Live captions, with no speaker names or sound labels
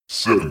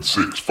7,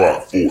 6,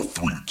 5, 4,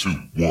 3, 2,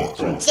 1. You'll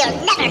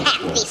never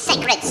have the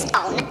sacred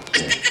stone.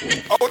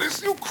 Oh,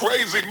 this you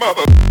crazy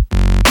mother.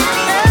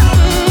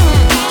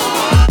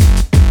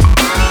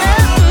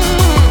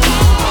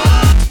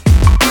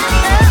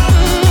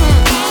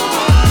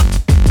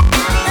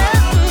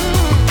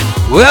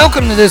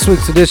 Welcome to this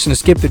week's edition of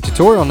Skip the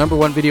Tutorial,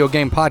 #1 video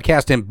game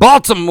podcast in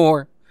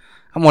Baltimore.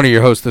 I'm one of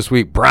your hosts this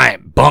week,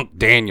 Bryant Bunk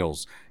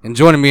Daniels. And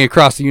joining me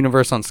across the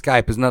universe on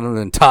Skype is none other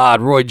than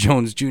Todd Roy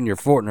Jones Jr.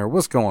 Fortner.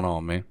 What's going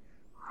on, man?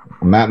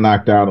 I'm not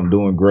knocked out. I'm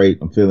doing great.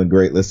 I'm feeling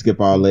great. Let's skip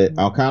all that.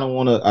 I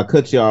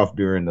cut you off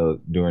during the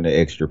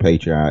extra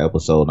Patreon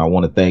episode, and I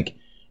want to thank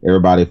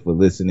everybody for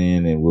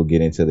listening, and we'll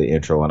get into the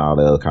intro and all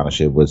that other kind of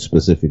shit, but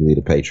specifically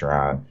the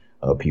Patreon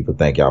people.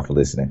 Thank y'all for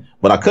listening.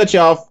 But I cut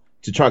you off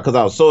to try because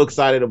I was so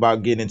excited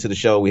about getting into the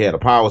show. We had a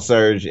power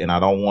surge, and I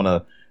don't want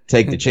to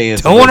take the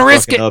chance. Don't want to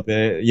risk it. Up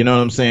you know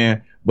what I'm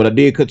saying? But I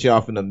did cut you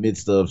off in the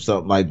midst of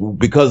something like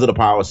because of the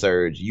power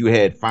surge. You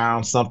had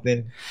found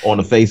something on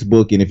the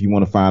Facebook, and if you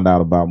want to find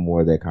out about more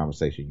of that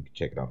conversation, you can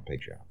check it out on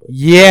Patreon. But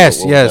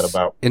yes.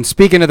 And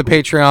speaking of the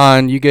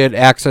Patreon, you get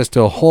access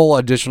to a whole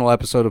additional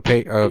episode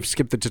of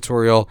Skip the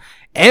Tutorial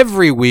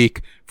every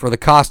week for the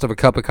cost of a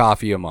cup of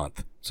coffee a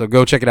month. So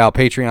go check it out,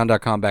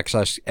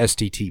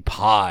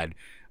 patreon.com/STTpod,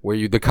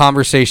 where the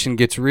conversation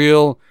gets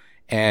real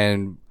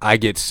and I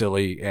get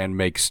silly and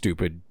make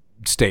stupid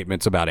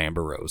statements about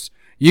Amber Rose.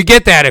 You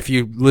get that if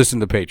you listen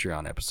to the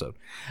Patreon episode.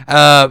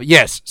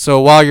 Yes, so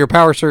while your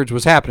power surge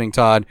was happening,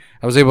 Todd,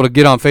 I was able to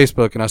get on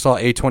Facebook and I saw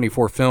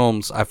A24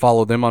 Films. I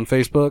follow them on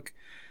Facebook.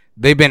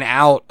 They've been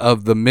out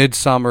of the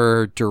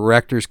Midsummer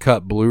Director's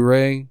Cut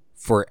Blu-ray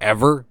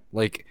forever.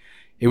 Like,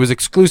 it was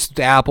exclusive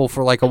to Apple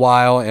for like a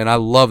while, and I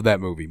love that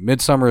movie.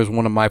 Midsummer is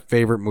one of my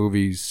favorite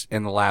movies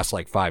in the last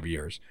 5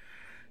 years.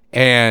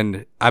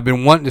 And I've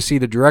been wanting to see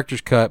the director's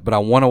cut, but I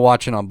want to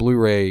watch it on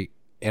Blu-ray,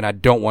 and I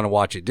don't want to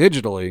watch it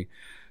digitally.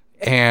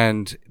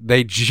 And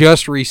they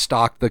just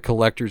restocked the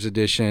collector's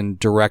edition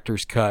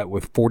director's cut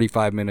with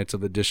 45 minutes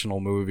of additional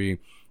movie.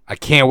 I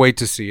can't wait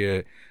to see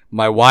it.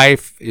 My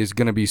wife is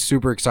going to be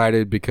super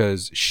excited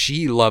because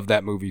she loved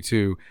that movie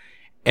too.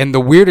 And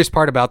the weirdest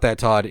part about that,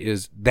 Todd,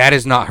 is that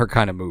is not her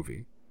kind of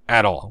movie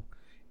at all.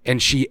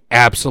 And she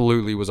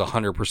absolutely was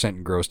 100%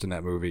 engrossed in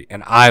that movie.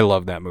 And I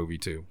love that movie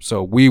too.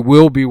 So we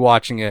will be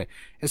watching it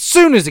as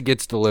soon as it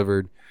gets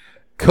delivered.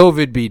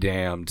 COVID be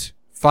damned.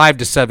 5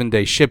 to 7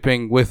 day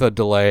shipping with a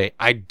delay.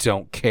 I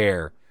don't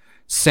care.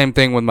 Same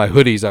thing with my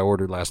hoodies I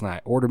ordered last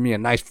night. Ordered me a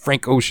nice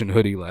Frank Ocean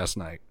hoodie last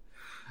night.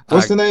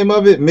 What's the name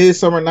of it?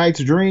 Midsummer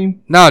Night's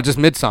Dream? No, just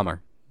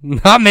Midsummer.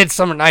 Not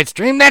Midsummer Night's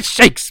Dream. That's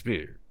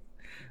Shakespeare.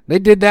 They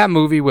did that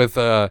movie with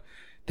they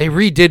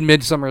redid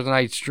Midsummer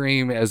Night's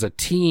Dream as a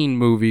teen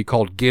movie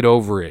called Get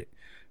Over It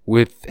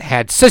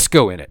had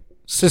Cisco in it.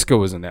 Cisco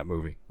was in that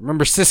movie.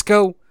 Remember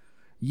Cisco?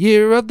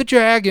 Year of the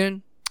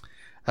Dragon.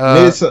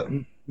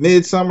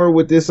 Midsummer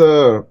with this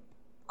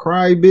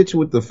cry bitch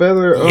with the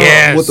feather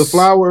with the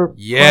flower.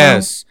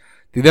 Yes.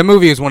 Dude, that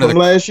movie is one of the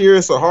last year.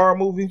 It's a horror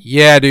movie.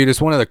 Yeah, dude,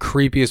 it's one of the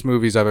creepiest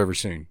movies I've ever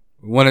seen.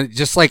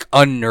 Just like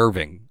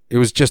unnerving. It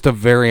was just a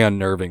very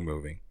unnerving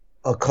movie.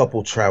 A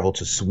couple travel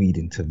to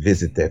Sweden to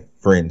visit their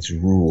friend's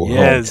rural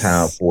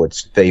hometown for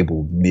its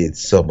fabled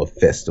midsummer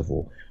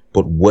festival.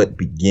 But what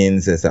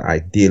begins as an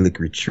idyllic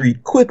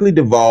retreat quickly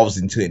devolves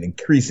into an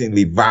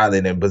increasingly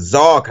violent and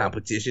bizarre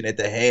competition at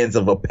the hands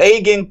of a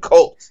pagan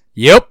cult.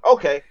 Yep.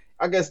 Okay,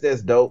 I guess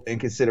that's dope. In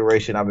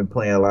consideration, I've been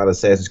playing a lot of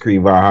Assassin's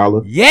Creed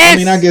Valhalla. Yes. I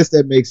mean, I guess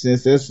that makes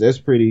sense. That's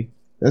pretty.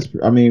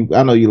 I mean,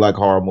 I know you like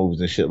horror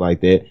movies and shit like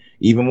that.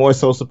 Even more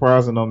so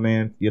surprising, though,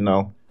 man. You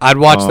know. I'd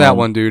watch that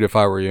one, dude, if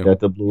I were you.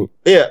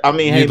 Yeah, I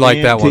mean, you'd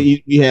like that one.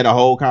 We had a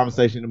whole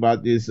conversation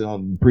about this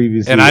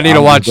previously, and I need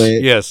to watch.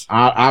 Yes,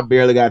 I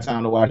barely got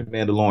time to watch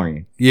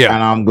Mandalorian. Yeah,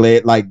 and I'm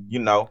glad,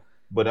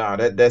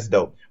 but that's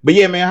dope. But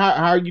yeah, man,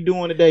 how are you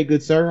doing today,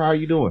 good sir? How are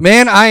you doing?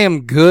 Man, I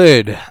am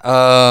good.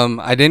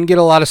 I didn't get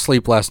a lot of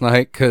sleep last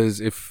night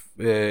because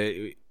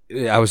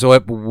I was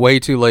up way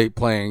too late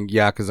playing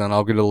Yakuza, and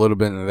I'll get a little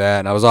bit into that.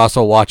 And I was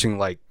also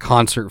watching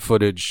concert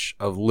footage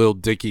of Lil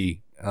Dicky.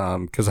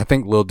 Because I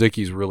think Lil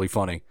Dicky's really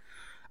funny,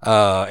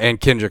 and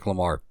Kendrick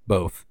Lamar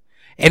both,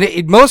 and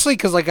it mostly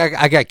because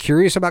I got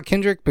curious about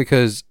Kendrick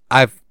because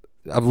I've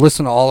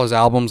listened to all his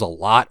albums a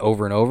lot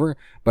over and over,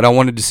 but I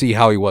wanted to see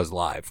how he was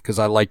live because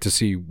I like to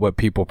see what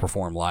people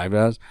perform live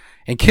as.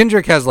 And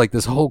Kendrick has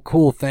this whole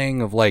cool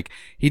thing of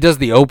he does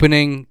the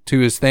opening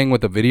to his thing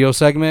with a video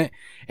segment,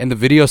 and the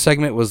video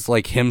segment was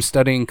him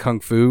studying Kung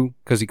Fu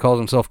because he calls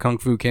himself Kung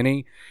Fu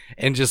Kenny.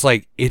 And just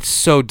it's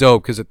so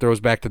dope because it throws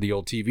back to the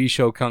old TV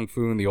show Kung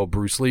Fu and the old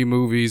Bruce Lee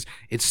movies.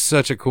 It's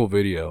such a cool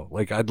video.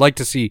 I'd like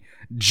to see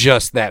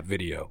just that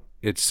video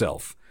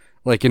itself,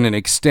 in an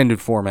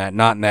extended format,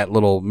 not in that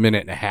little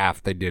minute and a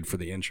half they did for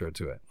the intro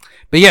to it.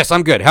 But yes,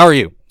 I'm good. How are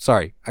you?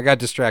 Sorry, I got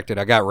distracted.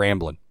 I got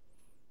rambling.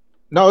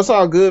 No, it's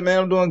all good, man.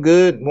 I'm doing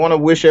good. Want to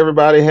wish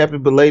everybody happy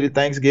belated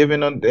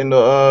Thanksgiving in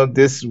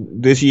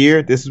this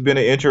year. This has been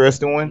an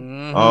interesting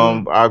one.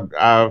 Mm-hmm.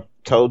 I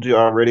told you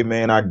already,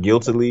 man. I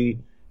guiltily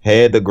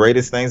had the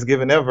greatest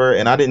Thanksgiving ever,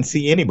 and I didn't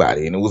see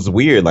anybody, and it was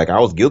weird. Like I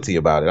was guilty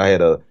about it. I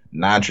had a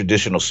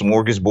non-traditional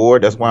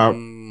smorgasbord. That's why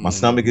my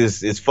stomach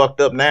is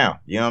fucked up now.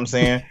 You know what I'm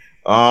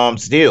saying?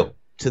 Still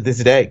to this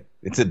day,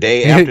 it's a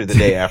day after the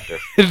day after.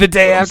 The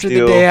day after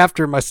the day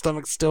after, my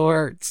stomach still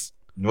hurts.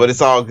 But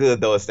it's all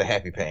good though. It's the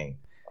happy pain.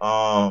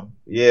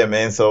 Yeah,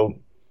 man. So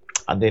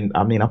I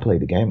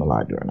played the game a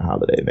lot during the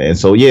holiday, man.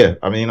 So yeah,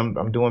 I mean,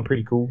 I'm doing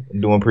pretty cool.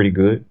 I'm doing pretty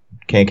good.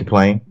 Can't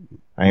complain.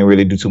 I ain't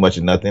really do too much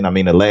of nothing. I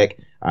mean, the lack,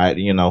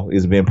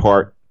 it's been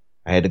parked.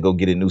 I had to go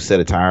get a new set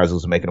of tires. It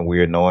was making a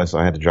weird noise, so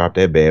I had to drop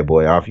that bad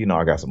boy off.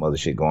 I got some other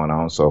shit going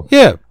on. So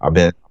yeah, I've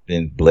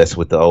been blessed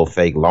with the old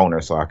fake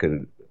loaner, so I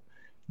could,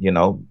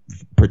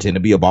 pretend to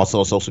be a boss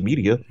on social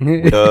media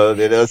with that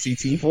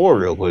CT4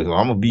 real quick. So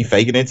I'm gonna be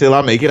faking it until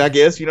I make it, I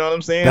guess. You know what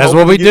I'm saying? That's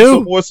what we do.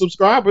 Some more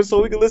subscribers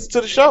so we can listen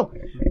to the show.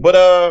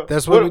 But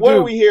that's what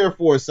are we here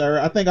for, sir?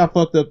 I think I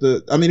fucked up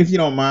if you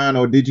don't mind,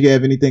 or did you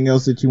have anything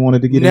else that you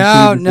wanted to get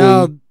into?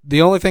 No.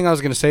 The only thing I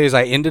was gonna say is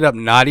I ended up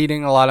not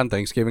eating a lot on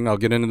Thanksgiving. I'll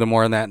get into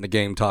more on that in the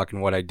game talk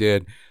and what I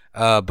did.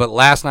 But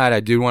last night I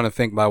do want to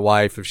thank my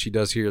wife if she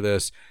does hear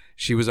this.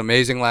 She was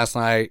amazing last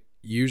night.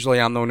 Usually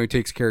I'm the one who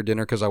takes care of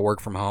dinner because I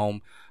work from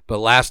home. But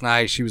last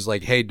night she was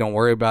like, hey, don't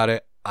worry about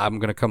it. I'm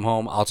going to come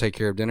home. I'll take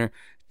care of dinner.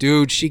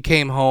 Dude, she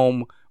came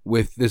home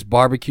with this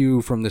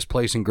barbecue from this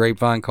place in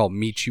Grapevine called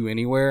Meet You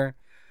Anywhere.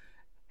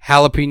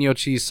 Jalapeno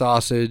cheese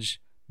sausage,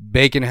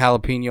 bacon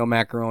jalapeno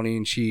macaroni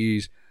and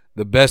cheese,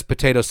 the best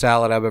potato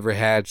salad I've ever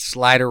had,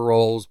 slider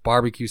rolls,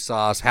 barbecue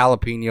sauce,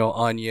 jalapeno,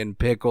 onion,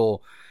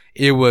 pickle.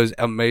 It was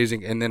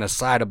amazing. And then a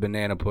side of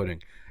banana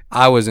pudding.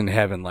 I was in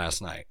heaven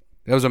last night.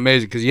 It was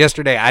amazing because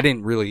yesterday I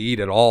didn't really eat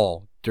at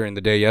all during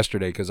the day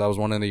yesterday because I was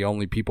one of the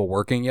only people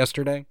working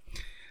yesterday.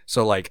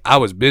 So, I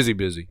was busy.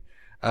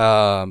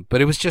 But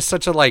it was just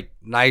such a,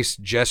 nice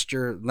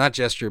gesture. Not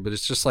gesture, but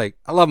it's just I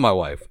love my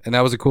wife. And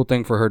that was a cool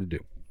thing for her to do.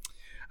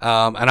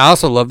 And I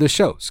also love this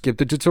show, Skip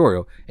the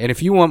Tutorial. And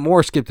if you want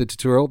more Skip the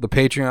Tutorial, the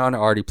Patreon, I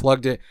already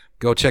plugged it.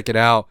 Go check it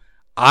out.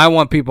 I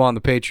want people on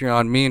the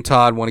Patreon. Me and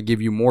Todd want to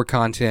give you more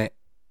content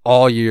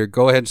all year.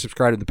 Go ahead and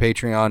subscribe to the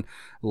Patreon.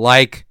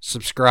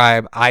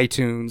 Subscribe,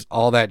 iTunes,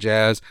 all that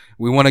jazz.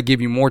 We want to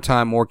give you more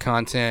time, more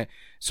content.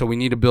 So we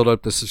need to build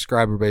up the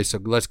subscriber base. So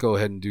let's go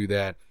ahead and do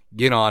that.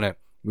 Get on it.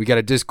 We got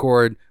a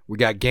Discord. We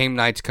got game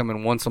nights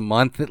coming once a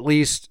month at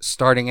least.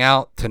 Starting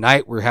out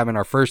tonight, we're having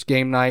our first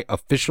game night,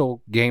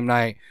 official game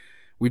night.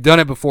 We've done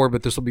it before,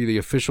 but this will be the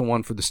official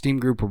one for the Steam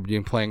group. We're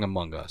being playing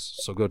Among Us.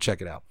 So go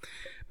check it out.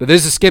 But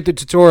this is Skip the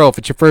Tutorial. If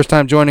it's your first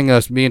time joining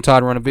us, me and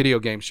Todd run a video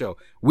game show.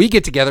 We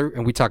get together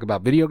and we talk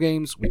about video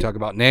games. We talk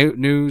about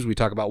news. We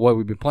talk about what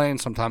we've been playing.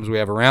 Sometimes we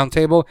have a round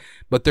table.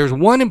 But there's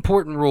one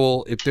important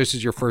rule if this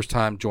is your first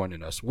time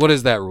joining us. What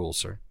is that rule,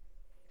 sir?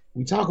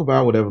 We talk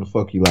about whatever the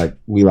fuck you like.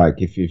 We like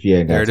if you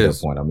ain't got to that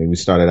point. I mean, we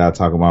started out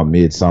talking about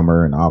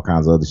Midsummer and all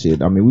kinds of other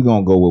shit. I mean, we're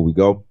going to go where we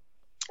go.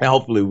 And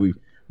hopefully we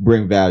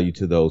bring value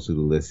to those who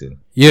listen.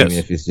 Yes. I mean,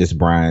 if it's just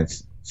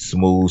Brian's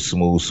smooth,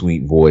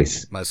 sweet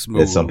voice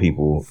that some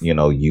people,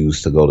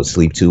 use to go to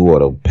sleep to or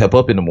to pep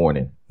up in the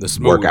morning. The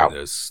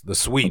smoothness, the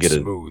sweet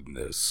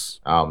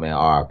smoothness. Oh, man,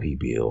 R.I.P.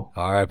 Bill.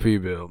 R.I.P.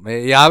 Bill.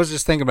 Man, yeah, I was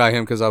just thinking about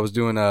him because I was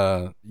doing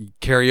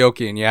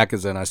karaoke in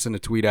Yakuza, and I sent a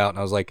tweet out, and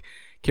I was like,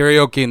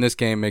 karaoke in this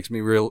game makes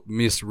me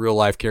miss real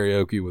life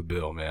karaoke with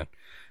Bill, man.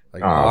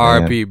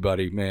 R.I.P.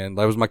 buddy, man.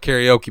 That was my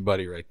karaoke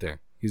buddy right there.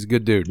 He's a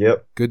good dude.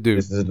 Yep. Good dude.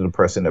 This is a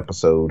depressing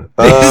episode.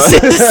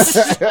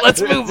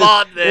 Let's move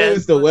on then.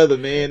 It's the weather,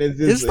 man.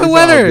 It's the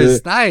weather.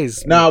 It's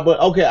nice. No, but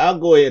okay, I'll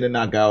go ahead and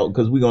knock out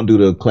because we're going to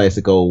do the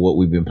classic old what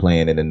we've been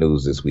playing in the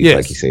news this week,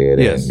 like you said.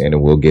 Yes. And then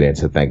we'll get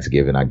into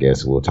Thanksgiving, I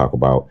guess. We'll talk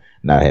about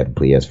not having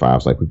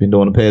PS5s like we've been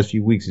doing the past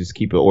few weeks. Just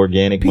keep it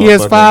organic.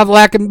 PS5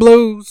 lacking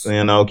blues.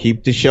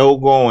 Keep the show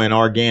going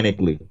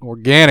organically.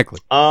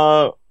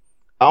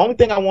 The only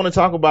thing I want to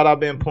talk about I've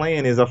been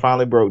playing is I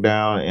finally broke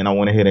down and I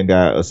went ahead and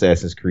got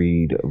Assassin's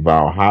Creed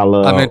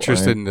Valhalla. I'm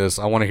interested in this.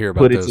 I want to hear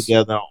about this. Put it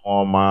together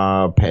on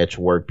my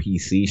patchwork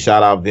PC.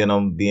 Shout out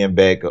Venom being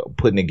back,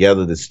 putting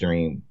together the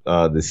Steam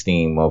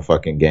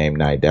motherfucking game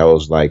night. That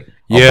was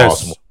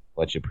awesome.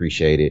 Much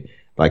appreciated.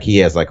 He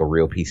has a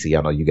real PC.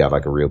 I know you got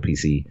a real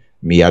PC.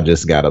 Me, I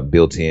just got a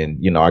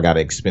built-in, I got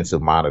an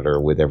expensive monitor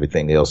with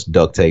everything else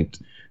duct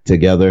taped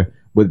together.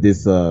 With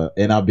this,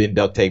 and I've been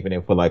duct taping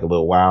it for a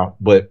little while,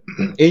 but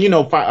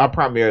I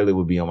primarily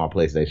would be on my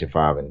PlayStation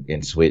 5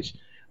 and Switch.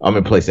 I'm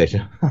in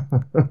PlayStation.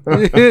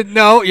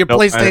 No, your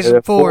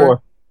PlayStation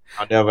 4.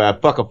 I never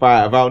fuck a 5.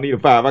 I don't need a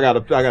 5. I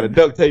got a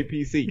duct tape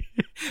PC.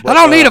 But,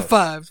 I don't need a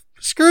 5.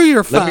 Screw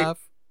your 5.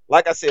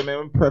 Like I said, man,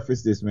 let me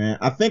preface this, man.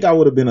 I think I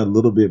would have been a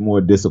little bit more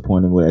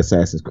disappointed with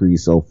Assassin's Creed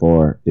so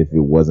far if it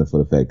wasn't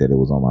for the fact that it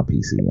was on my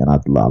PC, and I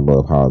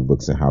love how it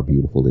looks and how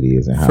beautiful it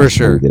is and how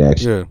smooth it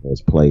actually was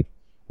played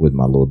with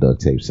my little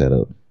duct tape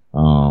setup.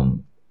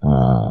 And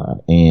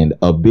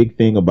a big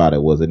thing about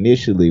it was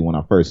initially when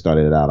I first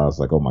started it out, I was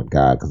like, oh my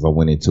God, because I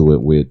went into it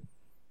with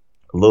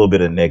a little bit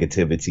of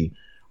negativity.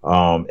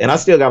 And I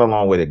still got a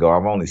long way to go.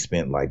 I've only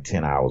spent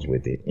 10 hours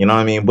with it. You know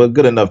what I mean? But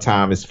good enough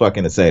time. It's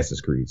fucking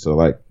Assassin's Creed.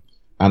 So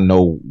I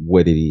know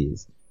what it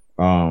is.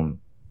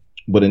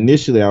 But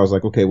initially I was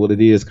like, okay, well,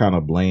 it is kind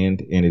of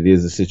bland, and it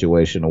is a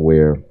situation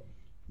where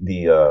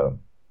the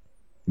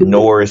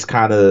Norse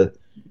kind of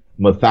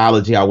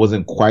mythology I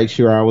wasn't quite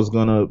sure I was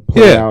gonna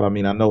play out. I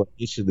mean, I know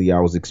initially I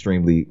was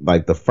extremely,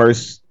 like, the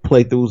first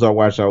playthroughs I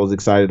watched, I was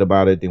excited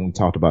about it. Then we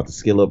talked about the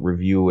skill up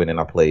review, and then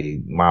I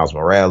played Miles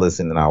Morales,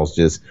 and then I was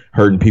just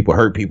hurt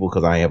people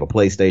because I have a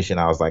PlayStation.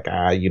 I was like,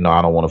 I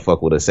don't want to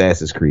fuck with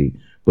Assassin's Creed.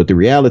 But the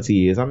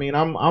reality is, I mean,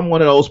 I'm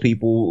one of those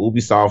people.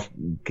 Ubisoft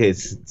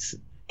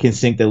can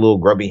sink their little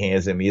grubby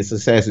hands in me. It's an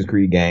Assassin's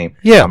Creed game.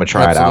 Yeah, I'm gonna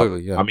try it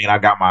out. Yeah. I mean, I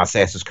got my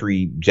Assassin's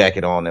Creed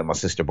jacket on that my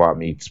sister bought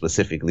me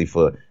specifically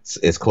for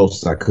as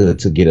close as I could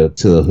to get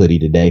to a hoodie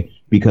today,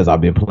 because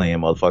I've been playing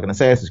motherfucking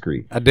Assassin's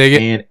Creed. I dig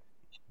it. And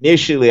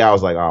initially I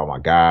was like, oh my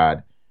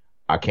God,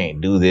 I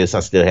can't do this. I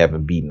still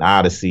haven't beaten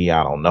Odyssey.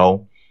 I don't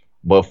know.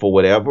 But for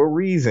whatever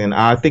reason,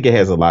 I think it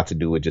has a lot to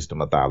do with just the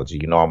mythology.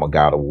 You know, I'm a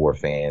God of War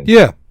fan.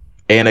 Yeah.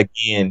 And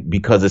again,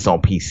 because it's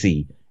on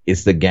PC,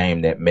 it's the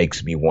game that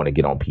makes me want to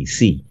get on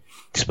PC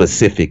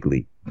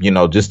specifically,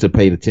 just to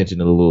pay attention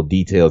to the little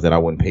details that I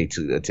wouldn't pay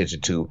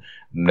attention to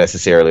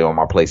necessarily on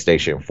my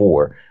PlayStation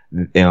 4.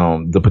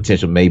 The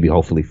potential maybe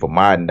hopefully for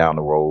modding down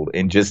the road,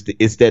 and just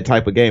it's that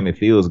type of game. It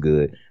feels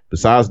good.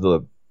 Besides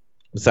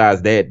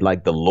that,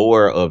 like, the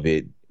lore of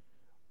it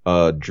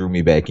drew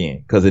me back in,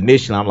 because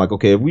initially I'm like,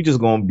 okay, if we just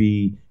gonna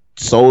be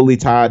solely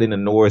tied into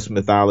Norse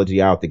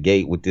mythology out the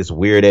gate with this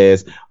weird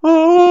ass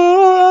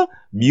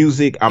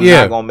music, I'm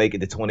not gonna make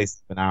it to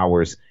 27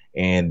 hours,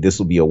 and this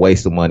will be a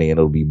waste of money and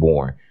it'll be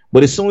boring.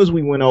 But as soon as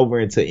we went over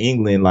into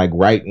England, like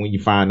right when you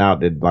find out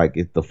that, like,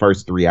 the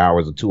first 3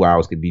 hours or 2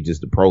 hours could be just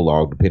the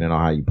prologue, depending on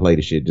how you play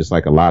the shit, just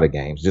like a lot of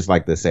games, just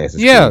like the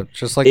Assassin's Creed.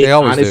 Just like they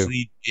always do.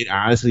 It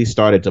honestly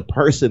started to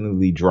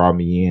personally draw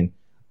me in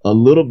a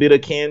little bit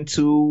akin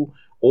to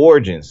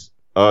Origins.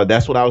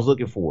 That's what I was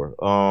looking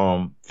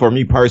for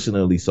me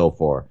personally so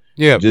far.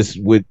 Yeah.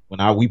 Just when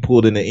we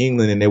pulled into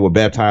England and they were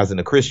baptizing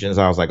the Christians,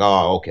 I was like,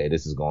 oh, okay,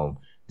 this is going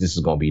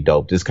to be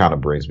dope. This kind of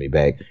brings me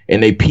back.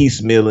 And they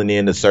piecemealing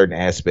in the certain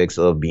aspects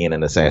of being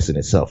an assassin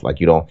itself.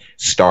 Like, you don't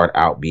start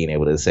out being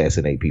able to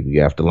assassinate people.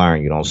 You have to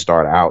learn. You don't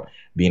start out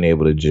being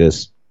able to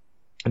just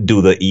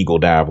do the eagle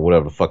dive or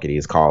whatever the fuck it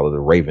is called, or the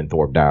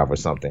Ravensthorpe dive or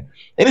something.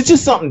 And it's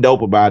just something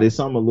dope about it. It's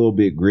something a little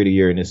bit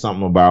grittier, and it's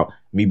something about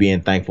me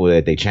being thankful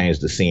that they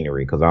changed the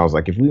scenery, because I was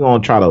like, if we're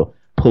going to try to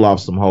pull off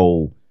some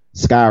whole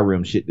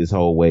Skyrim shit this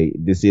whole way,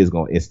 this is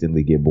going to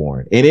instantly get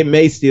boring. And it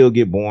may still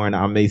get boring.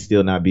 I may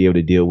still not be able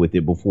to deal with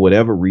it, but for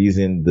whatever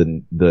reason,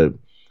 the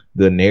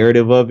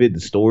narrative of it, the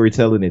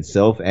storytelling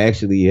itself,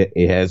 actually,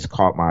 it has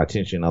caught my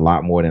attention a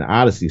lot more than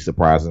Odyssey,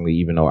 surprisingly,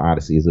 even though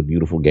Odyssey is a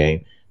beautiful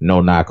game.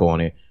 No knock on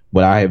it.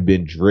 But I have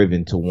been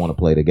driven to want to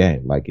play the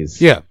game. Like, this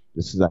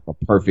is like a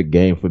perfect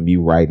game for me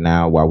right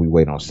now while we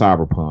wait on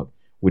Cyberpunk,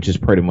 which is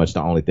pretty much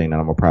the only thing that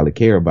I'm gonna probably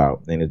care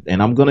about.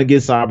 And I'm gonna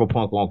get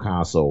Cyberpunk on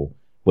console.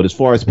 But as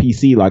far as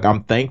PC, like,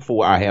 I'm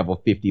thankful I have a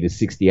 50 to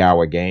 60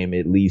 hour game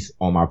at least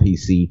on my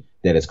PC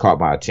that has caught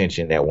my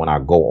attention, that when I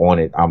go on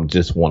it, I'm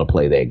just want to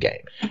play that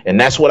game. And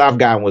that's what I've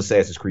gotten with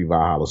Assassin's Creed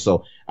Valhalla.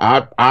 So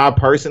I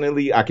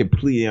personally, I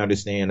completely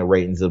understand the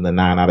ratings of the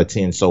 9 out of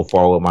 10 so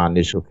far with my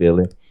initial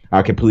feeling.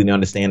 I completely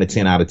understand the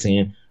 10 out of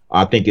 10.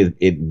 I think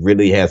it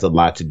really has a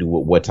lot to do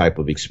with what type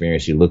of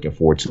experience you're looking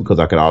for, too, because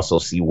I could also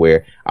see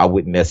where I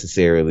wouldn't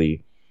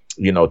necessarily,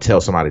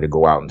 tell somebody to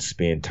go out and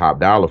spend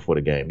top dollar for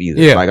the game either.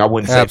 Yeah, like, I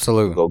wouldn't say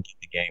absolutely go get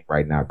the game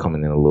right now,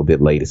 coming in a little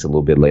bit late. It's a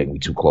little bit late and we're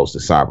too close to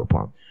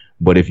Cyberpunk.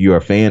 But if you're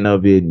a fan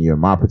of it and you're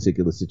in my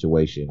particular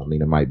situation, I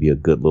mean, it might be a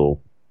good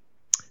little,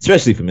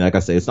 especially for me. Like I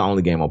said, it's the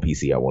only game on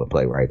PC I want to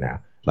play right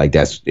now. Like,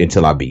 that's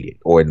until I beat it,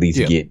 or at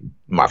least get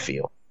my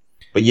feel.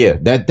 But yeah,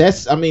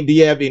 that's. I mean, do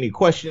you have any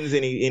questions,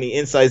 any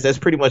insights? That's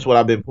pretty much what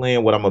I've been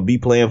playing. What I'm gonna be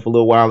playing for a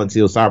little while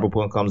until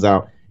Cyberpunk comes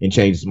out and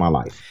changes my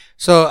life.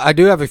 So I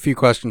do have a few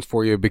questions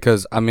for you,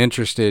 because I'm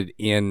interested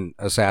in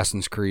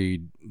Assassin's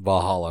Creed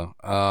Valhalla.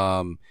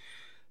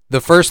 The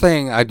first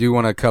thing I do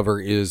want to cover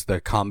is the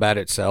combat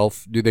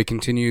itself. Do they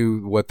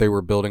continue what they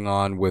were building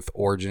on with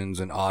Origins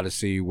and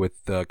Odyssey,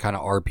 with the kind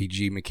of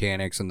RPG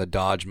mechanics and the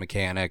dodge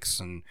mechanics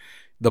and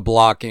the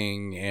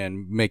blocking,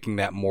 and making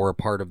that more a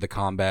part of the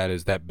combat?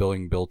 Is that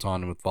built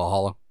on with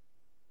Valhalla?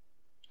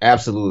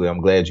 Absolutely.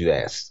 I'm glad you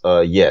asked.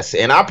 Yes.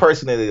 And I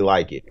personally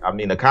like it. I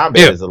mean, the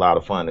combat is a lot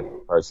of fun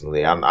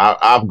personally.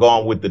 I've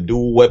gone with the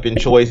dual weapon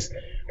choice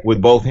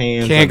with both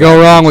hands. Can't go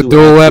wrong with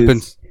dual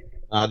weapons.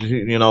 Got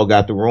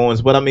the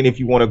ruins. But I mean, if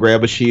you want to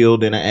grab a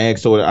shield and an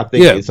axe, or I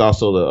think it's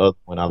also the other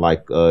one I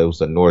like. It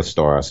was a North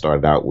Star I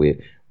started out with.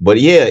 But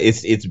yeah,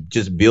 it's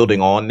just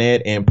building on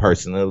that, and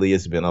personally,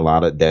 that's been a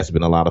lot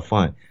of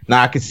fun.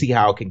 Now I can see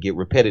how it can get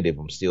repetitive.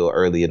 I'm still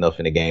early enough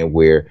in the game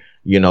where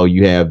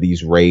you have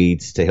these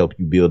raids to help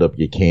you build up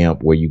your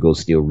camp, where you go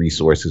steal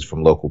resources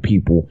from local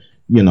people.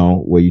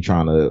 Where you're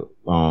trying to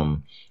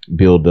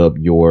build up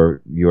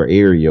your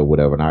area or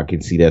whatever. And I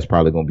can see that's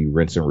probably going to be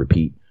rinse and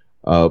repeat.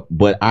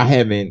 But I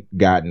haven't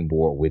gotten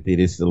bored with it.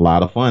 It's a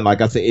lot of fun.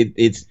 Like I said,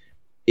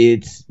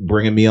 it's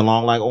bringing me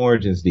along like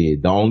Origins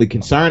did. The only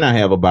concern I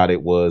have about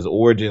it was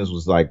Origins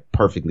was like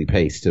perfectly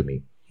paced to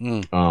me.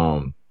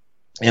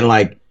 And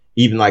like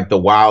even like the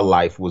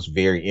wildlife was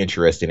very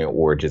interesting in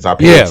Origins. I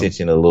pay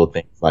attention to little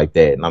things like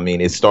that, and I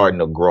mean it's starting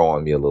to grow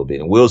on me a little bit.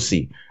 And we'll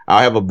see.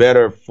 I'll have a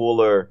better,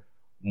 fuller,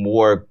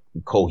 more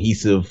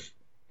cohesive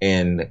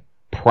and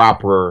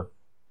proper,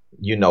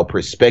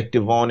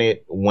 perspective on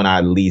it when I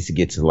at least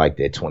get to like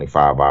that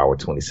 25-hour,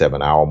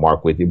 27-hour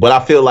mark with it. But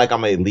I feel like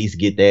I'm gonna at least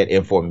get that.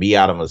 And for me,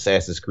 out of an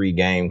Assassin's Creed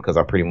game, because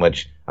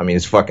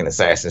it's fucking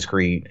Assassin's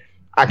Creed.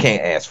 I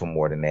can't ask for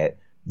more than that.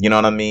 You know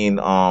what I mean?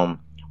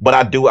 But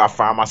I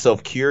find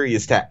myself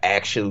curious to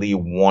actually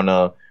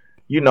wanna,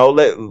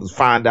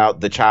 find out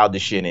the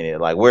childish shit in it.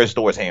 Like, where's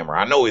Thor's hammer?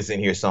 I know it's in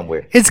here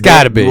somewhere. It's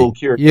gotta be.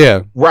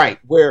 Yeah. Right.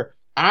 Where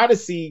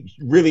Odyssey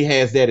really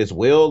has that as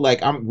well.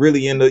 Like, I'm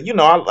really into,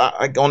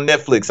 I on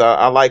Netflix,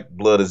 I like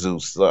Blood of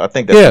Zeus. I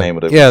think that's the name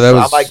of it. Yeah,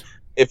 I like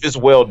if it's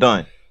well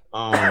done.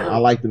 I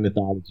like the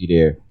mythology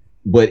there.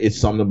 But it's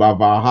something about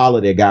Valhalla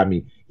that got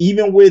me.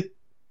 Even with,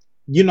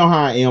 how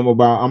I am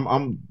about,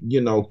 I'm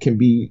can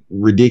be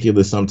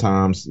ridiculous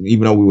sometimes.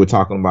 Even though we were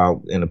talking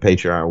about in the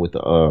Patreon with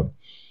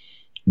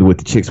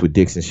the chicks with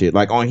dicks and shit.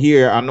 Like on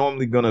here, I'm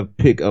normally gonna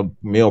pick a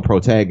male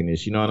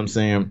protagonist. You know what I'm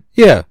saying?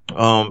 Yeah.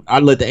 I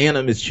let the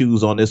animus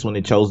choose on this one.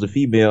 It chose the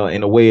female,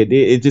 and the way it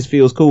did, it just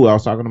feels cool. I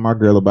was talking to my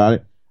girl about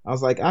it. I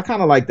was like, I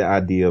kind of like the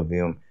idea of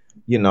them.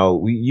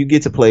 You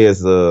get to play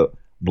as a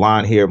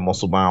blonde-haired,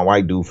 muscle-bound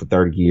white dude for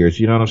 30 years.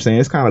 You know what I'm saying?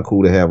 It's kind of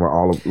cool to have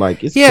cool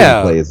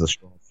to play as a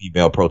strong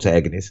female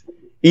protagonist.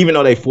 Even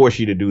though they force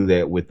you to do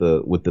that with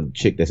the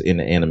chick that's in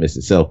the animus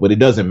itself, but it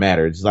doesn't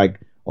matter. It's like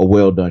a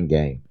well done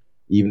game.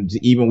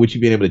 Even with you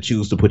being able to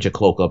choose to put your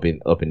cloak up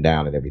and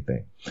down and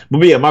everything.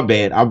 But yeah, my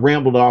bad. I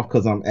rambled off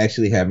because I'm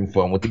actually having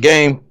fun with the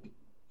game.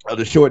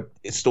 The short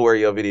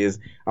story of it is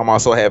I'm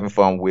also having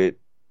fun with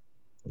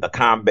the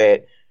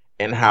combat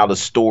and how the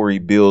story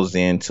builds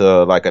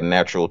into like a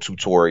natural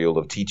tutorial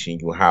of teaching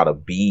you how to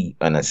be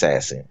an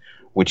assassin,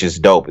 which is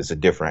dope. It's a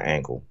different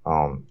angle.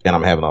 And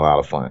I'm having a lot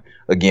of fun.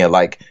 Again,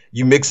 like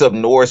you mix up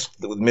Norse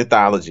with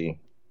mythology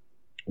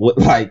with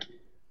like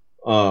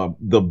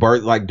the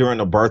birth, like during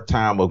the birth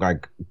time of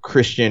like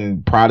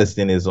Christian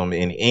Protestantism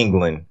in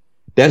England.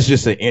 That's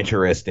just an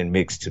interesting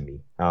mix to me.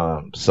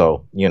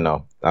 So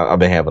I've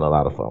been having a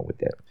lot of fun with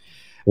that.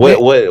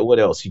 What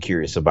else you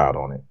curious about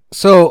on it?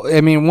 So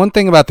I mean, one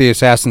thing about the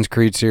Assassin's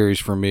Creed series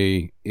for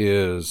me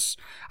is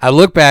I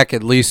look back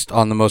at least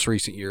on the most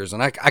recent years,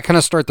 and I kind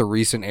of start the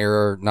recent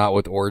era not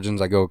with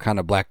Origins. I go kind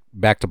of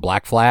back to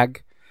Black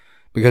Flag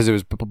because it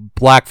was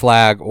Black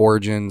Flag,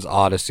 Origins,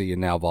 Odyssey,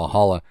 and now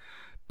Valhalla.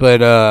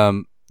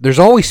 But there's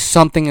always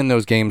something in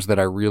those games that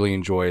I really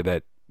enjoy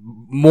that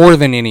more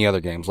than any other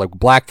games. Like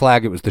Black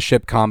Flag, it was the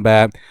ship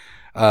combat.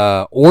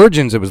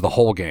 Origins, it was the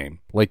whole game.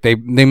 Like they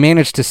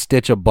managed to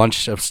stitch a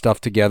bunch of stuff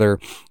together,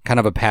 kind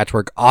of a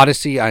patchwork.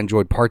 Odyssey, I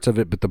enjoyed parts of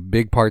it, but the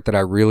big part that I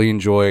really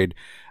enjoyed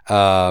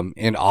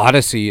in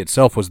Odyssey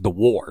itself was the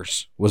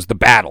wars, was the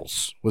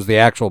battles, was the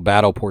actual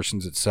battle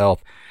portions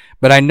itself.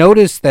 But I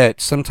noticed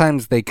that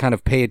sometimes they kind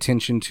of pay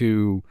attention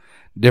to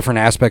different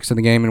aspects of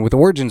the game, and with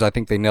Origins I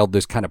think they nailed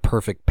this kind of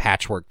perfect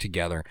patchwork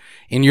together.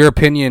 In your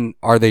opinion,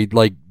 are they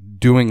like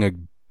doing a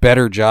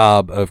better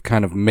job of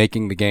kind of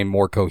making the game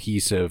more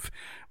cohesive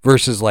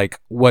versus like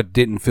what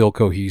didn't feel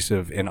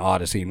cohesive in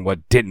Odyssey and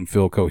what didn't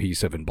feel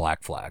cohesive in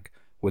Black Flag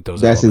with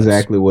those That's elements?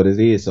 Exactly what it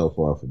is so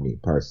far for me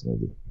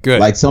personally. Good.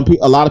 Like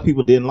a lot of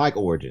people didn't like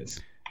Origins.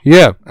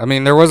 Yeah, I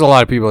mean, there was a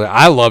lot of people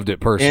I loved it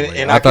personally.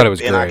 And I thought it was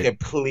great. And I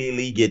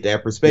completely get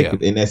that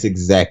perspective. Yeah. And that's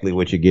exactly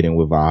what you're getting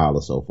with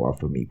Valhalla so far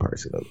for me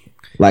personally.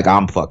 Like,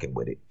 I'm fucking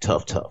with it.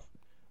 Tough.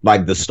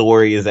 Like, the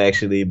story has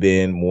actually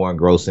been more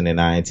engrossing than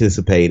I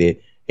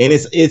anticipated. And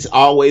it's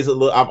always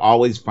I've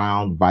always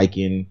found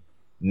Viking,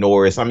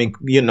 Norse. I mean,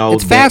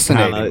 it's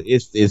fascinating.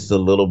 It's a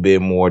little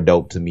bit more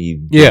dope to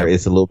me. Yeah.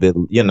 It's a little bit,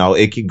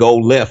 it can go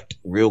left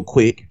real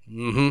quick.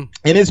 Mm-hmm.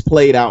 And it's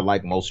played out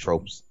like most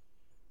tropes.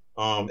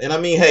 And I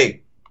mean,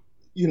 hey,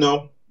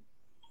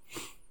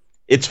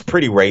 it's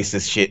pretty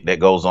racist shit that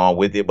goes on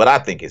with it, but I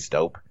think it's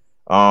dope.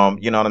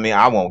 You know what I mean?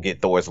 I won't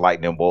get Thor's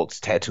lightning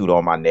bolts tattooed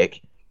on my neck,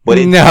 but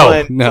it's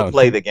fun to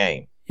play the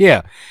game.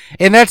 Yeah.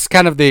 And that's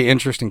kind of the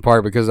interesting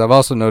part, because I've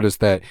also noticed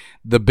that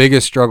the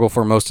biggest struggle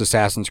for most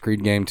Assassin's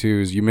Creed game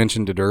too, is you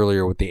mentioned it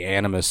earlier with the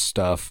Animus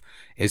stuff,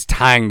 is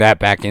tying that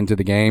back into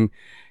the game.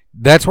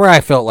 That's where I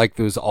felt like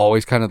there was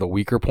always kind of the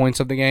weaker points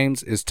of the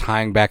games, is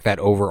tying back that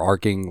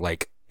overarching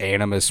like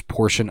Animus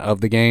portion of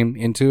the game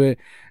into it.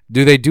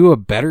 Do they do a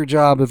better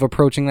job of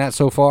approaching that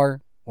so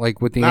far?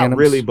 Like with the Not Animus?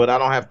 really, but I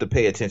don't have to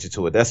pay attention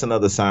to it. That's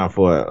another sign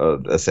for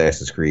a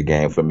Assassin's Creed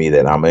game for me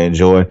that I'm gonna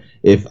enjoy.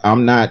 If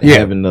I'm not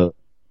having the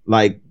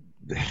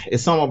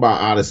it's something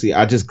about Odyssey.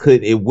 I just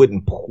it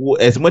wouldn't pull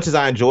as much as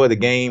I enjoy the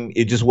game.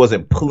 It just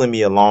wasn't pulling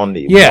me along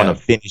to want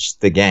to finish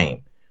the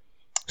game.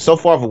 So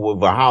far with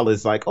Valhalla,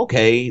 it's like,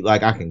 okay,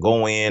 like I can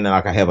go in and I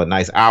can have a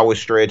nice hour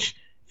stretch,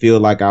 feel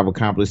like I've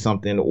accomplished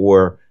something,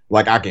 or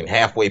like I can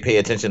halfway pay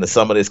attention to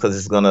some of this because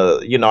it's gonna,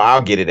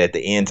 I'll get it at the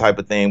end type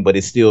of thing, but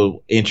it's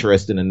still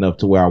interesting enough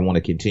to where I want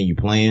to continue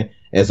playing,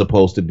 as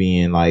opposed to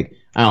being like,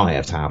 I don't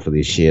have time for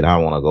this shit. I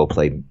want to go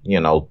play,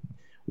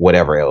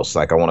 whatever else.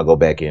 Like I want to go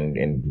back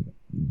and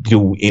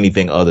do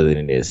anything other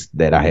than this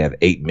that I have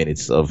 8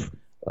 minutes of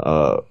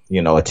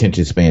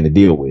attention span to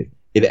deal with.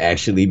 It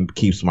actually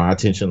keeps my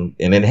attention,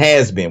 and it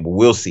has been, but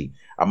we'll see.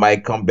 I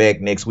might come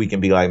back next week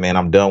and be like, man,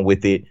 I'm done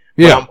with it.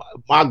 Yeah.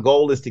 My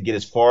goal is to get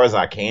as far as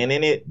I can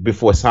in it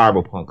before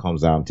Cyberpunk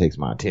comes out and takes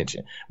my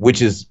attention,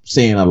 which is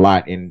saying a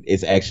lot, and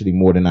it's actually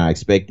more than I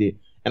expected.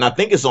 And I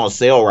think it's on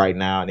sale right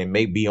now, and it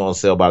may be on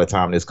sale by the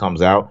time this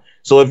comes out.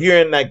 So if you're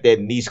in like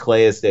that niche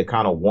class that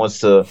kind of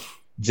wants to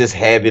just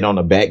have it on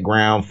the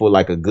background for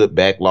like a good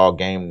backlog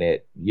game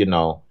that, you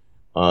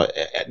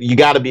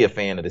got to be a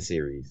fan of the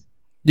series.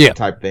 Yeah.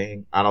 Type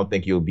thing. I don't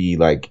think you'll be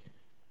like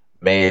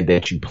mad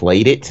that you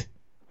played it.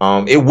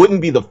 It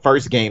wouldn't be the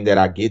first game that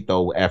I get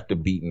though after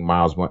beating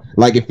Miles Morales.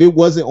 Like if it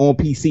wasn't on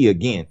PC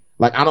again,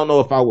 like I don't know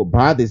if I would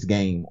buy this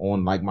game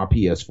on like my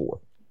PS4.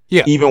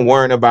 Yeah. Even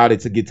worrying about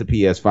it to get to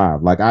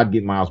PS5. Like I'd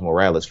get Miles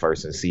Morales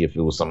first and see if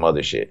it was some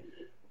other shit.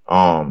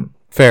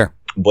 Fair.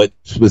 But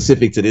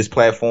specific to this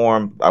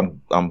platform,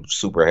 I'm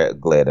super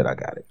glad that I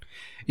got it.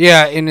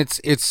 Yeah, and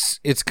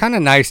it's kind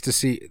of nice to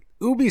see.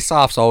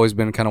 Ubisoft's always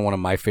been kind of one of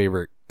my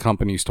favorite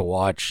companies to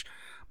watch.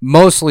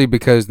 Mostly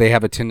because they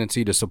have a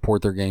tendency to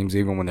support their games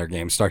even when their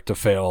games start to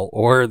fail,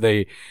 or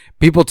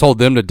people told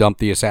them to dump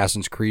the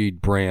Assassin's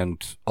Creed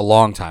brand a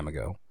long time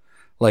ago.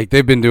 Like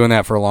they've been doing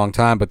that for a long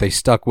time, but they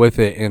stuck with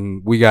it,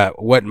 and we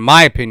got what, in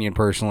my opinion,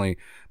 personally,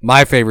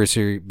 my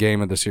favorite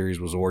game of the series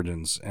was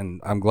Origins,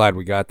 and I'm glad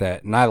we got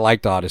that. And I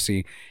liked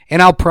Odyssey,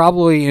 and I'll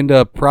probably end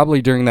up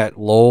during that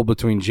lull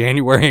between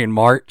January and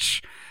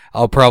March,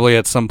 I'll probably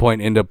at some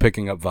point end up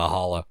picking up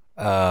Valhalla,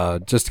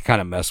 just to kind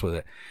of mess with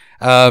it.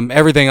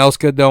 Everything else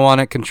good though on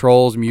it.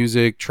 Controls,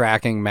 music,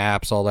 tracking,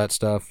 maps, all that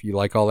stuff. You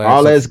like all that?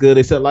 All that's good,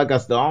 except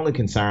the only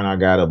concern I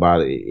got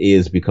about it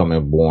is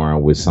becoming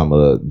boring with some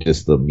of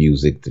just the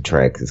music. The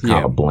tracks is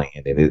kind of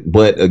bland.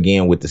 But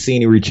again, with the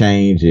scenery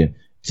change and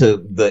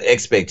to the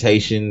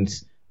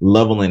expectations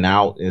leveling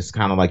out, it's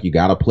kind of like you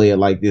gotta play it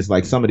like this.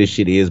 Like some of this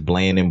shit is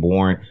bland and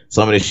boring.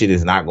 Some of this shit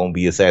is not gonna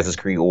be Assassin's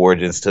Creed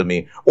Origins to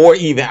me, or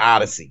even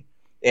Odyssey.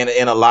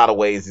 In a lot of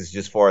ways, it's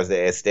just far as the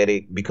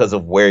aesthetic because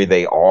of where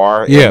they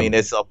are. Yeah. I mean,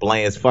 it's up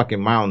bland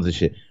fucking mountains and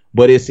shit.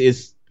 But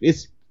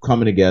it's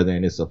coming together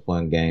and it's a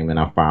fun game, and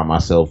I find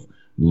myself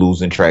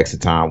losing tracks of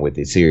time with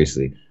it.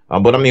 Seriously.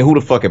 But I mean, who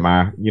the fuck am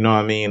I? You know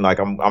what I mean? Like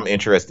I'm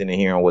interested in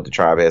hearing what the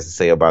tribe has to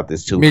say about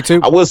this too. Me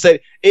too. I will say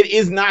it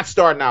is not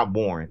starting out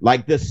boring.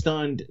 Like the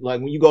stunned,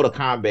 like when you go to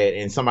combat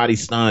and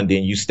somebody's stunned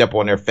and you step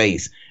on their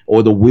face,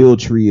 or the wheel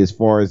tree as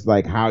far as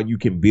like how you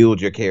can build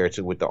your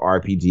character with the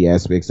RPG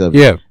aspects of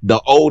it.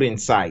 The Odin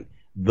sight,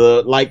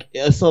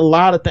 it's a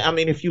lot of things. I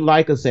mean, if you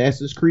like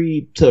Assassin's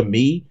Creed, to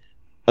me,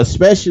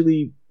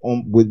 especially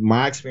with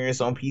my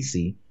experience on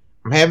PC,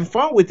 I'm having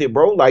fun with it,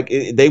 bro. Like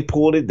they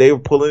were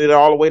pulling it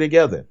all the way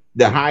together.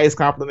 The highest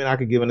compliment I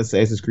could give an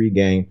Assassin's Creed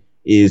game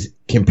is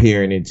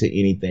comparing it to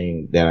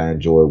anything that I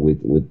enjoy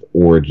with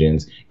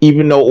Origins,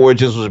 even though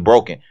Origins was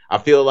broken. I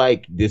feel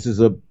like this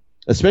is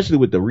especially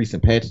with the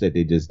recent patch that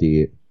they just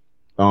did.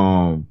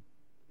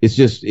 It's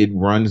just it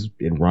runs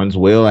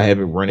well. I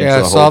haven't run into.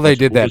 Yeah, I saw they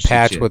did that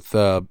patch shit. with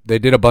they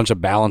did a bunch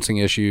of balancing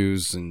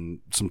issues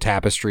and some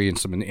tapestry and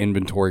some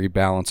inventory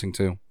balancing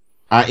too.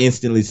 I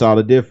instantly saw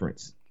the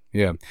difference.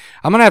 Yeah,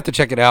 I'm gonna have to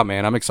check it out,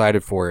 man. I'm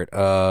excited for it.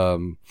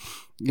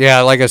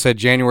 Yeah, like I said,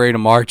 January to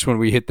March when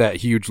we hit that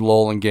huge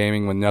lull in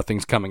gaming when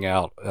nothing's coming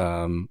out.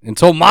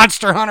 Until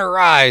Monster Hunter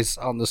Rise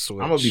on the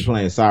Switch. I'm gonna be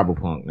playing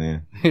Cyberpunk,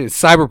 man.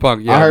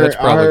 Cyberpunk, yeah, that's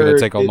probably gonna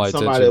take all my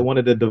attention. One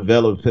of the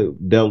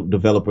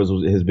developers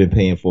has been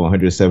paying for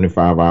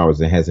 175 hours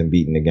and hasn't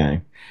beaten the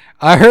game.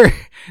 I heard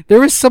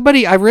there was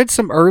somebody. I read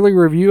some early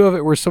review of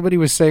it where somebody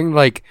was saying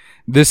like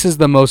this is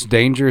the most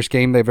dangerous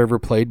game they've ever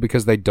played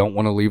because they don't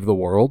want to leave the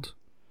world,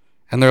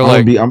 and they're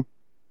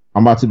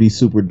I'm about to be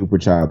super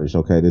duper childish,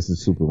 okay? This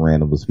is super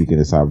random, but speaking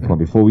of Cyberpunk,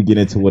 before we get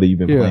into what have you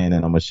been playing,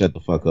 and I'm going to shut the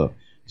fuck up.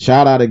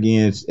 Shout out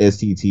again,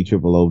 STT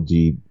Triple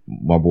OG,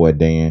 my boy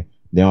Dan.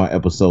 They're on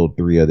episode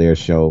 3 of their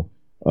show,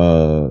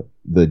 the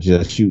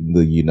Just Shooting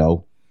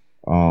the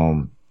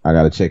I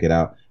got to check it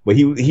out. But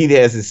he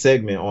has his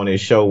segment on his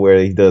show where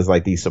he does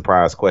like these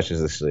surprise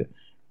questions and shit.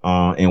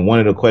 And one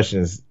of the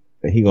questions,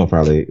 he going to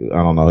probably, I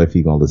don't know if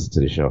he going to listen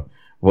to the show.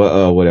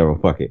 But whatever,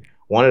 fuck it.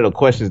 One of the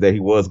questions that he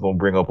was going to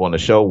bring up on the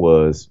show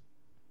was,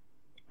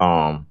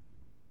 I'm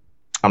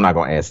not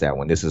going to ask that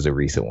one. This is a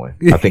recent one.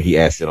 I think he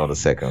asked it on the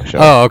second show.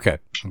 Oh, okay.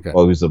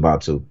 Or he was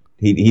about to.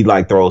 He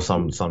like throw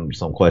some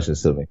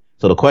questions to me.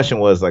 So the question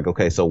was like,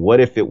 okay, so what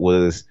if it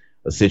was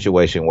a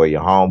situation where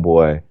your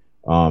homeboy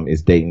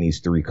is dating these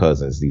 3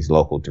 cousins, these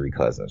local 3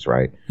 cousins,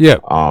 right? Yeah.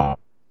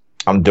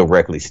 I'm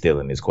directly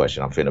stealing this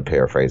question. I'm finna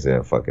paraphrase it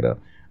and fuck it up.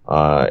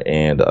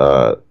 And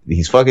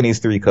he's fucking these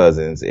 3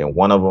 cousins, and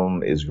one of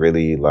them is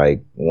really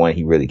like one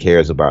he really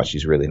cares about.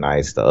 She's really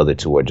nice. The other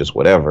 2 are just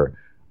whatever.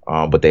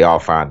 But they all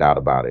find out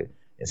about it.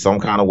 In some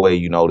kind of way,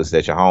 you notice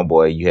that your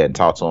homeboy, you hadn't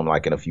talked to him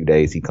like in a few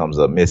days. He comes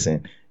up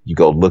missing. You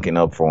go looking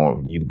for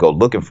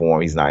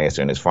him. He's not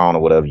answering his phone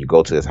or whatever. You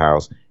go to his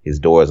house. His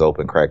door is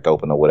open, cracked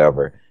open or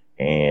whatever.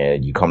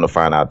 and you come to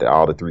find out that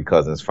all the 3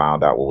 cousins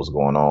found out what was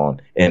going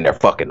on, and they're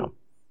fucking them.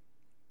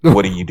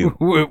 What do you do?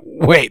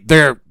 Wait,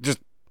 they're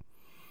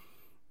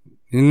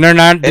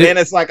not. And then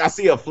it's like I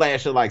see a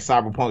flash of like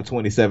Cyberpunk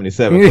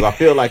 2077 because I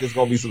feel like it's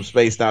gonna be some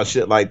spaced out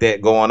shit like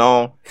that going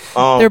on.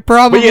 There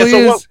probably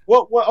is.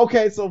 What?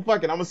 Okay, so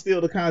fuck it. I'm gonna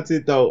steal the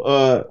content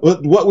though.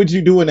 What would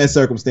you do in that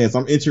circumstance?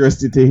 I'm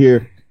interested to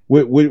hear.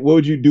 What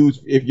would you do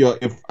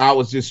if I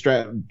was just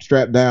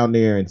strapped down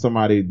there and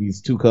these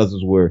 2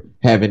 cousins were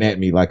having at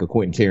me like a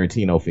Quentin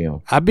Tarantino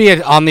film? I'd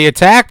be on the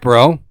attack,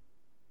 bro.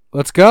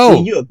 Let's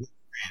go. See,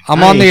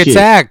 I'm on the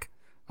attack.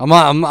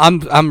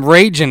 I'm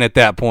raging at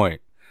that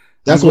point.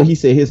 That's what he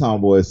said. His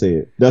homeboy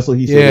said. That's what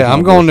he said. Yeah,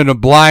 I'm going to the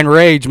blind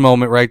rage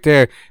moment right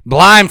there.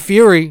 Blind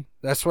fury.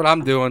 That's what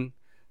I'm doing.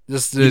 You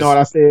know what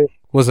I said?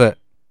 What's that?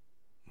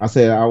 I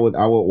said I would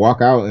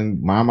walk out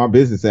and mind my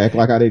business, act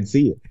like I didn't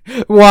see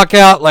it. Walk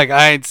out like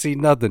I ain't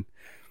seen nothing.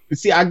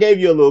 See, I gave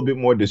you a little bit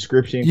more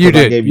description. You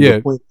did.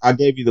 I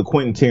gave you the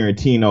Quentin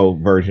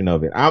Tarantino version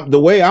of it. The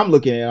way I'm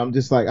looking at it, I'm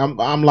just like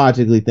I'm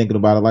logically thinking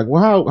about it. Like,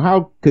 well,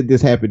 how could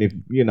this happen if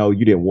you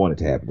didn't want it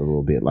to happen a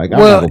little bit? Like, I'm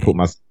not gonna put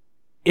my.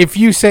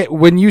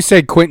 When you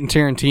said Quentin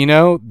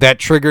Tarantino, that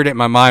triggered it in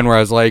my mind where I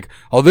was like,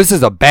 oh, this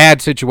is a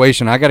bad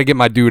situation. I got to get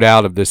my dude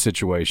out of this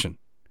situation.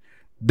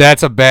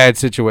 That's a bad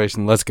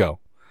situation. Let's go.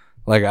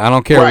 Like, I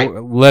don't care. Right.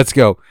 Let's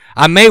go.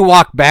 I may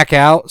walk back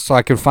out so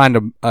I can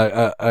find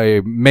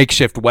a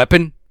makeshift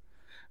weapon,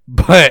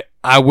 but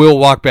I will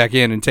walk back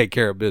in and take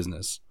care of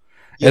business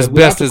as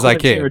best as I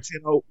can.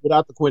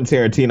 Without the Quentin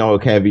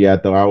Tarantino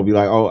caveat, though, I would be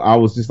like, oh, I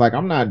was just like,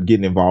 I'm not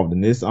getting involved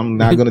in this. I'm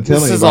not going to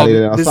tell anybody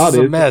that I saw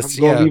this. Mess,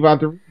 I'm going to leave out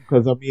the room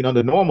because, I mean,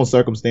 under normal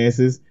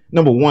circumstances,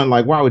 number one,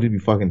 like, why would you be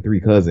fucking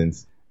 3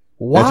 cousins?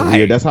 Why? That's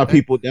weird. That's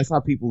how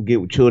people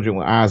get with children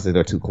with eyes that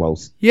are too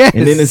close. Yes.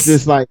 And then it's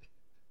just like,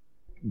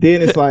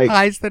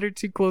 eyes that are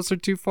too close or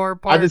too far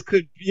apart.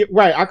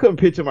 I couldn't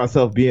picture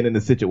myself being in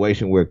a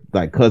situation where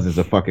like cousins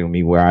are fucking with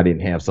me where I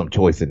didn't have some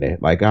choice in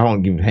that. Like I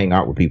don't even hang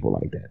out with people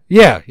like that.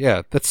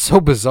 Yeah, that's so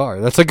bizarre.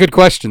 That's a good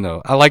question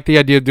though. I like the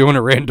idea of doing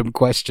a random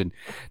question.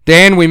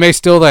 Dan, we may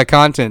steal that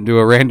content and do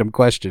a random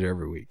question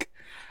every week,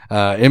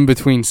 in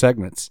between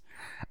segments.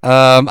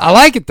 I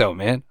like it though,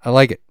 man. I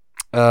like it.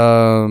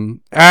 All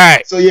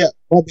right. So yeah,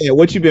 okay,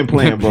 what you been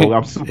playing, bro?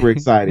 I'm super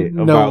excited.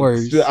 No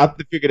worries. I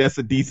figure that's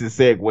a decent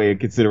segue in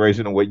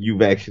consideration of what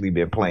you've actually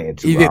been playing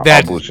too.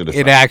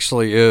 It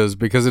actually is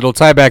because it'll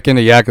tie back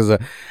into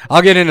Yakuza.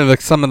 I'll get into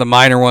some of the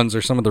minor ones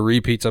or some of the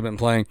repeats I've been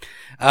playing.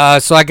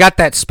 So I got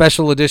that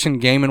special edition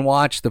Game &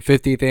 Watch, the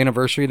 50th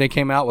anniversary they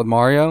came out with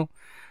Mario.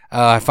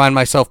 I find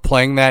myself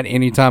playing that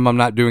anytime I'm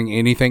not doing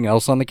anything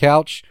else on the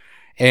couch.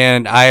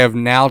 And I have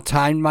now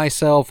timed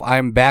myself.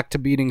 I'm back to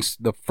beating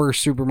the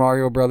first Super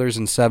Mario Brothers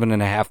in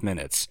 7.5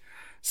 minutes.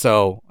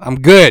 So I'm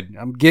good.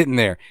 I'm getting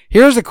there.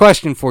 Here's a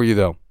question for you,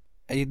 though.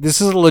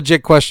 This is a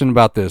legit question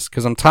about this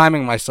because I'm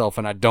timing myself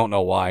and I don't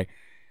know why.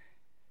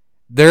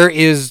 There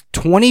is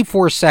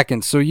 24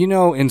 seconds. So,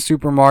 in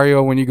Super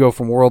Mario, when you go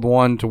from World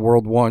 1 to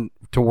World 1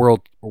 to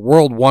World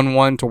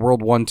 1-1 to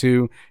World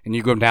 1-2, and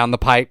you go down the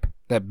pipe,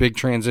 that big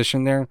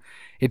transition there,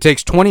 it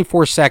takes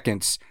 24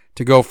 seconds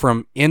to go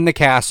from in the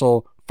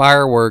castle,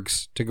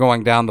 fireworks, to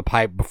going down the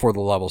pipe before the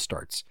level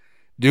starts.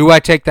 Do I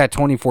take that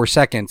 24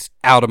 seconds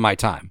out of my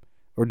time?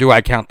 Or do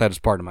I count that as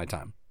part of my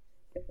time?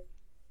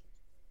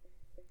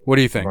 What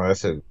do you think?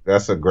 Oh,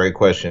 that's a great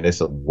question. It's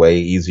a way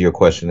easier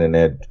question than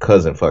that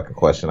cousin fucking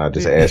question I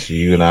just asked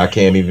you, and I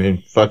can't even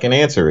fucking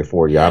answer it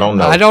for you. I don't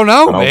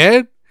know.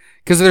 Man.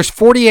 Because there's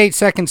 48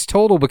 seconds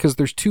total because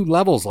there's 2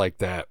 levels like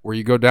that where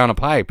you go down a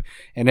pipe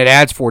and it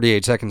adds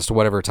 48 seconds to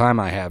whatever time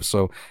I have.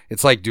 So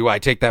it's like, do I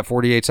take that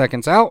 48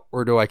 seconds out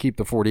or do I keep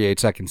the 48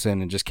 seconds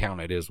in and just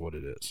count it is what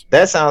it is?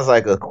 That sounds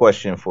like a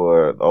question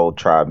for old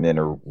tribe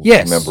member.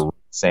 Yes. Remember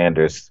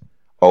Sanders,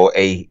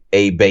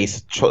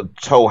 A-base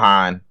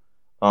Chohan,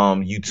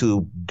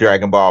 YouTube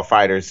Dragon Ball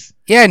Fighters.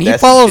 Yeah, and he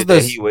follows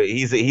this.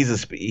 He's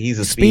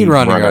a speed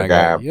runner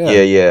guy.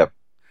 Yeah.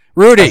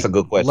 Rudy, that's a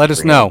good question. Let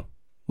us know.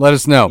 Let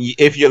us know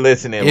if you're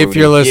listening. If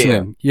you're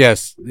listening,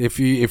 yes. If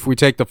we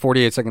take the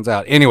 48 seconds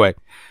out, anyway.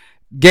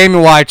 Game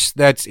 & Watch.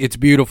 It's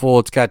beautiful.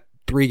 It's got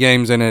 3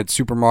 games in it: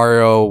 Super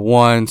Mario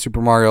 1,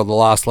 Super Mario: The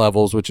Lost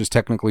Levels, which is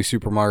technically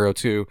Super Mario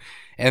 2,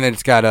 and then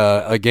it's got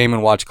a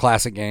Game & Watch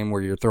classic game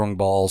where you're throwing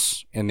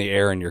balls in the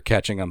air and you're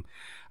catching them.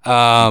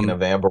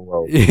 Of Amber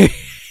Road.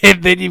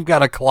 And then you've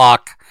got a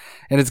clock.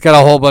 And it's got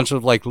a whole bunch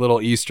of like little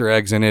Easter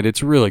eggs in it.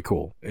 It's really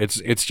cool.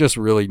 It's just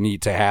really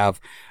neat to have.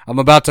 I'm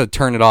about to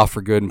turn it off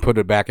for good and put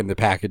it back in the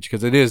package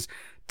because it is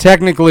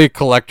technically a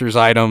collector's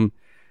item.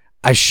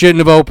 I shouldn't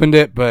have opened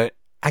it, but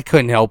I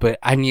couldn't help it.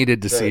 I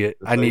needed to see it.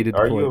 I needed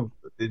to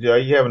play it. Are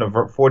you having a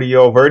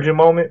 40-year-old virgin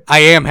moment? I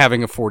am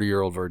having a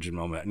 40-year-old virgin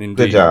moment. Indeed,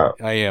 good job.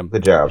 I am.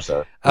 Good job,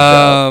 sir.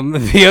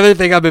 The other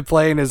thing I've been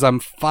playing is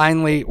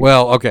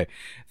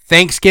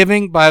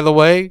Thanksgiving, by the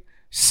way,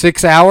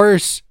 6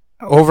 hours.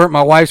 Over at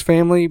my wife's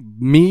family,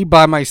 me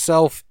by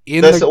myself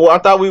I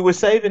thought we were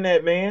saving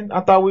that, man.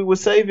 I thought we were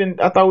saving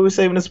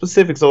the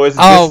specifics. So this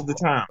is the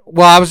time.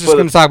 Well, I was just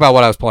going to talk about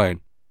what I was playing.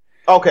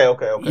 Okay.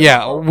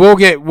 Yeah, we'll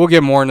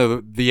get more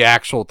into the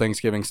actual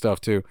Thanksgiving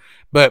stuff too.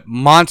 But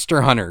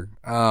Monster Hunter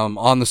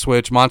on the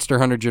Switch, Monster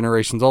Hunter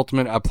Generations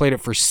Ultimate. I played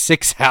it for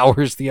 6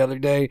 hours the other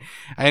day.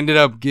 I ended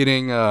up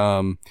getting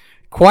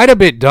quite a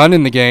bit done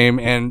in the game,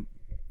 and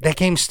that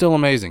game's still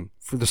amazing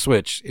for the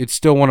Switch. It's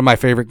still one of my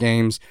favorite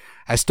games.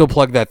 I still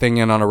plug that thing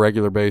in on a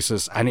regular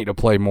basis. I need to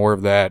play more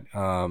of that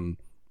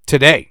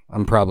today.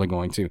 I'm probably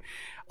going to.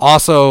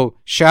 Also,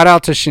 shout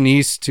out to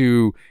Shanice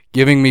to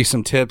giving me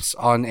some tips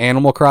on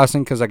Animal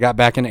Crossing because I got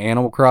back into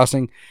Animal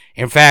Crossing.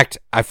 In fact,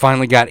 I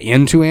finally got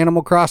into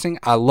Animal Crossing.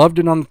 I loved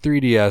it on the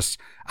 3DS.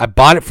 I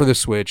bought it for the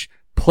Switch,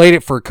 played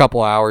it for a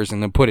couple hours,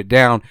 and then put it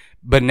down.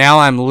 But now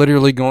I'm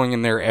literally going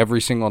in there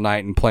every single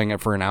night and playing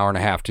it for an hour and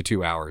a half to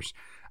 2 hours.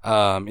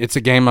 It's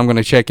a game I'm going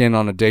to check in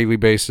on a daily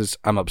basis.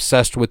 I'm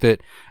obsessed with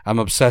it. I'm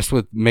obsessed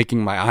with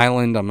making my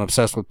island. I'm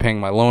obsessed with paying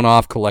my loan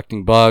off,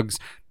 collecting bugs,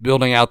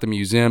 building out the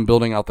museum,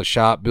 building out the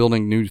shop,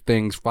 building new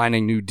things,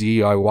 finding new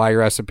DIY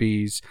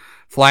recipes,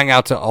 flying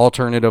out to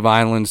alternative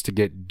islands to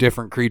get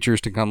different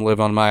creatures to come live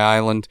on my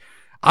island.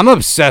 I'm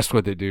obsessed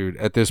with it, dude,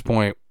 at this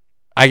point.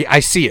 I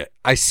see it.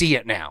 I see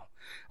it now.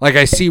 Like,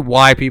 I see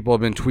why people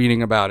have been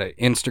tweeting about it,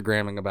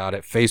 Instagramming about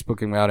it,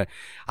 Facebooking about it.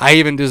 I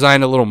even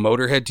designed a little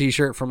Motorhead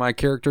t-shirt for my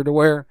character to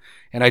wear,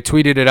 and I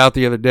tweeted it out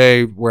the other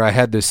day where I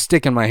had this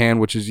stick in my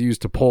hand, which is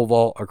used to pole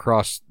vault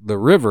across the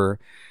river.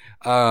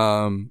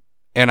 And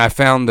I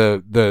found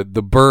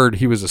the bird.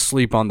 He was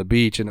asleep on the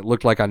beach, and it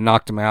looked like I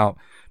knocked him out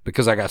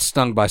because I got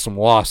stung by some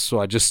wasps. So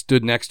I just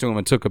stood next to him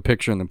and took a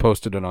picture and then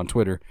posted it on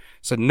Twitter.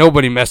 Said,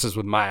 nobody messes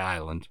with my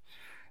island.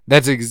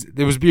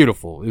 It was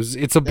beautiful.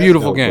 It's a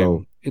beautiful game.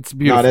 Bro. It's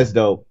beautiful. No, that's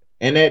dope.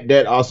 And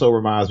that also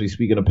reminds me,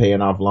 speaking of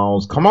paying off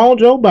loans, come on,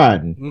 Joe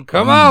Biden.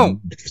 Come on.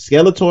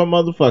 Skeletor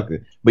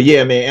motherfucker. But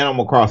yeah, man,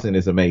 Animal Crossing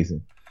is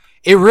amazing.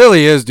 It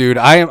really is, dude.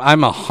 I'm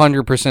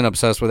 100%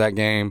 obsessed with that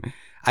game.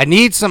 I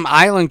need some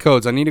island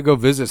codes. I need to go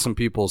visit some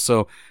people.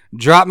 So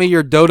drop me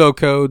your Dodo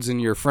codes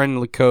and your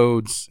friendly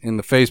codes in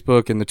the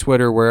Facebook and the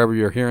Twitter, wherever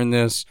you're hearing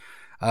this.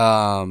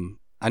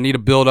 I need to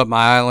build up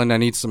my island. I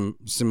need some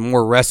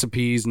more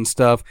recipes and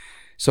stuff.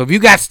 So if you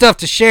got stuff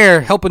to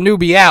share, help a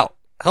newbie out.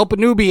 Help a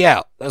newbie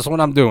out. That's what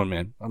I'm doing,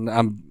 man.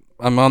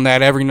 I'm on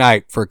that every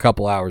night for a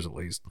couple hours at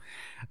least.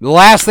 The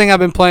last thing I've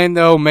been playing,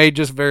 though, may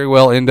just very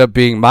well end up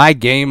being my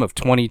game of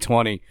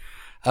 2020.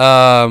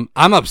 I'm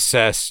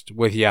obsessed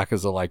with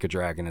Yakuza Like a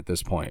Dragon at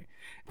this point.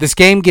 This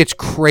game gets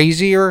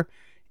crazier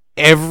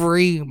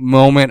every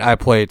moment I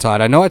play it,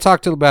 Todd. I know I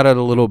talked about it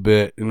a little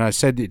bit, and I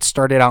said it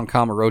started out in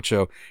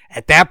Kamurocho.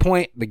 At that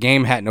point, the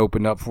game hadn't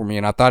opened up for me,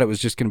 and I thought it was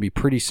just going to be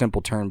pretty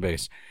simple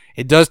turn-based.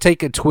 It does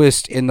take a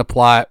twist in the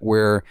plot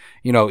where,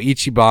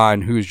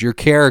 Ichiban, who's your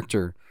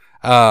character,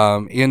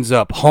 ends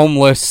up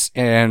homeless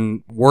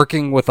and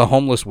working with a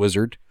homeless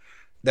wizard.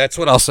 That's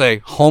what I'll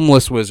say,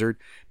 homeless wizard,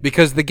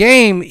 because the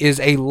game is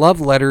a love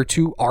letter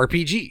to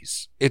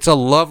RPGs. It's a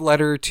love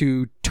letter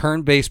to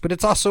turn-based, but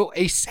it's also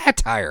a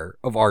satire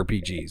of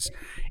RPGs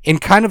in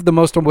kind of the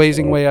most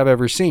amazing way I've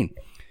ever seen.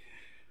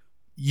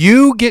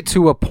 You get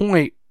to a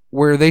point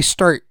where they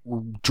start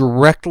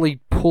directly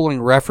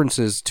pulling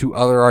references to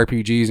other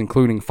RPGs,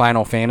 including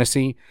Final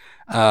Fantasy,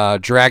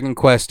 Dragon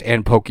Quest,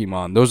 and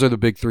Pokemon. Those are the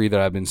big three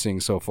that I've been seeing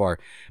so far.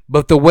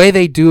 But the way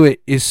they do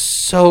it is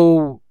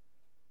so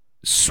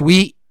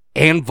sweet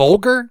and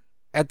vulgar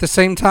at the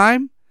same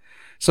time.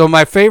 So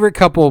my favorite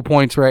couple of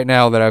points right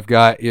now that I've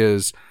got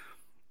is,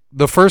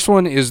 the first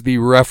one is the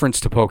reference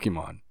to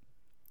Pokemon.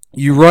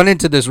 You run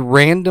into this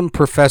random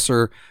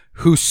professor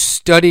who's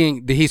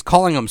studying, he's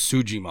calling them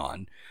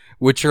Sujimon,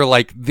 which are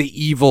like the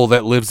evil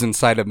that lives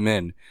inside of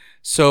men.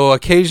 So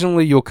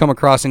occasionally you'll come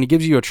across, and he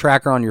gives you a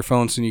tracker on your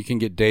phone so you can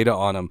get data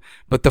on him.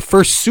 But the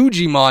first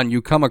Sujimon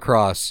you come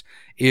across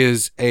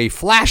is a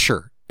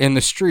flasher in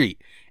the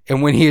street.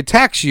 And when he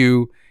attacks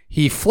you,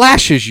 he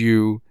flashes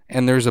you,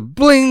 and there's a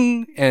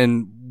bling,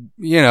 and,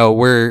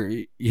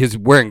 where he's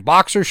wearing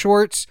boxer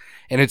shorts,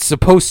 and it's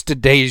supposed to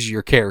daze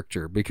your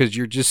character because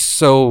you're just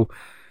so,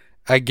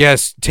 I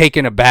guess,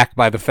 taken aback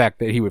by the fact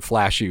that he would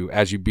flash you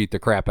as you beat the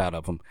crap out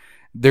of him.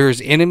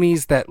 There's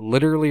enemies that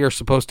literally are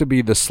supposed to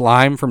be the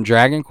slime from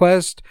Dragon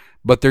Quest,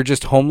 but they're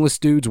just homeless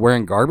dudes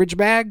wearing garbage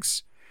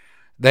bags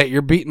that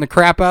you're beating the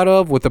crap out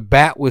of with a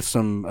bat with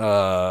some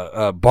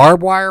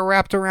barbed wire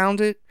wrapped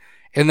around it.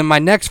 And then my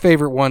next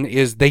favorite one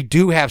is they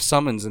do have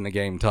summons in the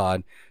game,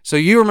 Todd. So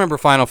you remember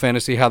Final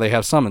Fantasy, how they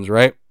have summons,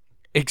 right?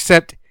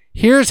 Except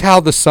here's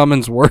how the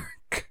summons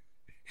work.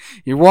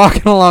 You're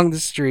walking along the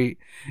street.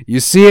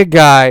 You see a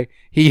guy.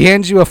 He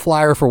hands you a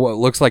flyer for what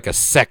looks like a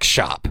sex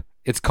shop.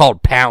 It's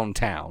called Pound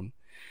Town.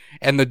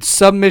 And the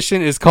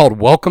submission is called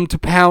Welcome to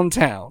Pound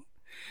Town.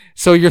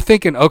 So you're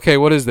thinking, okay,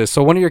 what is this?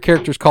 So one of your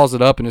characters calls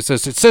it up, and it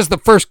says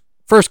the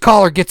first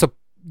caller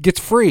gets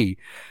free.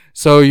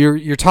 So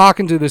you're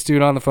talking to this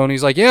dude on the phone.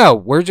 He's like, yeah,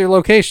 where's your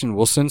location?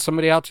 We'll send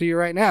somebody out to you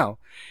right now.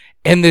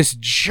 And this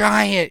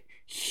giant,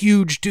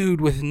 huge dude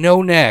with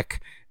no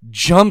neck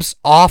jumps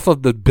off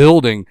of the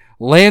building,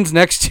 lands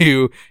next to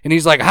you, and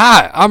he's like,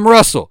 hi, I'm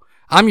Russell.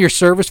 I'm your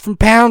service from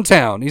Pound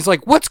Town. He's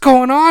like, what's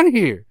going on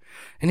here?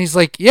 And he's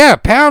like, yeah,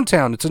 Pound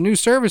Town. It's a new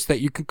service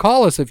that you can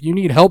call us if you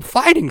need help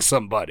fighting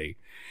somebody.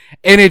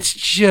 And it's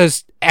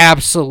just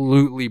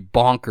absolutely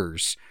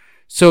bonkers.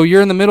 So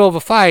you're in the middle of a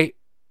fight.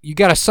 You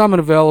got a summon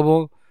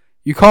available.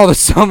 You call the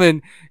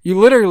summon. You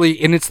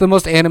literally, and it's the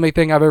most anime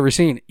thing I've ever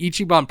seen.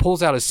 Ichiban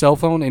pulls out his cell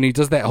phone and he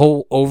does that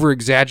whole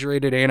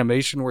over-exaggerated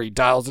animation where he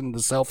dials into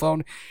the cell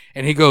phone.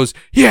 And he goes,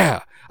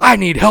 yeah, I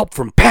need help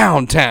from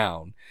Pound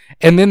Town.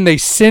 And then they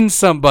send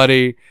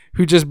somebody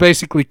who just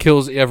basically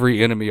kills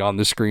every enemy on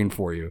the screen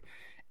for you.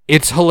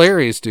 It's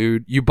hilarious,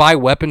 dude. You buy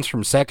weapons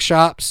from sex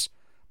shops.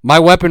 My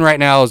weapon right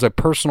now is a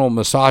personal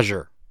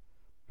massager,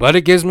 but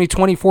it gives me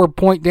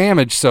 24-point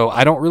damage, so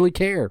I don't really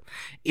care.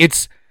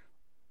 It's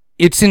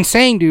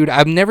insane, dude.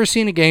 I've never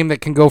seen a game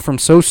that can go from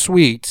so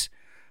sweet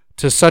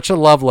to such a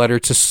love letter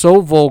to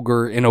so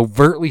vulgar and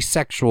overtly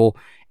sexual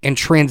and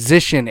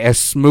transition as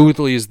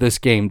smoothly as this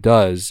game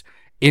does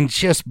in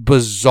just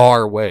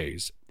bizarre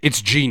ways.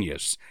 It's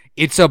genius.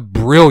 It's a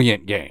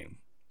brilliant game.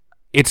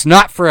 It's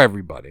not for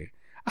everybody.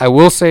 I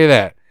will say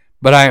that,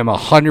 but I am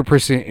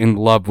 100% in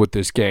love with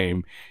this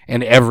game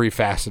and every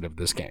facet of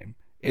this game.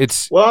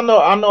 Well,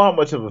 I know how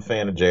much of a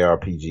fan of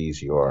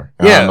JRPGs you are.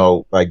 Yeah. I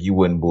know, like, you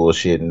wouldn't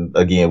bullshit. And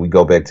again, we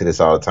go back to this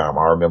all the time.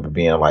 I remember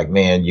being like,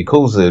 man,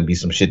 Yakuza would be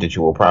some shit that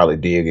you will probably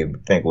dig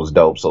and think was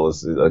dope. So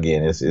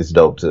it's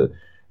dope to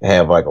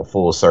have like a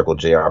full circle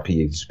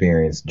JRPG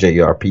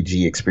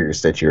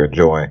experience that you're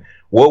enjoying.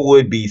 What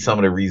would be some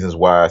of the reasons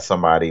why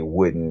somebody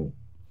wouldn't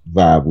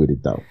vibe with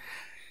it though?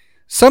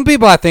 Some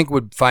people I think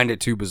would find it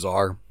too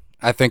bizarre.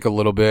 I think a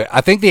little bit.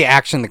 I think the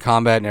action, the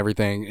combat and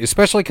everything,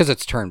 especially because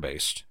it's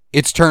turn-based.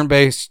 It's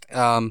turn-based.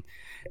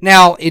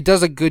 Now, it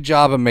does a good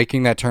job of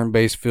making that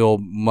turn-based feel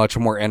much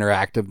more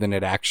interactive than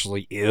it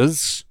actually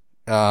is.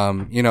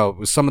 Some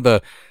of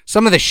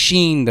the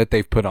sheen that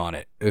they've put on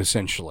it,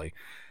 essentially.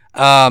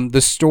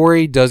 The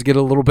story does get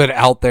a little bit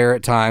out there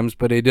at times,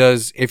 but it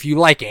does. If you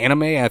like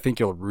anime, I think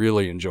you'll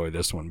really enjoy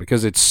this one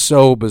because it's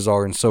so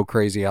bizarre and so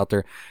crazy out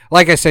there.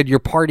 Like I said, your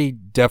party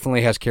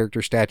definitely has character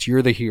stats.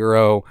 You're the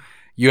hero.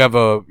 You have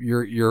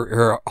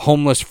your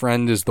homeless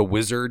friend is the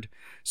wizard.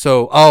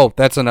 So,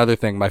 that's another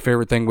thing. My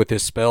favorite thing with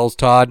his spells,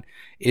 Todd,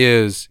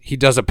 is he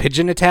does a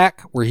pigeon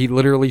attack where he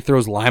literally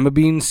throws lima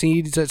bean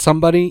seeds at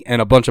somebody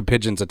and a bunch of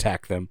pigeons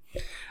attack them.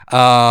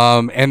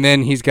 And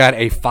then he's got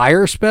a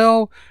fire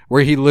spell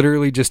where he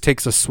literally just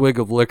takes a swig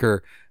of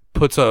liquor,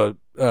 puts a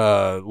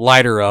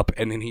lighter up,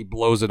 and then he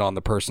blows it on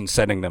the person,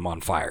 setting them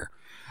on fire.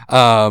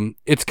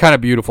 It's kind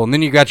of beautiful. And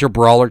then you got your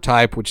brawler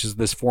type, which is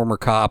this former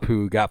cop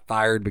who got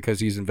fired because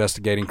he's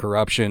investigating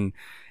corruption.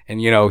 And,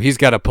 he's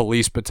got a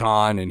police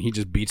baton and he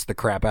just beats the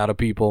crap out of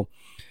people.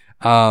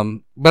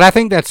 But I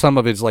think that some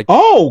of it's like...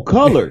 Oh,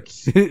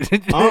 colors.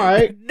 All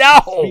right.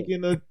 No.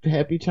 Speaking of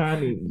Happy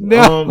Chinese.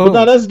 No. But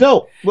no, that's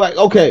dope. Like,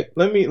 okay,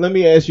 let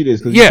me ask you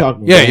this. Cause You're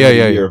talking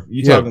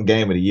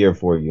Game of the Year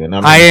for you. And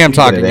I am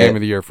talking Game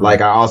of the Year for you. Like,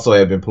 I also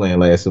have been playing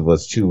Last of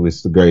Us 2.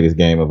 It's the greatest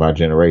game of our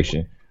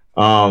generation.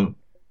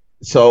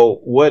 So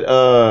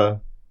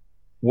what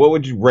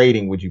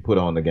rating would you put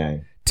on the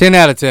game? 10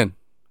 out of 10.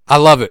 I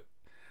love it.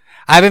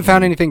 I haven't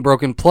found anything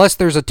broken. Plus,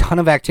 there's a ton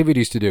of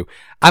activities to do.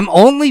 I'm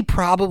only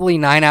probably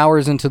 9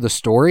 hours into the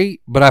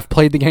story, but I've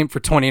played the game for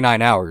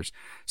 29 hours.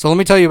 So let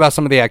me tell you about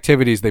some of the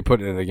activities they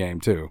put into the game,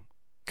 too.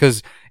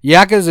 Because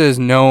Yakuza is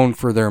known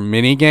for their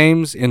mini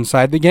games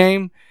inside the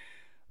game.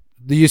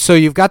 So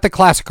you've got the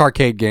classic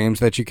arcade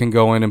games that you can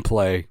go in and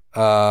play,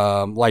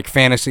 like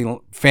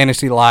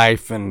Fantasy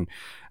Life and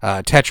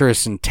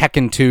Tetris and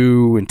Tekken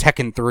 2 and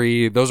Tekken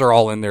 3. Those are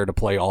all in there to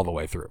play all the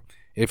way through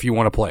if you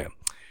want to play them.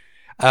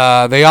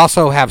 They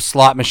also have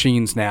slot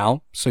machines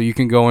now, so you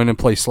can go in and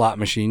play slot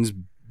machines,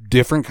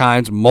 different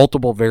kinds,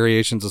 multiple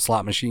variations of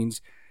slot machines.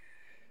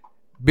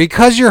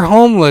 Because you're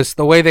homeless,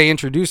 the way they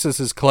introduce this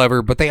is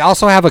clever, but they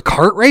also have a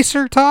kart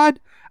racer, Todd.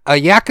 A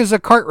Yakuza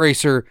kart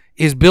racer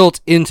is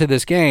built into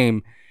this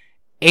game,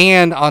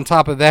 and on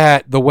top of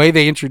that, the way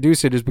they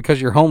introduce it is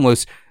because you're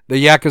homeless,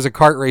 the Yakuza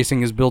kart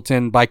racing is built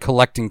in by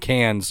collecting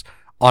cans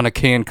on a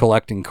can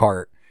collecting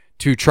cart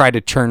to try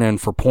to turn in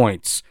for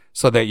points,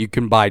 so that you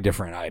can buy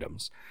different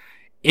items.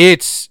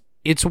 It's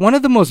one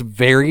of the most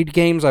varied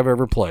games I've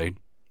ever played.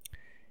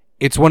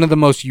 It's one of the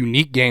most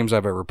unique games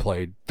I've ever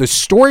played. The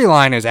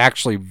storyline is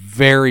actually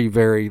very,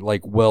 very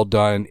well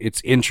done.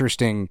 It's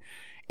interesting.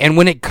 And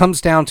when it comes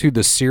down to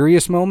the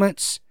serious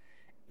moments,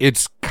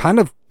 it's kind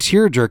of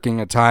tear-jerking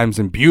at times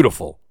and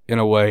beautiful in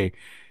a way.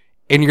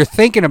 And you're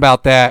thinking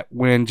about that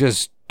when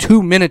just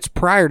 2 minutes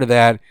prior to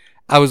that,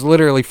 I was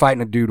literally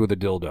fighting a dude with a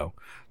dildo.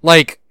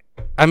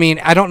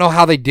 I don't know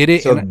how they did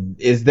it. So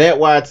is that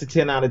why it's a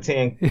 10 out of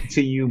 10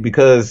 to you?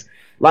 Because,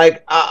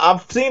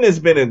 I've seen it's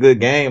been a good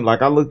game.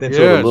 I looked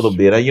into it a little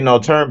bit.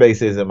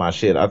 Turn-based isn't my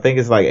shit. I think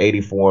it's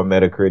 84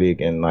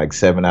 Metacritic and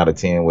 7 out of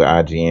 10 with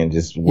IGN,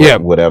 just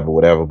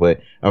whatever.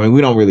 But,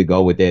 we don't really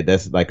go with that.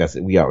 That's, like I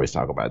said, we always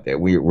talk about that.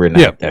 We're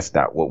not, that's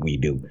not what we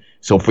do.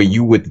 So for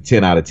you with the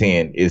 10 out of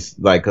 10, it's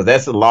because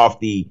that's a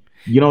lofty,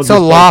 it's a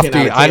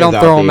lofty. I don't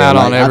throw them out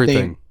on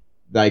everything.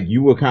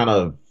 You were kind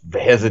of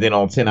hesitant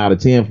on 10 out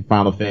of 10 for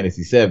Final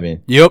Fantasy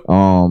 7. Yep.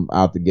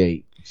 Out the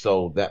gate.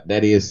 So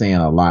that is saying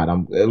a lot.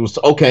 It was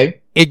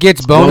okay. It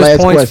gets bonus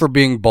points for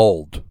being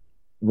bold.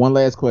 One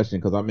last question,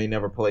 because I may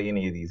never play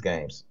any of these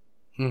games.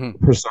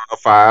 Mm-hmm. Persona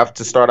 5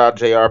 to start out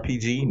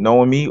JRPG,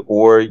 knowing me,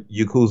 or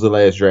Yakuza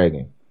Last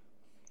Dragon?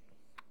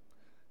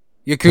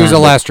 Yakuza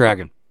Last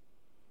Dragon.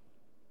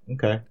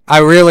 Okay.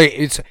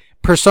 It's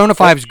Persona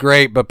 5 is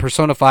great, but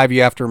Persona 5,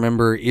 you have to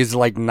remember, is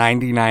like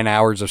 99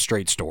 hours of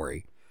straight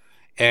story.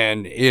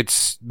 And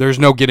there's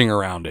no getting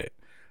around it.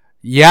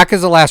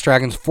 Yakuza Last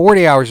Dragon's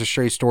 40 hours of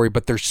straight story,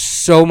 but there's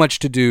so much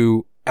to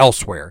do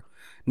elsewhere.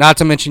 Not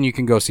to mention you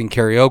can go sing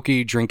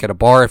karaoke, drink at a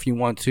bar if you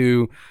want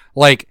to.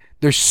 Like,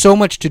 there's so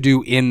much to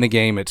do in the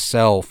game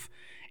itself.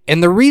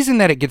 And the reason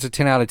that it gets a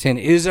 10 out of 10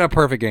 is it a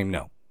perfect game?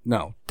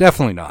 No,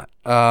 definitely not.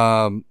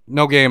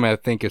 No game I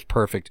think is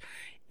perfect.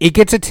 It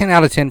gets a 10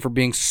 out of 10 for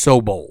being so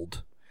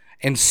bold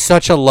and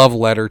such a love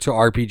letter to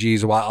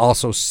RPGs while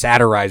also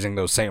satirizing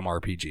those same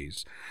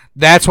RPGs.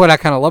 That's what I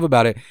kind of love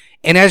about it.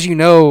 And as you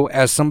know,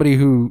 as somebody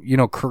who,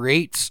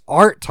 creates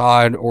art,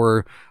 Todd,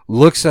 or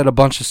looks at a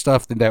bunch of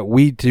stuff that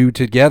we do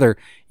together,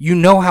 you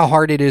know how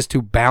hard it is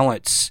to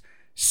balance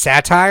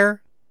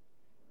satire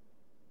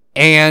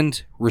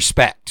and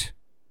respect.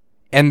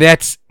 And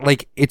that's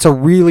it's a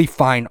really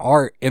fine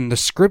art. And the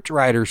script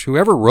writers,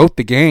 whoever wrote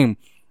the game,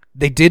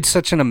 they did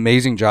such an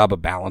amazing job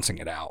of balancing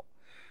it out,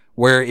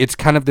 where it's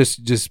kind of this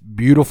just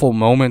beautiful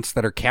moments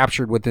that are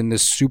captured within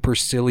this super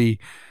silly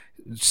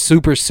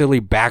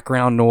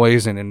background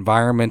noise and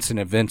environments and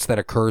events that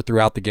occur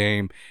throughout the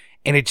game.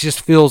 And it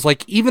just feels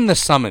like even the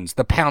summons,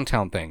 the Pound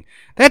Town thing,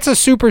 that's a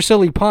super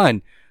silly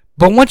pun.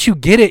 But once you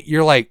get it,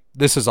 you're like,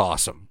 this is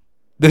awesome.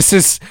 This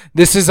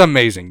is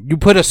amazing. You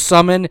put a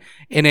summon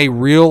in a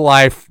real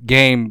life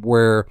game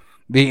where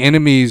the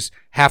enemies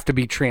have to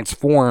be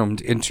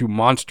transformed into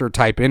monster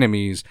type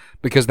enemies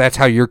because that's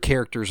how your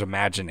character's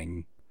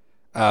imagining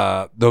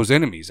those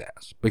enemies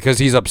as, because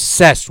he's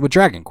obsessed with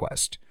Dragon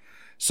Quest.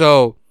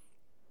 So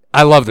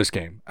I love this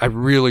game. I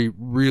really,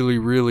 really,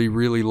 really,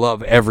 really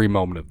love every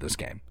moment of this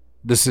game.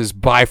 This is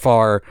by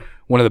far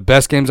one of the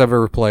best games I've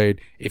ever played.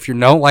 If you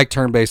don't like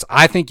turn-based,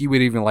 I think you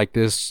would even like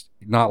this,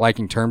 not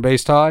liking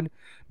turn-based, Todd,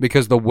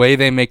 because the way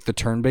they make the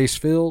turn-based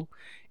feel,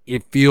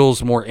 it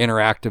feels more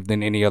interactive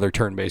than any other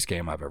turn-based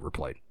game I've ever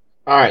played.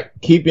 All right,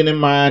 keeping in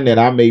mind that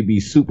I may be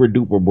super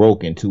duper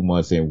broke in 2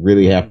 months and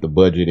really have to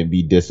budget and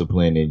be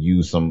disciplined and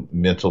use some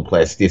mental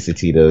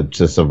plasticity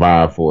to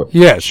survive for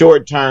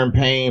short-term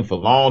pain for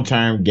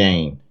long-term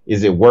gain.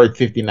 Is it worth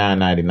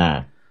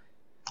 $59.99?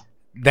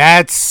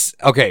 That's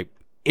okay.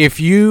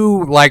 If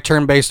you like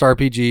turn-based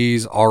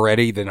RPGs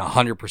already, then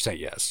 100%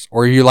 yes.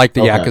 Or you like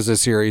the Yakuza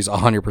series,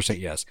 100%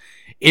 yes.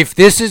 If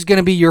this is going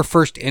to be your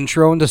first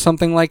intro into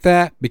something like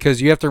that,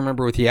 because you have to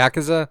remember with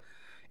Yakuza,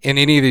 in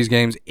any of these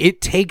games,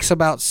 it takes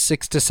about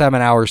 6 to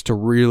 7 hours to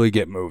really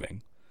get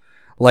moving.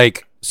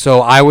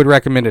 So I would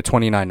recommend a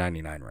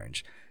 $29.99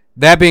 range.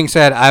 That being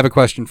said, I have a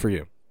question for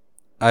you.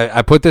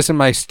 I put this in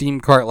my Steam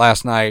cart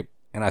last night,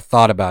 and I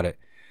thought about it.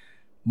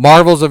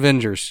 Marvel's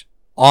Avengers,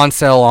 on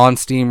sale on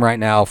Steam right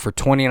now for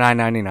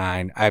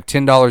 $29.99. I have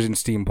 $10 in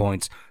Steam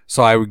points,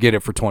 so I would get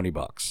it for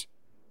 $20.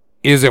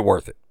 Is it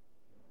worth it?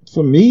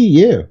 For me,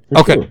 yeah.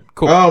 Okay, sure.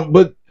 Cool.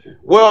 But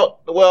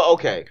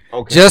okay.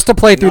 Just to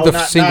play through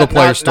the single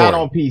player story. Not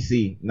on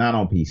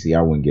PC.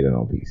 I wouldn't get it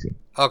on PC.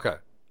 Okay.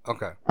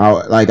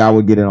 I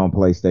would get it on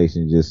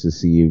PlayStation just to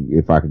see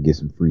if I could get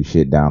some free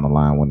shit down the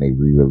line when they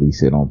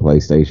re-release it on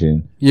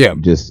PlayStation. Yeah.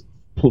 Just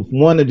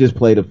one to just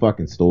play the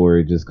fucking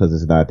story just because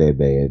it's not that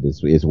bad.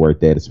 It's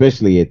worth that,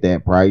 especially at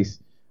that price.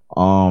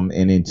 And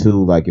then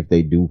two, if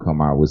they do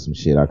come out with some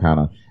shit, I kind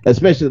of,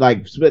 especially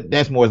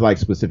that's more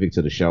specific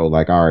to the show.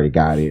 I already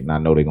got it, and I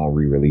know they're gonna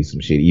re-release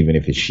some shit, even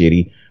if it's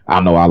shitty. I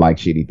know I like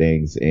shitty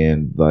things,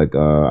 and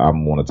I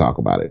want to talk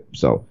about it.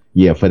 So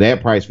yeah, for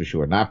that price for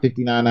sure, not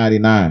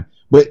 $59.99,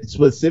 but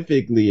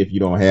specifically if you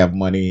don't have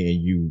money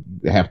and you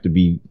have to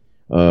be,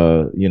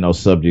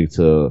 subject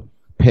to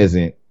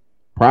peasant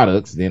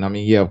products, then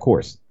of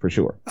course, for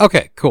sure.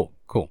 Okay, cool.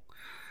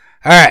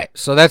 All right,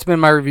 so that's been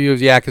my review of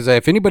Yakuza.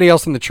 If anybody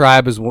else in the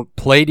tribe has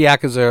played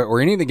Yakuza or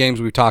any of the games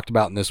we've talked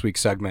about in this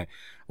week's segment,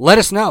 let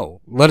us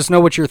know. Let us know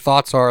what your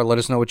thoughts are. Let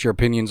us know what your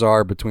opinions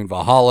are between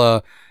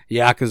Valhalla,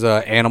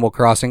 Yakuza, Animal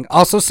Crossing.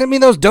 Also, send me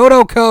those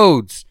dodo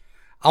codes.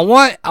 I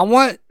want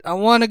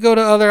to go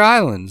to other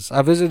islands.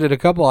 I visited a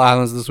couple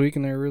islands this week,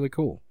 and they're really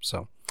cool.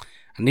 So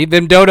I need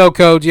them dodo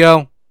codes,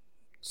 yo.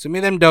 Send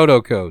me them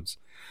dodo codes.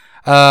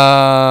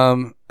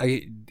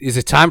 Is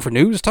it time for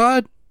news,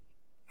 Todd?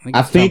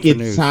 I think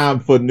it's time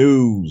for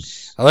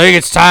news. I think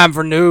it's time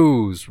for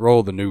news.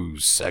 Roll the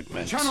news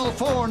segment. Channel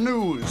 4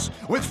 News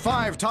with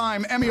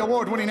 5-time Emmy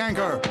Award-winning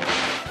anchor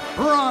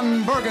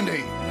Ron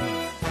Burgundy.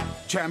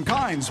 Champ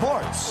Kind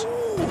Sports.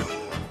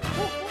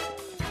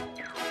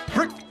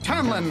 Rick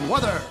Tamlin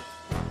Weather.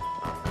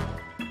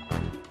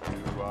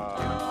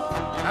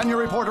 And your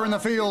reporter in the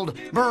field,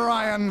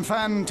 Brian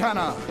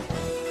Fantana.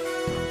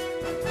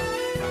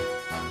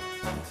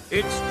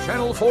 It's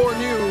Channel 4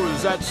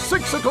 News at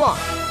 6 o'clock.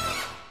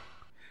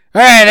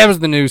 All right, that was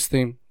the news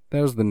theme. I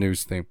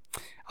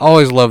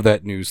always love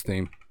that news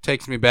theme.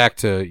 Takes me back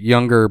to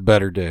younger,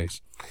 better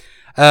days.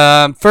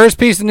 First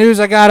piece of news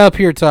I got up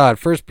here, Todd.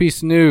 First piece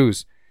of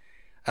news.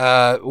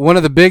 One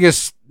of the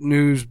biggest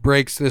news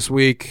breaks this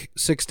week,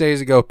 6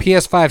 days ago.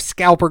 PS5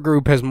 Scalper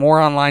Group has more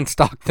online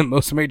stock than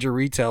most major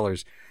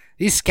retailers.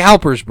 These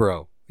scalpers,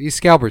 bro. These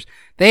scalpers.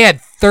 They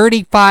had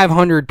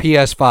 3,500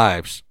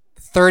 PS5s.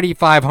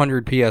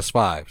 3,500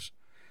 PS5s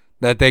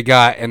that they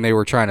got, and they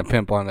were trying to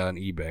pimp on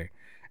eBay.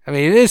 I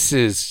mean, this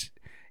is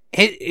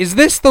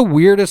this the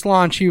weirdest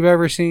launch you've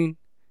ever seen?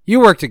 You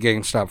worked at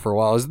GameStop for a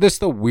while. Is this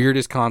the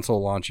weirdest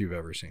console launch you've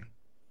ever seen?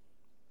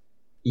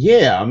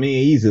 Yeah, I mean,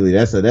 easily.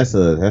 That's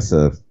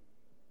a.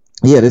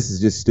 Yeah, this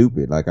is just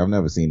stupid. Like, I've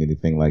never seen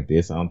anything like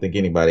this. I don't think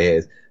anybody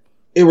has.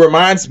 It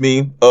reminds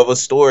me of a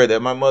story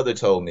that my mother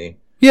told me.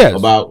 Yes.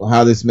 About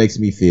how this makes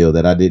me feel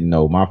that I didn't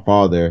know. My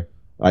father,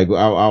 like, I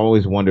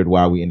always wondered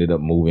why we ended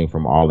up moving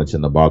from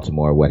Arlington to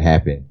Baltimore, what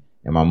happened.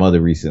 And my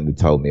mother recently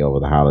told me over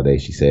the holiday,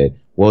 she said,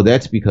 well,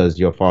 that's because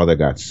your father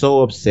got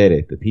so upset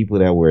at the people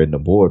that were in the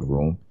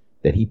boardroom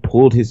that he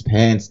pulled his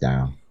pants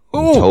down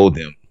and told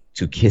them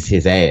to kiss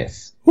his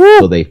ass. Ooh.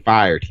 So they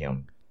fired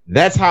him.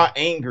 That's how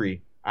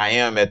angry I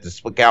am at the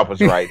scalpers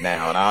right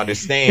now. And I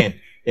understand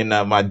in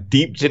my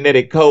deep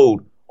genetic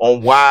code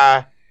on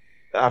why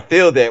I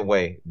feel that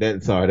way.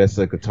 That's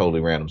like a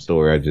totally random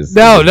story.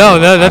 No,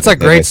 that's a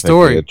great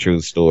story. A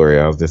true story.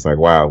 I was just like,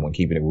 wow, when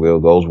keeping it real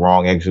goes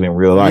wrong actually in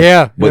real life.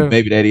 Yeah. But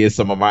maybe that is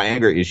some of my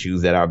anger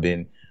issues that I've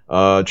been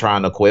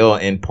trying to quell,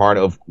 and part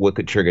of what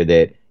could trigger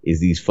that is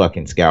these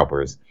fucking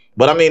scalpers.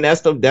 But I mean,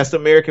 that's the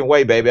American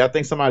way, baby. I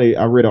think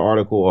I read an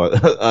article or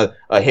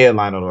a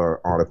headline on an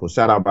article.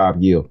 Shout out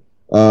Bob Gill.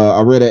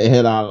 I read a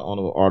headline on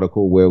an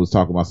article where it was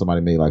talking about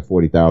somebody made like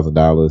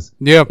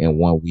 $40,000 in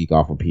 1 week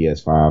off of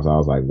PS5s. I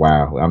was like,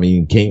 wow. I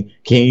mean, can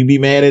you be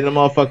mad at a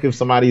motherfucker if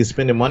somebody is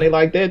spending money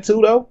like that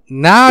too, though?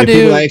 Nah, if dude.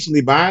 People are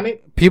actually buying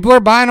it? People are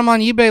buying them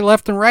on eBay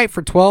left and right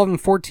for $1,200 and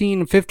 $1,400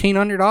 and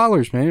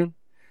 $1,500, man.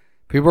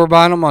 People are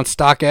buying them on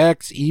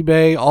StockX,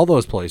 eBay, all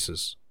those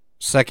places,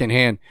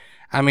 secondhand.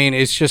 I mean,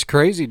 it's just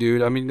crazy,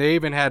 dude. I mean, they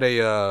even had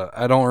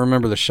I don't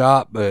remember the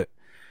shop, but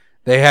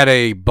they had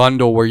a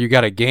bundle where you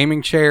got a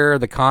gaming chair,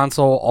 the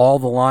console, all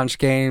the launch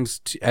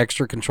games,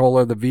 extra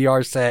controller, the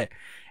VR set,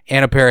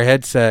 and a pair of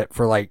headset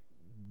for like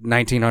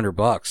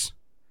 $1,900.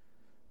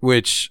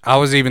 Which I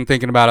was even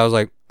thinking about. I was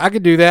like, I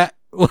could do that.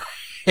 But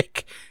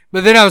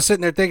then I was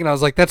sitting there thinking, I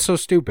was like, that's so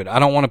stupid. I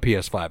don't want a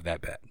PS5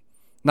 that bad.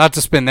 Not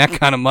to spend that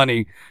kind of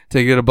money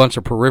to get a bunch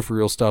of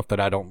peripheral stuff that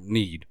I don't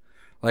need.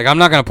 Like, I'm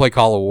not going to play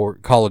Call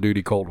of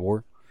Duty Cold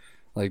War.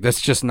 Like, that's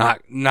just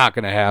not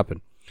going to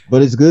happen.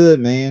 But it's good,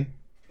 man.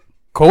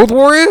 Cold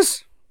War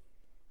is?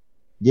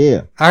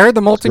 Yeah. I heard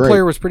the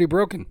multiplayer was pretty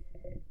broken.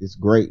 It's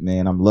great,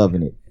 man. I'm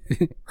loving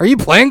it. Are you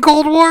playing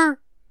Cold War?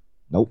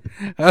 Nope.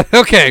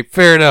 Okay,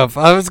 fair enough.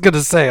 I was going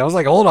to say, I was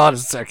like, hold on a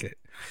second.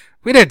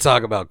 We didn't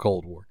talk about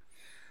Cold War.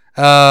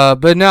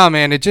 But no,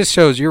 man, it just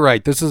shows you're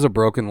right. This is a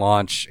broken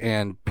launch,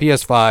 and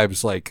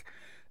PS5's like,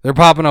 they're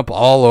popping up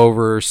all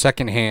over,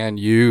 secondhand,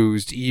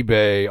 used,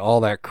 eBay, all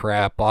that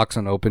crap, box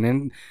and open.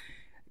 And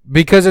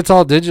because it's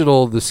all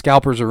digital, the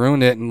scalpers are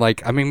ruining it. And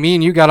like, I mean, me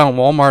and you got on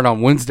Walmart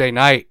on Wednesday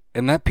night,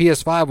 and that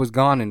PS5 was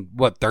gone in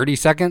 30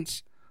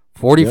 seconds,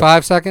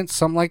 45 seconds,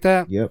 something like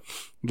that. Yep.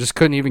 Just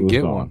couldn't even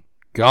get one.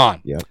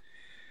 Gone. Yep.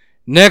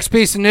 Next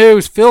piece of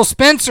news: Phil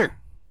Spencer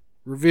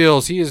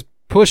reveals he is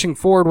pushing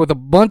forward with a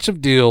bunch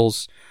of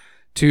deals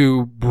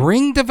to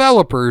bring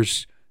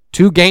developers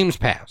to Games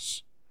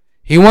Pass.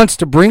 He wants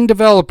to bring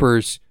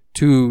developers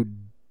to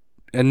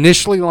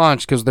initially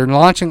launch, because they're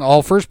launching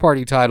all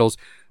first-party titles,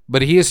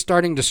 but he is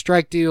starting to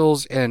strike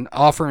deals and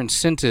offer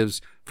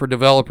incentives for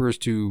developers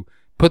to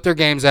put their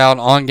games out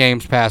on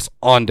Games Pass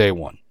on day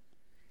one.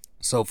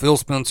 So Phil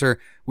Spencer,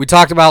 we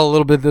talked about a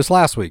little bit this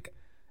last week.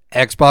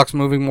 Xbox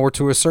moving more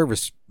to a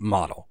service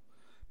model.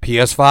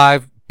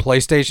 PS5,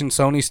 PlayStation,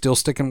 Sony still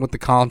sticking with the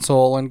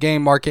console and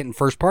game market and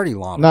first party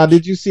launch. Now,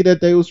 did you see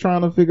that they was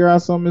trying to figure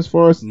out something as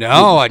far as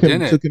I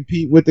didn't to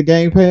compete with the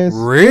Game Pass?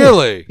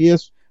 Really? Yeah.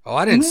 PS. Oh,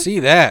 I didn't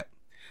see that.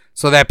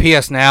 So that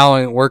PS Now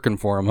ain't working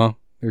for them, huh?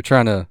 They're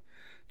trying to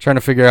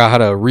figure out how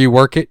to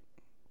rework it,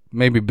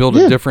 maybe build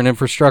a different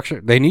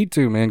infrastructure. They need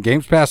to, man.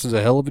 Games Pass is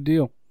a hell of a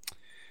deal.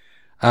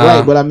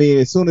 Right, but I mean,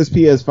 as soon as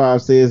PS5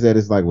 says that,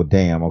 it's like, well,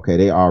 damn, okay,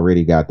 they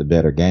already got the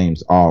better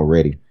games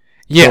already.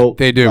 Yeah, so,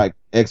 they do. Like,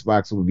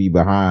 Xbox would be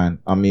behind.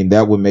 I mean,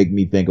 that would make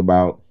me think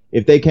about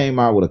if they came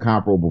out with a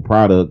comparable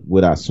product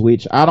with our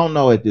Switch. I don't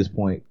know at this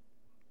point.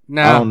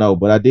 No, I don't know,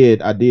 but I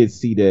did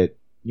see that,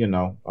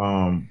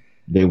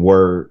 they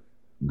were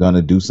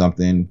gonna do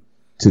something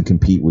to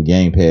compete with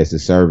Game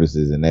Pass's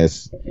services, and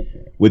that's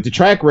with the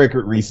track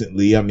record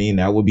recently. I mean,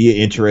 that would be an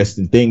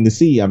interesting thing to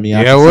see. I mean,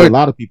 I see a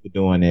lot of people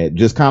doing that,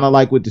 just kind of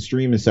like with the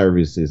streaming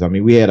services. I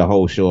mean, we had a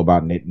whole show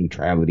about net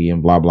neutrality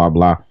and blah blah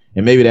blah.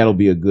 And maybe that'll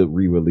be a good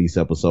re-release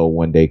episode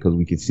one day, because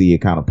we can see it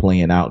kind of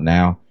playing out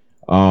now.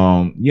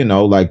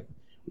 Like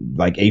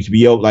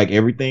HBO, like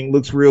everything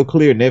looks real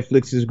clear.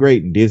 Netflix is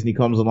great, and Disney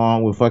comes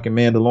along with fucking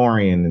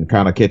Mandalorian and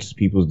kind of catches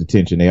people's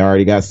attention. They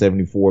already got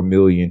 74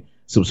 million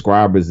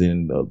subscribers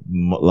in a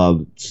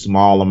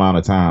small amount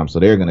of time, so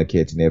they're gonna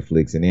catch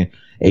Netflix. And then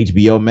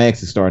HBO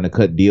Max is starting to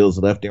cut deals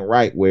left and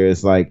right, where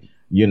it's like,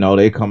 you know,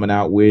 they're coming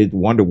out with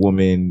Wonder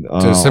Woman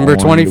December on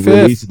the 25th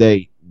release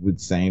date with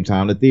the same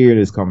time the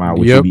theaters come out,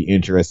 which would be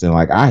interesting.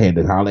 Like, I had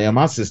to holler at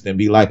my sister and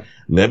be like,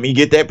 let me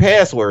get that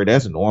password.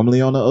 That's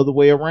normally on the other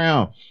way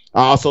around.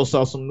 I also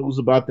saw some news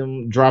about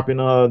them dropping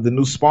the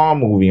new Spawn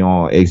movie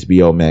on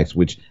HBO Max,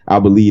 which I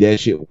believe that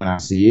shit when I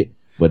see it.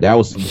 But that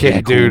was some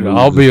yeah, cool dude. news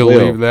I'll as believe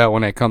well. that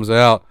when it comes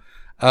out.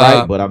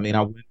 Right, but I mean,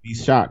 I wouldn't be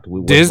shocked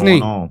with what's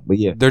Disney, going on. But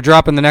yeah, they're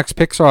dropping the next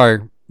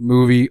Pixar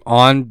movie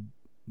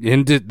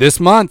this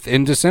month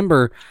in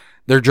December.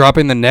 They're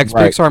dropping the next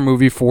Pixar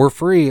movie for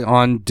free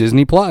on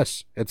Disney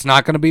Plus. It's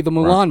not going to be the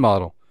Mulan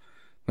model.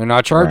 They're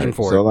not charging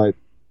for it. So like,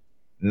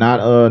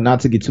 not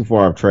to get too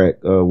far off track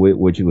with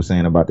what you were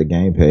saying about the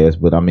Game Pass,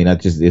 but I mean,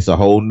 it's a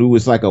whole new,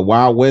 it's like a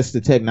Wild West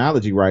of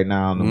technology right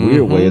now in a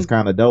weird way. It's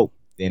kind of dope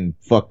and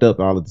fucked up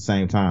all at the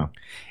same time.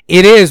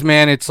 It is,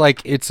 man. It's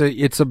like it's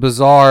a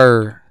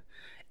bizarre.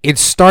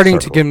 It's starting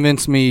to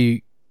convince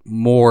me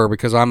more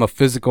because I'm a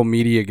physical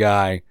media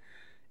guy.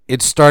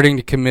 It's starting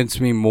to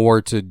convince me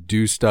more to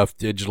do stuff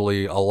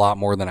digitally a lot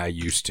more than I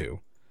used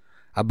to.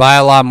 I buy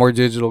a lot more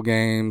digital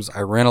games.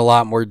 I rent a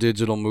lot more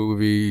digital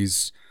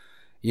movies.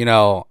 You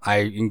know,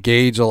 I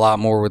engage a lot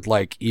more with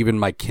like even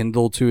my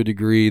Kindle to a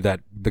degree. That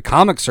the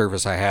comic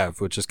service I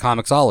have, which is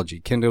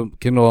Comixology,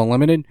 Kindle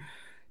Unlimited,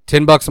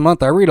 $10 a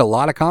month. I read a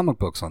lot of comic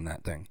books on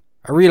that thing.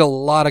 I read a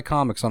lot of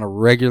comics on a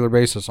regular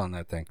basis on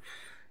that thing.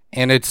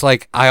 And it's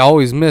like I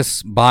always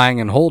miss buying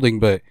and holding,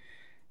 but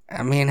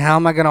I mean, how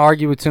am I going to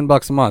argue with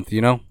 $10 a month, you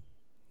know?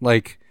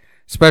 Like,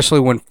 especially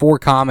when 4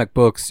 comic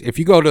books, if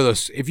you go to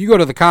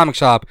the comic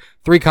shop,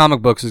 3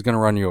 comic books is going to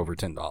run you over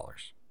 $10.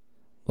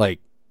 Like,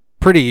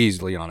 pretty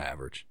easily on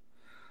average.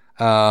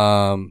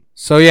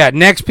 So yeah,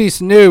 next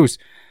piece of news.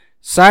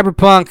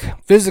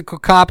 Cyberpunk physical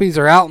copies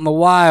are out in the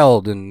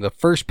wild, and the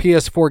first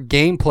PS4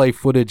 gameplay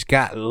footage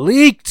got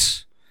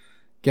leaked.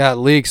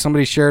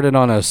 Somebody shared it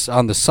on the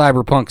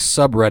Cyberpunk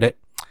subreddit.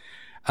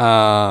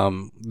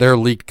 Their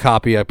leaked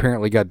copy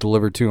apparently got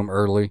delivered to them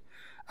early.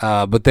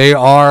 But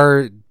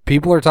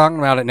people are talking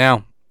about it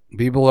now.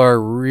 People are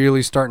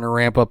really starting to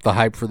ramp up the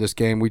hype for this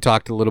game. We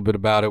talked a little bit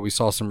about it. We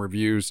saw some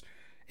reviews.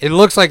 It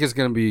looks like it's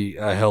going to be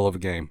a hell of a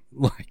game.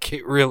 Like,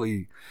 it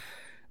really...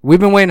 We've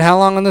been waiting how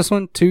long on this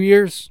one? 2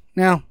 years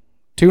now?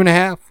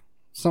 2.5?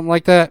 Something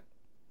like that?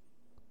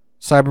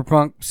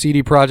 Cyberpunk,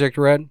 CD Projekt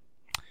Red.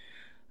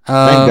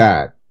 Thank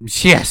God.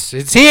 Yes,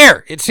 it's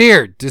here. It's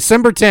here.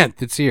 December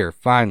 10th. It's here,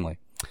 finally.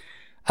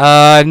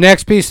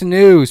 Next piece of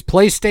news.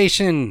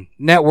 PlayStation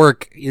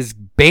Network is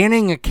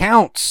banning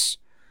accounts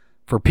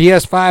for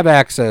PS5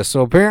 access.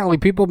 So apparently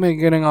people have been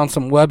getting on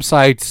some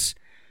websites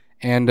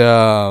and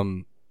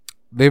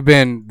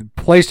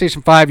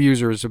PlayStation 5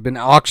 users have been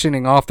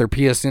auctioning off their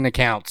PSN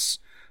accounts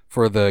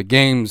for the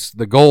games,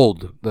 the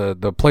gold, the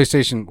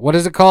PlayStation, what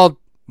is it called?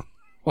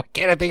 Why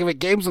can't I think of it?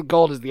 Games with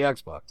gold is the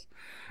Xbox.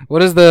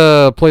 What is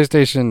the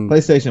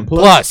PlayStation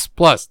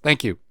Plus?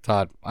 Thank you,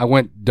 Todd. I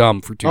went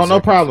dumb for 2 seconds. No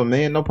problem,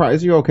 man. No problem.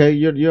 You're okay.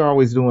 You're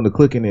always doing the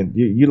clicking and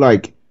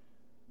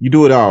you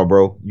do it all,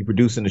 bro. You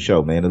producing the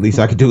show, man. The least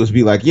I can do is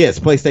be like, yes,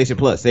 PlayStation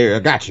Plus. There, I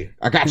got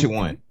you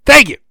one.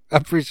 Thank you. I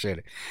appreciate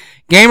it.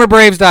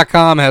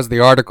 GamerBraves.com has the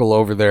article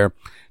over there. It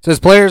says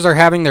players are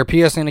having their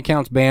PSN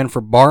accounts banned for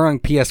borrowing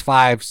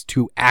PS5s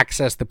to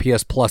access the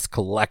PS Plus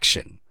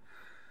collection.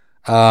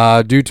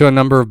 Due to a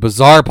number of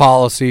bizarre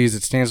policies,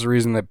 it stands to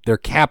reason that they're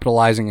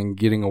capitalizing and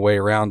getting away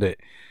around it.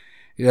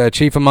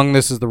 Chief among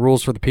this is the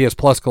rules for the PS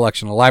Plus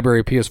collection. A library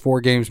of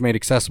PS4 games made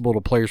accessible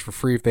to players for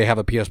free if they have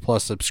a PS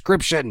Plus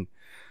subscription.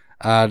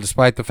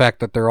 Despite the fact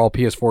that they're all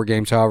PS4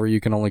 games, however, you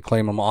can only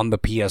claim them on the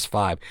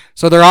PS5.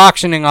 So they're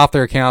auctioning off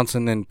their accounts,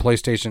 and then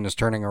PlayStation is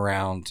turning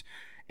around,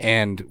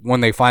 and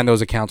when they find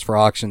those accounts for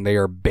auction, they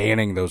are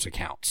banning those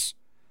accounts.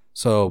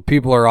 So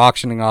people are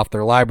auctioning off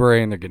their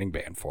library, and they're getting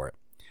banned for it.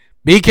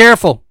 Be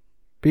careful.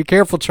 Be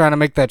careful trying to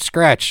make that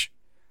scratch.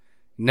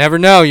 Never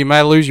know, you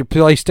might lose your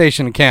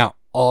PlayStation account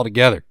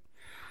altogether.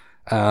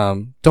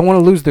 Don't want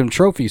to lose them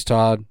trophies,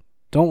 Todd.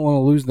 Don't want to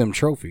lose them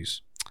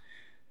trophies.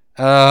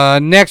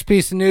 Next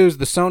piece of news,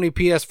 the Sony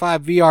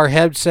PS5 VR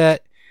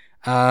headset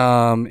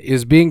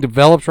is being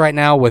developed right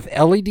now with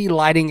LED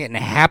lighting and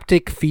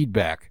haptic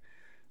feedback.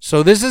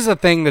 So this is a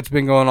thing that's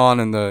been going on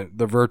in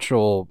the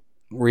virtual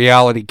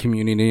reality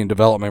community and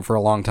development for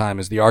a long time,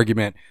 is the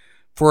argument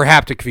for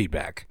haptic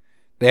feedback.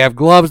 They have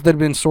gloves that have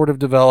been sort of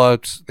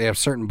developed. They have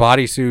certain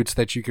bodysuits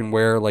that you can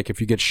wear. Like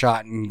if you get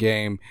shot in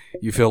game,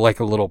 you feel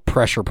like a little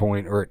pressure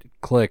point or it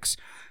clicks.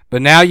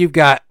 But now you've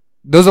got,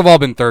 those have all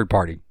been third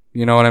party.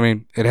 You know what I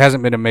mean? It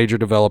hasn't been a major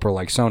developer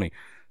like Sony.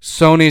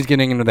 Sony's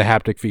getting into the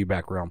haptic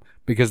feedback realm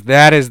because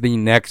that is the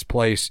next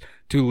place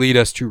to lead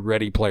us to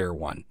Ready Player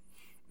One.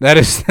 That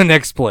is the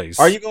next place.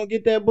 Are you going to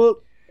get that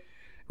book?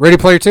 Ready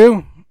Player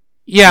 2?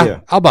 Yeah,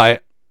 I'll buy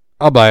it.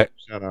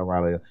 Shout out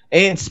Riley.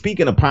 And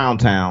speaking of Pound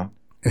Town,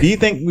 Do you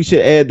think we should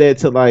add that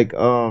to like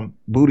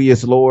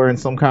Bootiest lore in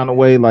some kind of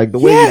way? Like the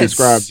way you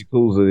describe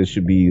Yakuza, it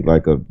should be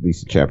like at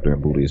least a chapter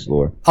in Bootiest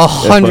lore.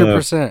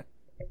 100%.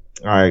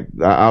 All right,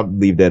 I'll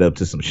leave that up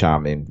to some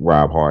shaman,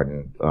 Rob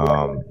Harden.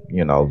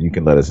 You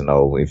can let us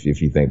know if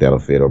you think that'll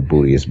fit, or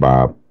Bootiest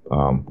Bob.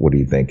 What do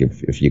you think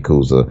if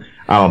Yakuza?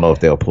 I don't know if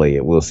they'll play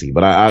it. We'll see.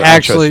 But I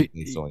actually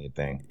trust you on your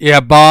thing. Yeah,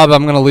 Bob,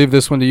 I'm gonna leave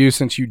this one to you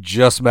since you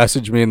just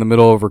messaged me in the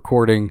middle of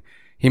recording.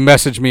 He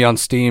messaged me on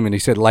Steam and he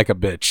said like a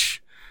bitch.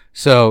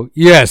 So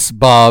yes,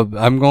 Bob,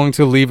 I'm going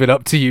to leave it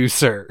up to you,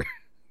 sir.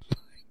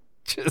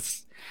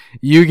 Just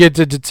you get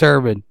to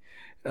determine.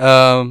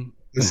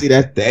 See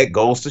that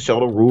goes to show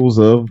the rules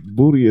of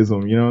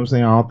Buddhism. You know what I'm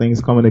saying? All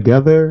things coming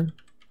together,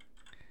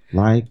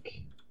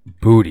 like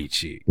booty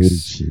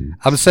cheeks.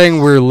 I'm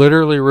saying we're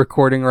literally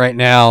recording right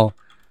now.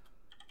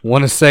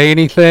 Want to say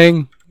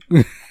anything?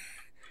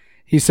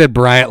 He said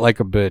Bryant like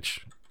a bitch.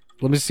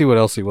 Let me see what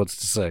else he wants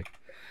to say.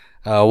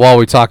 While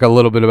we talk a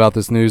little bit about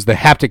this news, the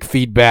haptic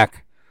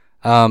feedback.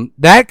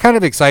 That kind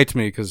of excites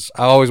me because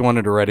I always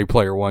wanted a Ready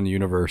Player One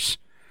universe.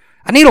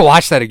 I need to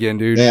watch that again,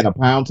 dude. And a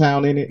Pound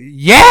Town in it?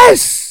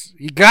 Yes!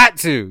 You got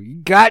to.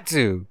 You got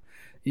to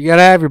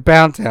have your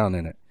Pound Town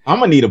in it. I'm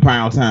going to need a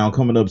Pound Town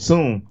coming up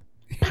soon.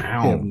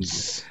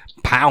 Pounds.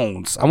 I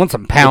want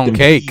some pound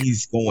cake.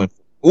 He's going.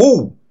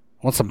 Ooh.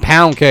 I want some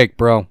pound cake,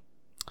 bro.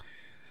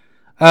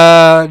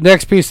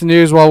 Next piece of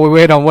news while we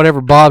wait on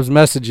whatever Bob's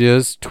message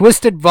is.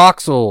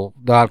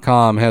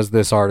 TwistedVoxel.com has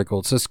this article.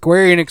 It says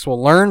Square Enix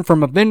will learn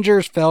from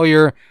Avengers'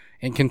 failure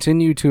and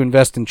continue to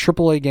invest in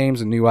AAA games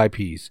and new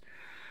IPs.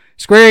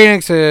 Square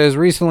Enix has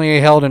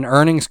recently held an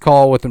earnings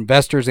call with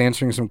investors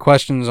answering some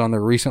questions on their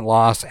recent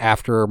loss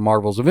after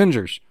Marvel's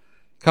Avengers.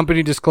 The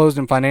company disclosed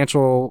in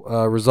financial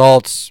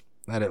results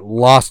that it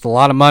lost a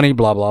lot of money,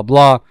 blah, blah,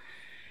 blah.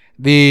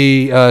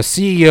 The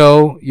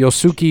CEO,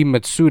 Yosuke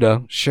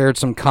Matsuda, shared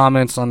some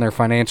comments on their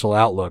financial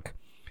outlook.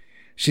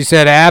 She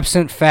said,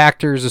 absent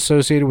factors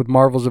associated with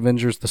Marvel's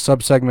Avengers, the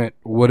subsegment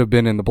would have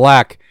been in the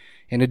black.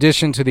 In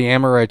addition to the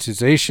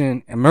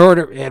amortization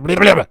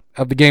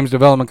of the game's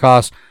development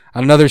costs,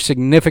 another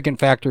significant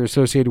factor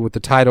associated with the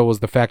title was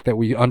the fact that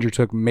we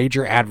undertook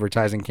major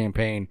advertising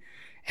campaign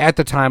at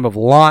the time of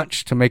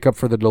launch to make up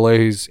for the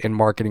delays in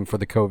marketing for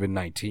the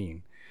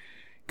COVID-19.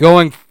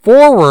 Going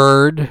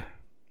forward,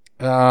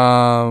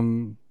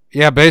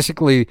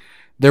 basically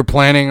they're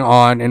planning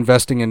on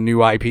investing in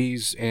new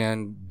IPs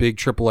and big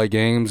AAA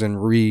games and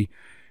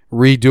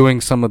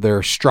redoing some of their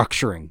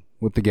structuring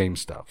with the game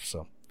stuff.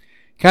 So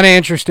kind of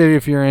interested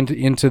if you're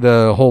into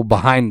the whole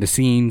behind the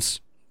scenes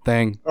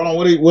thing. Hold on,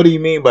 what do you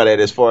mean by that?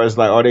 As far as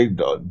like, are they?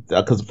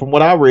 Because from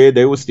what I read,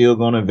 they were still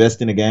going to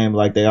invest in the game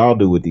like they all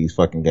do with these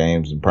fucking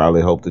games, and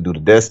probably hope to do the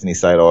Destiny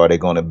site. Or are they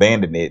going to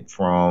abandon it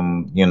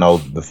from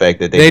the fact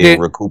that they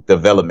didn't recoup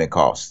development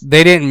costs?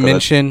 They didn't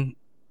mention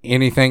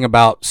anything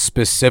about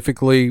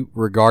specifically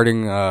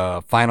regarding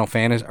Final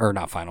Fantasy, or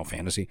not Final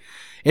Fantasy,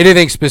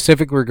 anything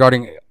specific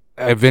regarding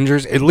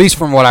Avengers, at least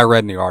from what I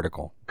read in the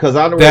article. Because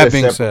I read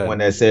a separate one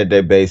that said they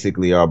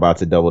basically are about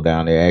to double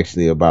down. They're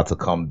actually about to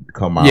come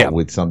out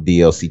with some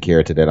DLC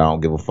character that I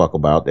don't give a fuck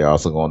about. They're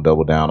also going to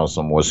double down on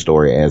some more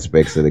story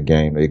aspects of the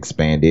game,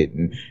 expand it,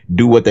 and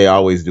do what they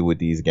always do with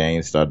these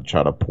games, start to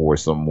try to pour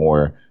some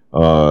more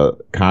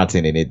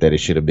content in it that it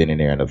should have been in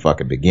there in the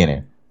fucking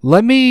beginning.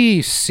 Let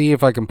me see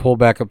if I can pull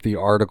back up the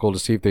article to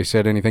see if they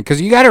said anything. Because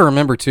you got to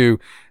remember, too,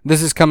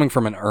 this is coming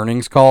from an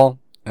earnings call.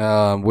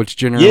 Which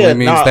generally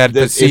means that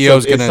the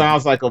CEO's going to... It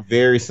sounds like a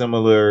very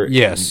similar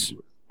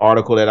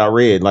article that I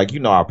read. Like,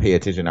 I pay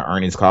attention to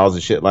earnings calls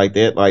and shit like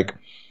that. Like,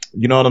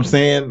 you know what I'm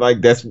saying?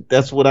 Like,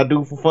 that's what I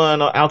do for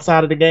fun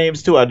outside of the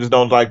games, too. I just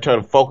don't, try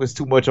to focus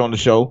too much on the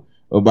show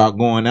about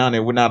going down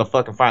there. We're not a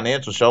fucking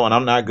financial show, and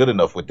I'm not good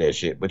enough with that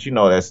shit. But,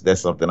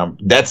 that's something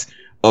that's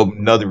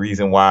another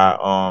reason why,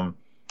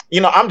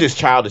 I'm just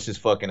childish as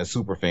fucking a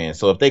super fan.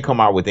 So if they come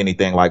out with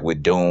anything like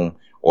with Doom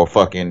or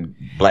fucking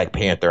Black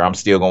Panther, I'm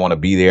still going to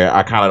be there.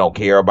 I kind of don't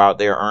care about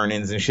their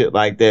earnings and shit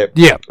like that.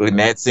 Yeah. In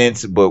that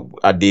sense, but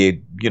I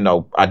did,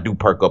 I do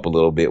perk up a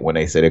little bit when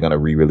they say they're going to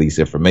re-release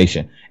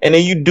information. And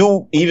then you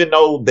do, even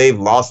though they've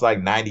lost like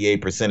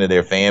 98% of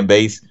their fan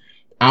base,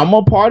 I'm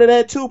a part of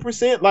that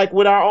 2%, like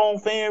with our own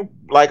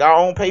our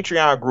own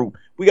Patreon group.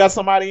 We got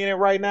somebody in it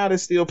right now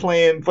that's still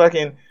playing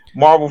fucking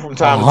Marvel from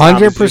time to time.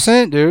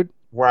 100%, dude.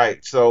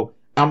 Right. So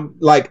I'm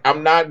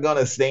not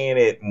gonna stay in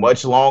it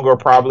much longer,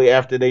 probably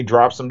after they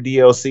drop some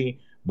DLC,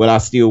 but I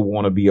still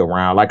want to be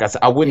around. Like I said,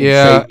 I wouldn't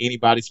say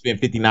anybody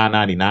spend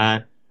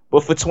 $59.99,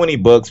 but for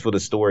 $20 for the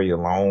story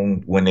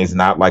alone, when there's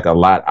not like a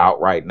lot out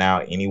right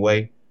now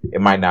anyway,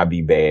 it might not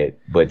be bad.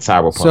 But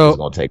Cyberpunk is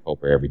gonna take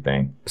over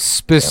everything.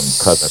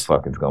 Cousin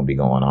fucking's gonna be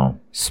going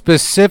on.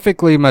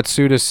 Specifically,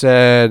 Matsuda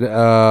said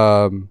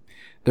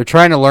they're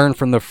trying to learn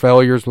from the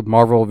failures with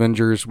Marvel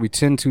Avengers. We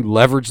tend to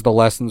leverage the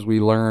lessons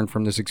we learn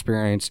from this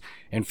experience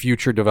in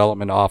future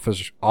development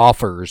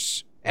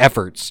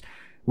efforts.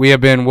 We have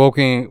been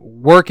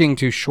working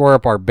to shore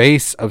up our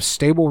base of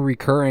stable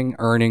recurring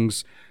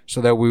earnings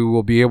so that we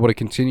will be able to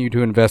continue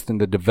to invest in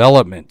the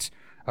development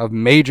of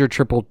major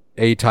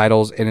AAA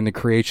titles and in the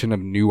creation of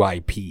new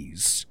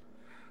IPs.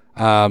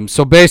 So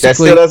That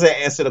basically, still doesn't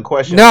answer the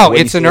question. No, What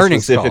it's he an said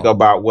earnings specific call.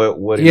 about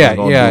what it Yeah, was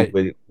going yeah. to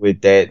do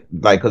with that.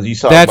 Like, because you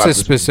saw that's about as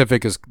this-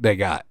 specific as they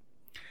got.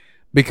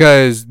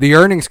 Because the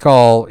earnings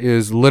call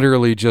is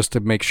literally just to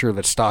make sure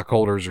that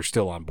stockholders are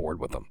still on board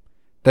with them.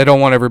 They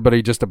don't want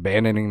everybody just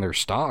abandoning their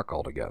stock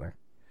altogether.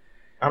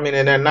 I mean,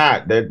 and they're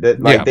not. They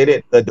Yeah.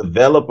 didn't. The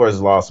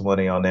developers lost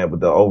money on that, but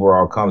the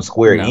overall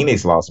Square No.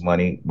 Enix lost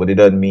money. But it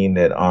doesn't mean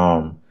that.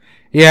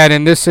 Yeah, and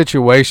in this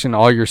situation,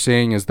 all you're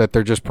seeing is that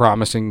they're just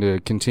promising to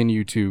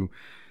continue to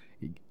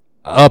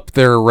up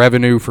their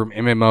revenue from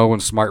MMO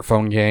and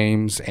smartphone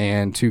games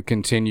and to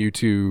continue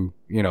to,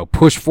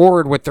 push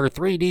forward with their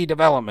 3D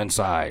development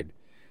side.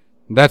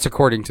 That's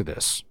according to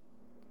this.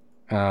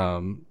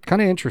 Kind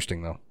of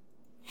interesting, though.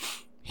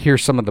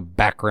 Here's some of the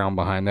background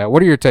behind that.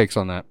 What are your takes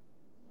on that?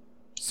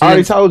 I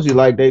already told you,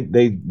 like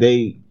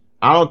they.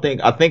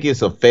 I think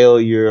it's a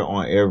failure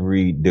on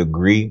every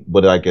degree,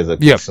 but like as a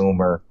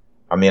consumer,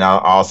 I mean, I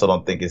also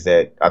don't think it's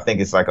that. I think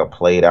it's like a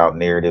played out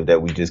narrative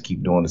that we just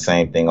keep doing the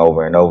same thing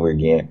over and over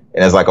again.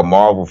 And as like a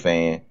Marvel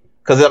fan,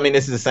 because I mean,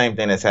 this is the same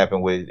thing that's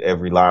happened with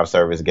every live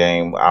service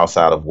game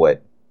outside of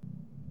what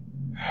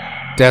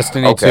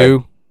Destiny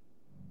 2.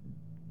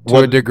 To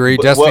a degree,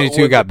 Destiny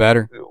 2 got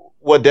better.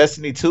 Well,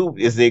 Destiny 2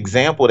 is the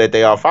example that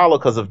they all follow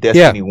because of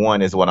Destiny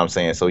 1 is what I'm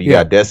saying. So you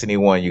got Destiny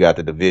 1, you got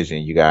The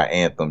Division, you got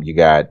Anthem, you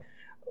got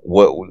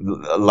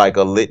like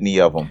a litany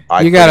of them.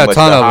 Like you got a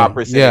ton of them. High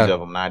percentage of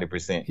them,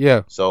 90%.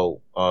 Yeah.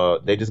 So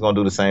they just gonna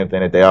do the same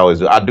thing that they always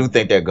do. I do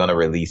think they're gonna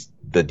release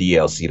the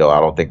DLC though. I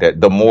don't think that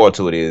the more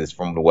to it is,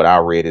 from what I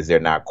read, is they're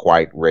not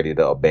quite ready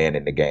to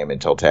abandon the game in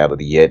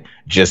totality yet.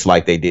 Just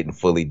like they didn't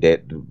fully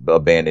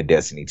abandon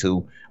Destiny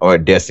 2 or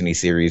Destiny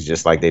series,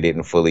 just like they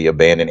didn't fully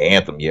abandon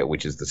Anthem yet,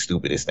 which is the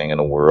stupidest thing in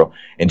the world.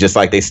 And just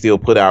like they still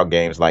put out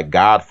games like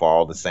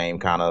Godfall, the same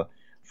kind of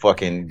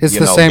fucking it's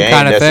the same game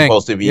kind of that's thing.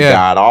 supposed to be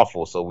god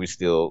awful. So we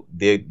still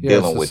dealing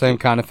it's the with same it.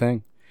 kind of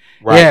thing.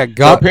 Right.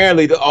 Yeah. So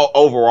apparently,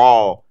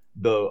 overall,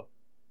 the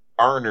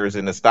earners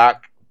in the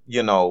stock,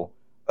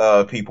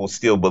 people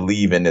still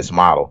believe in this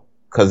model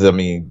because I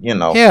mean,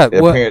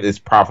 apparently it's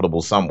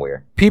profitable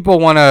somewhere. People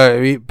want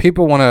to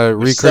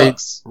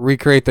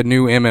recreate the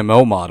new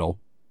MMO model,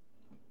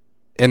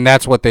 and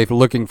that's what they're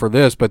looking for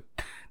this. But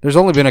there's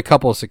only been a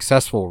couple of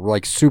successful,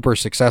 like super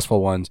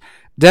successful ones.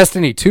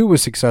 Destiny 2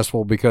 was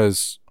successful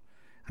because,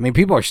 I mean,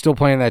 people are still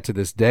playing that to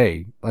this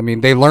day. I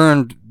mean, they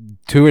learned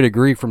to a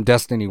degree from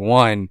Destiny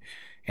 1,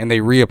 and they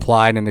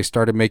reapplied and they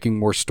started making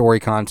more story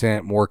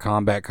content, more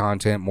combat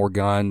content, more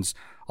guns,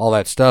 all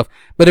that stuff.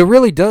 But it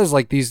really does,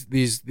 like, these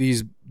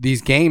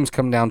games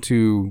come down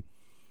to,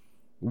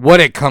 what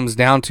it comes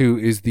down to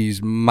is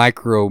these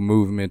micro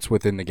movements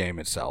within the game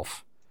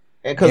itself.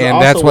 And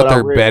that's what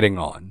they're betting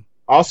on.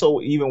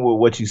 Also, even with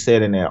what you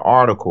said in that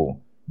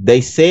article, they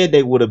said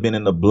they would have been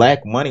in the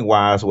black money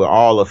wise with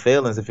all the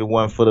failings if it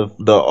wasn't for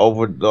the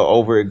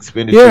over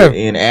expenditure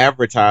in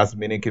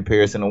advertisement in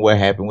comparison to what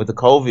happened with the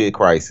COVID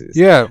crisis.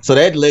 Yeah. So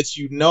that lets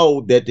you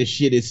know that the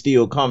shit is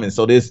still coming.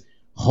 So this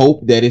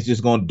hope that it's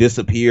just going to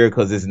disappear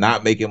because it's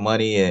not making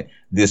money and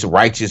this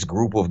righteous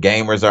group of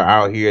gamers are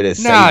out here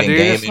that's saving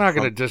gaming. It's not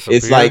going to disappear.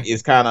 It's like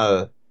it's kind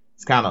of.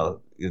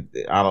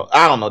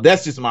 I don't know.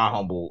 That's just my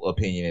humble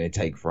opinion and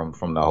take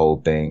from the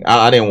whole thing.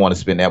 I didn't want to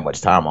spend that much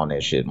time on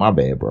that shit. My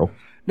bad, bro.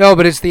 No,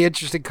 but it's the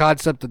interesting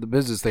concept of the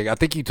business thing. I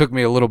think you took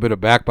me a little bit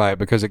aback by it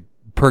because it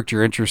perked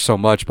your interest so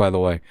much, by the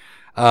way.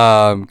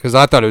 Because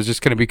I thought it was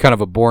just going to be kind of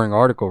a boring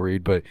article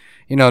read. But,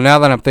 now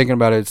that I'm thinking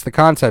about it, it's the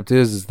concept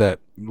is that,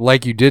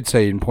 like you did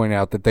say and point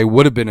out, that they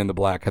would have been in the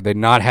black had they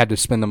not had to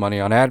spend the money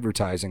on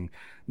advertising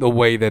the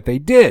way that they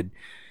did.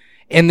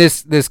 And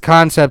this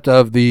concept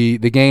of the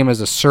game as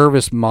a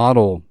service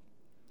model,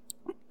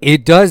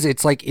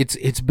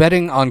 it's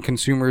betting on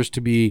consumers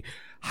to be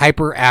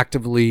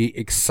hyperactively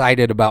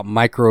excited about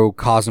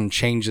microcosm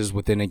changes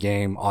within a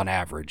game on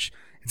average.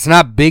 It's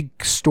not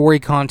big story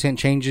content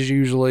changes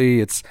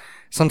usually. It's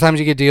sometimes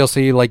you get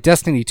DLC, like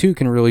Destiny 2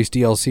 can release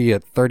DLC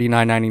at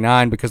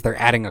 $39.99 because they're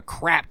adding a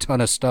crap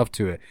ton of stuff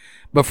to it.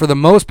 But for the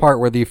most part,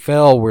 where they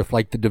fell with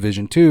like the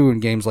Division 2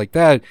 and games like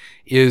that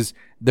is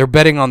they're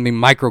betting on the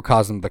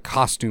microcosm, the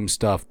costume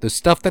stuff, the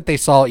stuff that they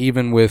saw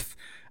even with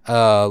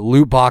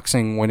loot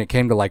boxing when it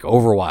came to like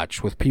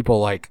Overwatch, with people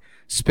like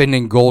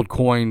spending gold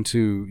coin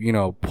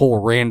to,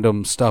 pull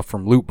random stuff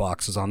from loot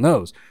boxes on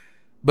those.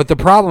 But the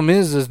problem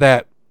is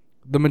that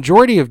the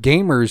majority of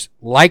gamers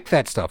like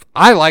that stuff.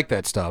 I like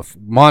that stuff.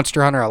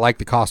 Monster Hunter, I like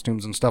the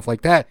costumes and stuff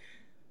like that.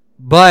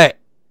 But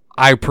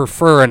I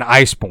prefer an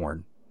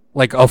Iceborne,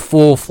 like a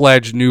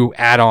full-fledged new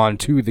add-on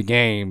to the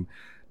game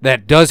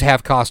that does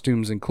have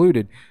costumes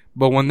included.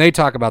 But when they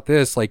talk about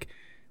this, like,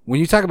 when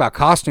you talk about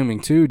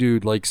costuming too,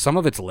 dude, like, some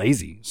of it's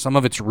lazy. Some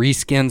of it's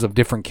reskins of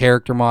different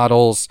character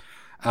models.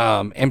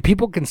 And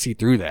people can see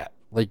through that.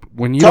 Like,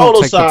 when you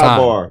don't take the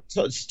time.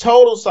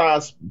 Total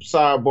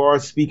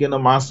sidebar. Speaking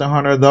of Monster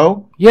Hunter,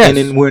 though. Yes. And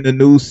then we're in the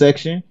news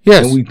section.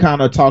 Yes. And we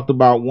kind of talked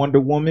about Wonder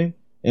Woman.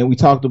 And we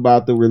talked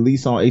about the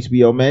release on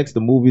HBO Max.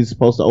 The movie is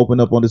supposed to open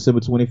up on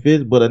December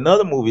 25th. But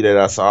another movie that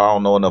I saw, I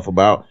don't know enough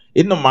about.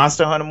 Isn't the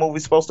Monster Hunter movie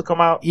supposed to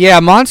come out? Yeah,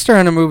 Monster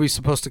Hunter movie's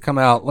supposed to come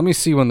out. Let me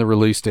see when the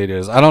release date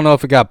is. I don't know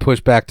if it got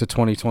pushed back to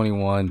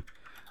 2021.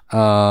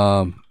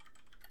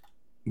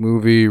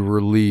 Movie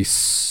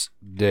release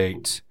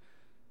date.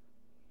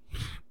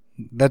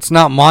 That's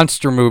not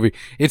Monster movie.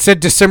 It said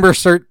December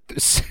 3rd,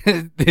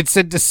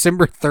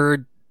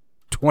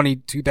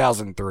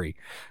 2003.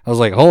 I was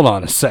like, hold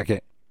on a second.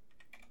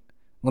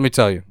 Let me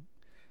tell you.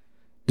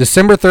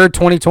 December 3rd,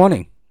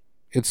 2020.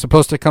 It's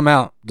supposed to come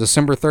out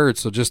December 3rd,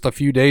 so just a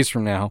few days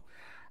from now.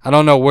 I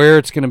don't know where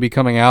it's going to be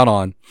coming out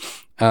on.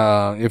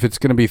 If it's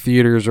going to be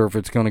theaters or if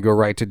it's going to go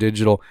right to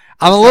digital.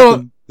 I'm a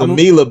little... The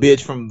Mila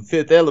bitch from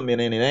Fifth Element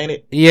in it, ain't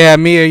it? Yeah,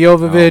 Mia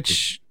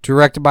Jovovich,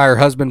 directed by her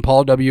husband,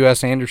 Paul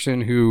W.S.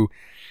 Anderson, who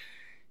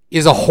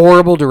is a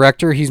horrible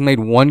director. He's made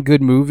one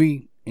good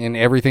movie in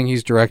everything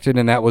he's directed,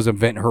 and that was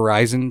Event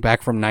Horizon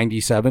back from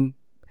 97.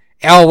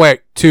 Oh,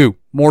 wait, 2,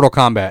 Mortal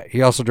Kombat.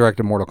 He also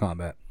directed Mortal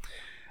Kombat.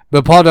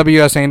 But Paul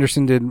W.S.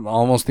 Anderson did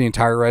almost the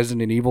entire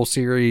Resident Evil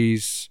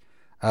series.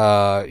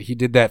 He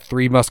did that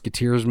Three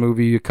Musketeers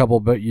movie a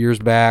couple years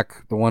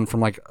back, the one from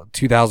like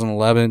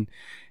 2011.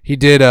 He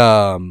did,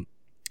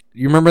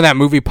 you remember that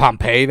movie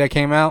Pompeii that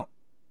came out?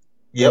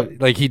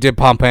 Yep. Like he did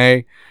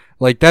Pompeii.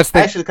 Like that's the...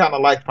 I actually kind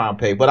of liked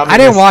Pompeii, but I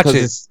didn't watch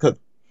it.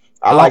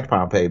 I liked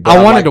Pompeii, but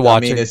I wanted to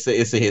watch it.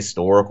 It's a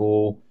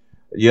historical,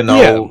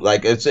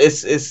 like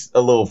it's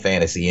a little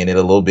fantasy in it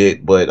a little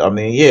bit, but I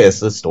mean, yeah, it's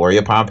the story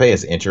of Pompeii.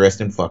 It's an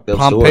interesting, fucked up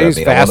Pompeii's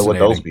story. I wonder what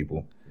those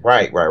people.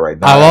 Right.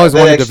 I've always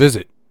wanted to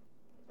visit.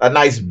 A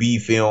nice B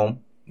film.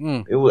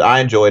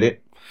 I enjoyed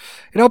it.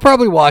 And I'll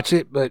probably watch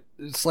it, but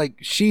it's like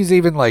she's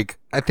even like,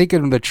 I think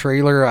in the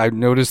trailer I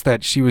noticed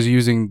that she was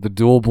using the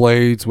dual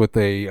blades with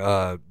the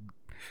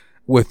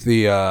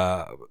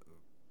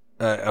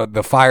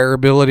fire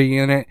ability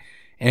in it,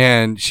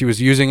 and she was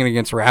using it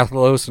against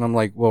Rathalos, and I'm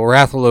like, well,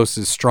 Rathalos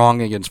is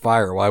strong against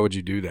fire. Why would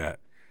you do that?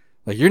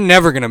 Like, you're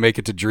never gonna make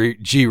it to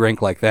G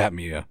rank like that,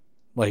 Mia.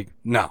 Like,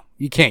 no,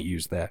 you can't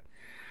use that.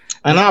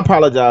 And I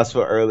apologize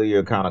for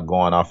earlier kind of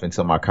going off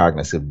into my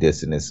cognitive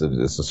dissonance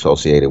that's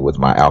associated with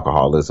my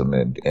alcoholism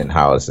and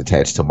how it's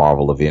attached to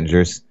Marvel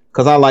Avengers.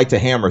 Because I like to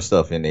hammer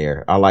stuff in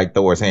there. I like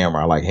Thor's hammer.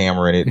 I like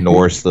hammering it.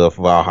 Norse stuff,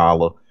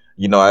 Valhalla.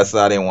 That's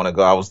I didn't want to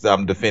go.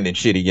 I'm defending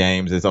shitty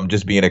games as I'm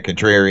just being a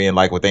contrarian,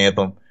 like with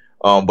Anthem.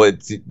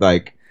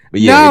 But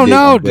yeah,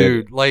 no,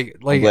 dude. I'm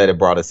glad it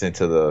brought us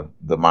into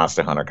the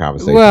Monster Hunter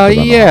conversation. Well,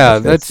 yeah,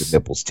 that's the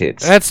nipples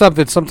tits. That's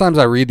something. Sometimes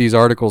I read these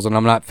articles and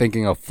I'm not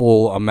thinking a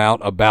full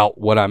amount about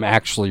what I'm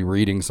actually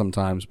reading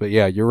sometimes. But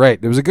yeah, you're right.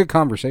 There was a good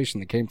conversation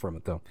that came from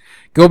it, though.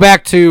 Go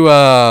back to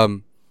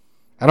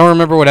I don't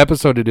remember what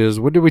episode it is.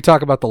 When did we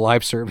talk about the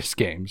live service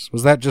games?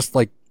 Was that just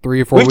like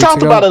 3 or 4 weeks ago? We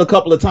talked about it a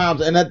couple of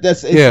times, and I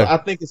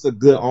think it's a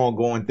good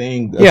ongoing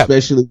thing,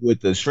 especially with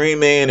the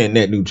streaming and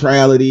net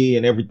neutrality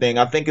and everything.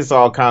 I think it's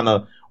all kind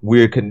of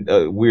weird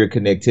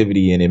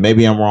connectivity in it.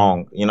 Maybe I'm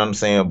wrong, you know what I'm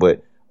saying?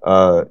 But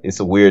it's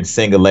a weird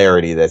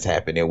singularity that's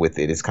happening with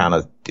it. It's kind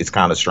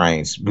of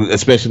strange,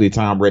 especially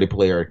time Ready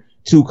Player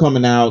 2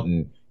 coming out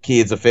and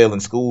kids are failing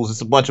schools.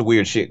 It's a bunch of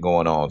weird shit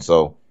going on.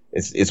 So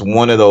it's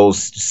one of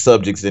those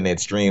subjects in that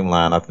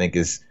streamline. I think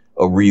is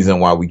a reason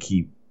why we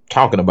keep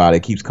talking about it.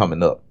 It keeps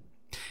coming up.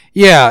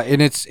 Yeah,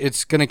 and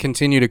it's going to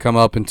continue to come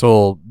up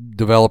until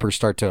developers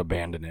start to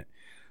abandon it.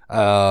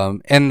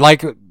 And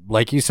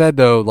like you said,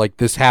 though, like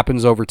this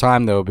happens over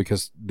time, though,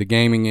 because the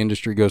gaming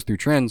industry goes through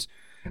trends.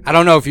 I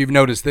don't know if you've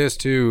noticed this,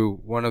 too.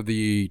 One of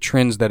the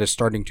trends that is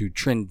starting to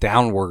trend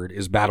downward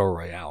is Battle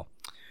Royale.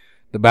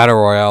 The Battle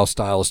Royale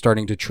style is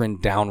starting to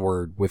trend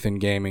downward within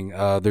gaming.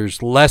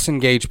 There's less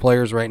engaged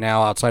players right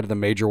now outside of the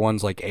major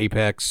ones like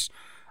Apex,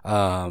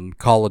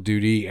 Call of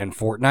Duty, and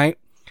Fortnite.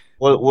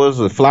 What was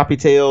it? Floppy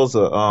Tails?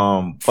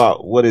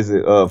 What is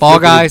it? Fall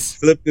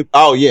Guys.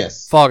 Oh,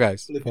 yes. Fall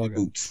Guys.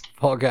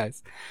 Fall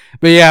Guys.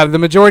 But yeah, the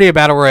majority of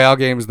Battle Royale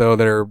games, though,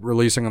 that are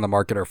releasing on the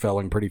market are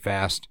failing pretty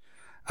fast.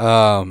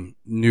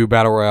 New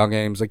Battle Royale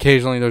games.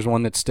 Occasionally there's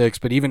one that sticks,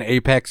 but even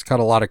Apex caught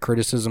a lot of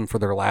criticism for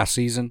their last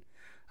season,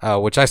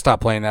 which I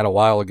stopped playing that a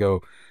while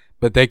ago.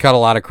 But they caught a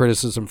lot of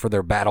criticism for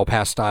their Battle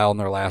Pass style in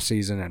their last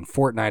season, and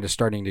Fortnite is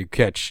starting to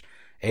catch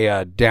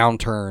a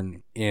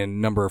downturn in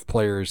number of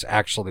players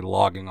actually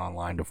logging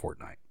online to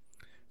Fortnite.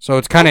 So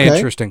it's kind of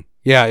interesting.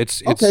 Yeah,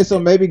 it's okay. So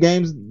maybe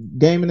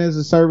gaming as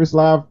a service,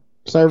 live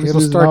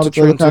services, and all to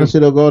the other kind of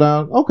shit will go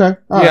down. Okay,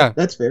 all right,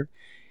 that's fair.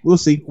 We'll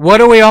see. What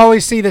do we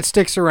always see that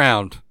sticks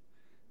around?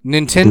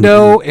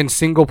 Nintendo and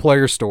single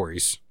player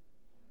stories.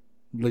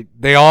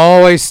 They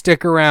always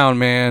stick around,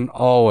 man.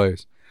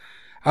 Always.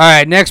 All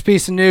right, next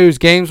piece of news: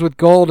 Games with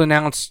Gold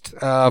announced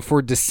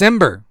for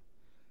December.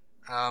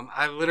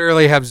 I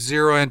literally have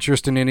zero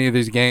interest in any of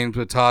these games,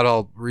 but Todd,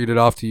 I'll read it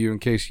off to you in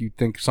case you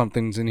think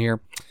something's in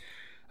here.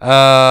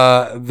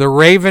 The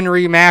Raven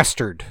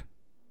Remastered,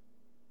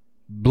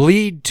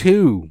 Bleed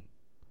 2,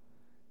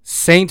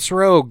 Saints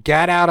Row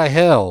Gat Out of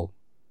Hell,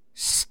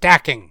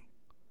 Stacking.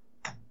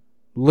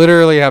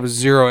 Literally have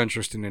zero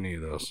interest in any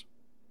of those.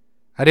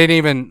 I didn't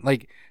even,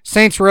 like,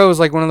 Saints Row is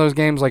like one of those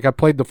games. Like I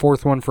played the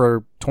fourth one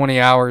for 20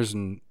 hours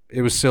and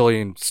it was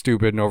silly and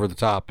stupid and over the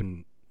top.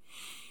 And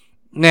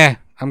nah,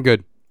 I'm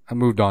good. I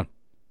moved on.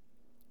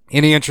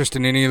 Any interest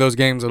in any of those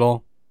games at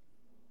all?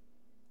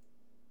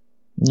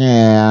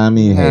 Yeah, I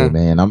mean, hey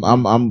man,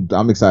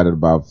 I'm excited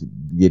about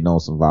getting on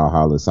some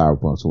Valhalla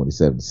Cyberpunk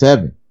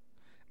 2077.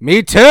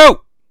 Me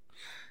too.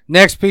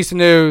 Next piece of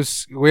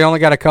news. We only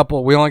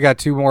got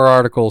two more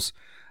articles.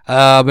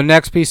 But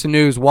next piece of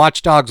news,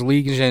 Watch Dogs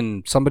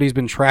Legion. Somebody's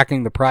been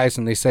tracking the price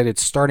and they said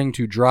it's starting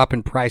to drop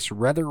in price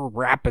rather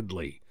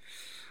rapidly.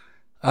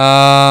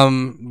 I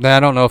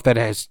don't know if that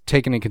has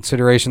taken into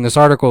consideration. This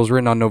article was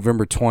written on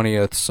November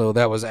 20th, so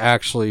that was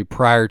actually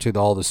prior to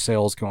all the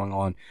sales going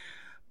on.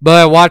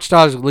 But Watch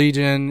Dogs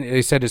Legion,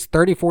 they said it's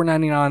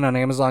 $34.99 on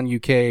Amazon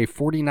UK,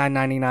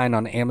 $49.99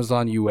 on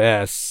Amazon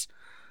US.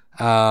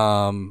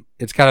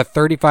 It's got a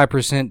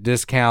 35%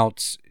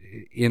 discount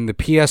in the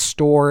PS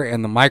Store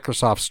and the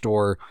Microsoft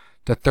Store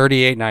to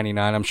 $38.99.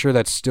 I'm sure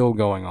that's still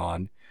going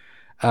on.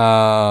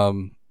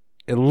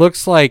 It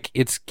looks like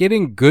it's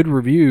getting good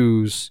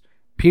reviews.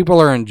 People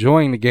are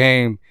enjoying the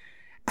game.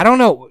 I don't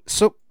know.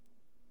 So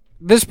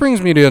this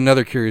brings me to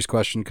another curious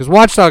question, because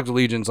Watch Dogs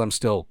Legions I'm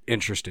still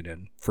interested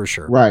in, for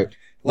sure. Right.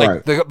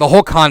 Like the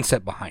whole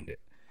concept behind it.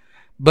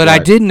 But I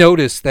did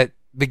notice that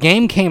the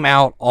game came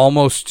out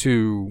almost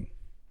to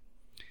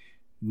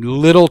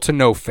little to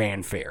no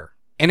fanfare.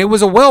 And it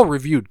was a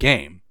well-reviewed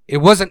game. It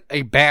wasn't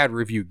a bad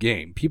reviewed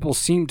game. People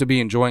seemed to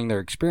be enjoying their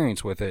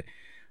experience with it.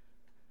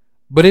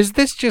 But is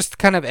this just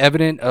kind of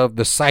evident of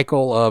the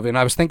cycle of, and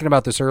I was thinking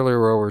about this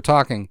earlier while we were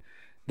talking,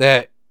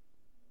 that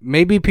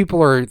maybe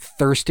people are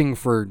thirsting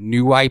for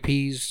new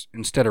IPs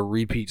instead of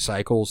repeat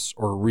cycles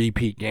or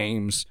repeat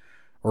games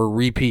or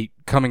repeat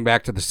coming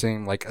back to the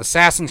same, like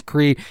Assassin's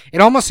Creed. It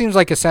almost seems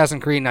like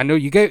Assassin's Creed, and I know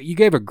you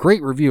gave a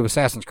great review of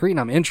Assassin's Creed, and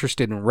I'm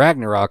interested in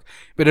Ragnarok,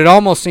 but it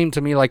almost seemed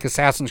to me like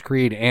Assassin's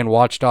Creed and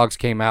Watch Dogs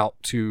came out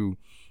to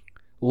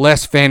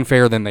less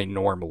fanfare than they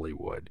normally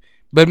would.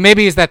 But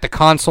maybe is that the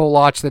console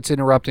launch that's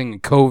interrupting,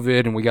 and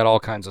COVID, and we got all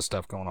kinds of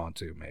stuff going on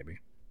too, maybe.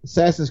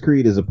 Assassin's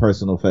Creed is a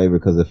personal favorite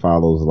because it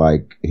follows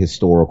like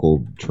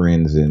historical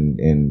trends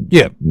and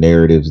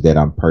narratives that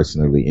I'm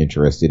personally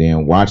interested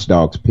in. Watch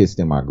Dogs pissed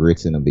in my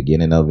grits in the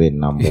beginning of it,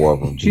 and I'm more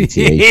of a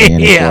GTA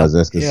fan as far as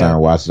that's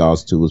concerned. Watch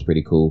Dogs 2 was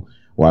pretty cool.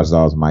 Watch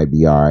Dogs might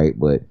be all right,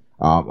 but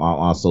I'm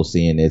also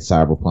seeing that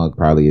Cyberpunk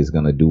probably is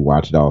going to do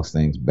Watch Dogs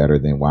things better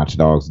than Watch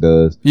Dogs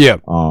does. Yeah.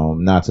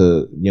 Not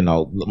to,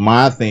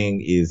 my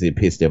thing is it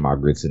pissed in my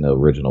grits in the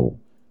original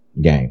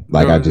game.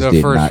 Like I just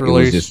did not.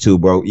 Release. It was just too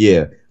broke.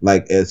 Yeah.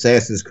 Like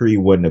Assassin's Creed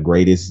wasn't the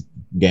greatest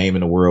game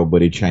in the world,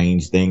 but it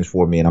changed things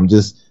for me, and I'm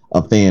just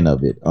a fan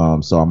of it.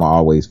 So I'm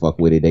always fuck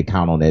with it. They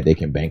count on that. They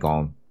can bank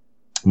on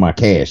my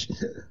cash.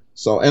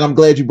 So, and I'm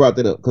glad you brought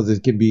that up because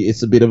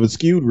it's a bit of a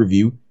skewed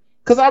review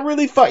because I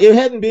really thought it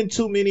hadn't been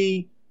too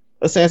many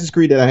Assassin's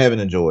Creed that I haven't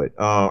enjoyed.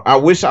 I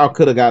wish I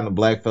could have gotten the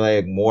Black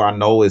Flag more. I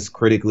know it's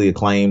critically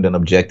acclaimed and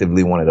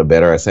objectively one of the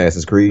better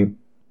Assassin's Creed.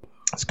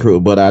 It's cool,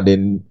 but I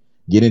didn't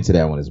get into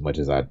that one as much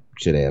as I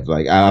should have.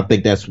 Like, I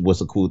think that's what's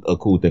a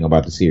cool thing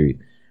about the series.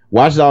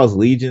 Watch Dogs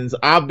Legions,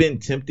 I've been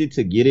tempted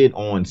to get it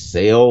on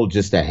sale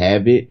just to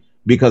have it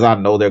because I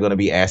know there are going to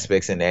be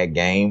aspects in that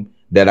game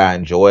that I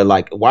enjoy.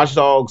 Like Watch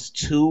Dogs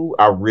 2,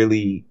 I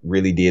really,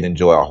 really did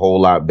enjoy a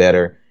whole lot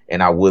better,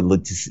 and I would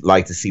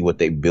like to see what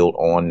they built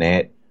on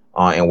that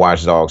in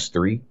Watch Dogs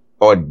 3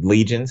 or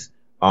Legions.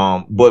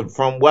 But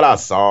from what I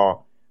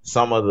saw,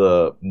 some of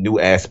the new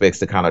aspects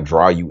to kind of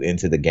draw you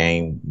into the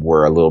game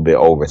were a little bit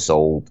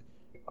oversold.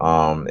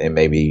 And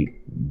maybe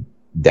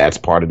that's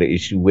part of the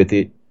issue with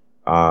it.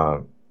 I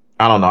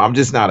don't know. I'm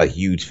just not a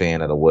huge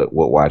fan of what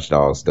Watch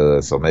Dogs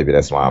does. So maybe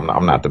that's why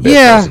I'm not the best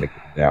person to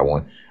get that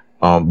one.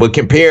 But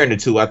comparing the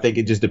two, I think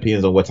it just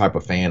depends on what type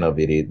of fan of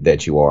it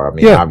that you are. I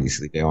mean,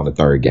 obviously they're on the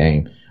third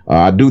game.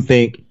 I do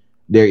think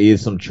there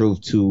is some truth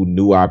to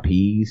new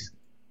IPs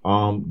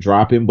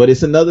dropping, but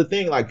it's another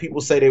thing. Like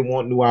people say they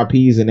want new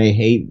IPs and they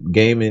hate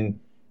gaming,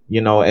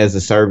 as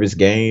a service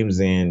games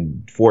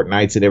and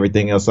Fortnites and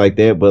everything else like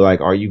that. But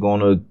like, are you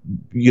gonna,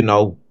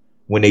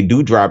 when they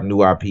do drop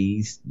new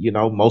IPs,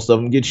 most of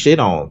them get shit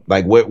on.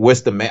 Like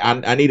what's the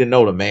I need to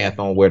know the math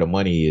on where the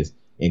money is.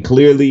 And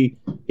clearly,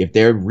 if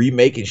they're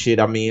remaking shit,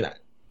 I mean,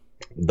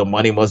 the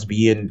money must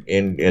be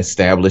in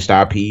established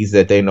IPs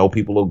that they know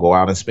people will go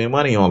out and spend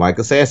money on, like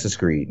Assassin's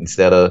Creed,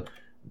 instead of,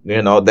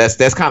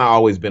 that's kind of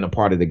always been a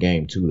part of the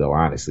game too, though.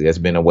 Honestly, that's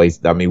been a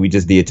waste. I mean, we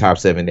just did top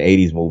 7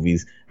 80s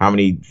movies. How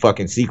many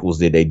fucking sequels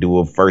did they do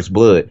of First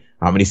Blood?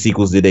 How many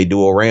sequels did they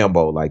do of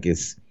Rambo? Like,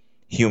 it's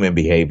human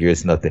behavior.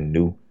 It's nothing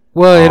new.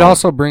 Well, it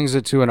also brings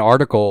it to an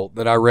article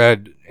that I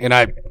read, and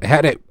I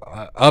had it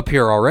up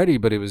here already,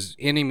 but it was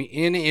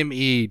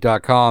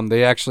NME.com.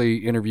 They actually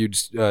interviewed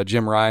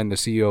Jim Ryan, the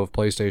CEO of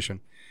PlayStation.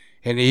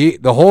 And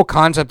the whole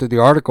concept of the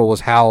article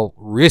was how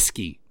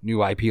risky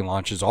new IP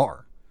launches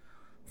are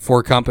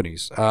for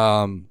companies.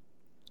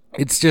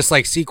 It's just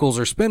like sequels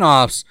or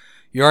spin-offs.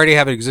 You already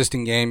have an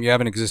existing game. You have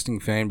an existing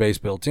fan base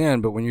built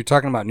in. But when you're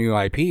talking about new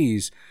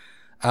IPs,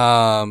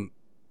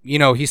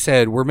 he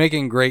said, we're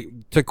making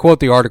great, to quote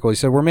the article, he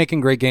said, we're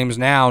making great games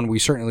now, and we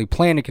certainly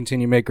plan to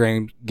continue to make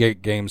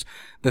great games.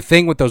 The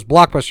thing with those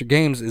blockbuster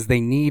games is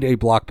they need a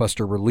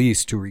blockbuster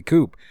release to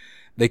recoup.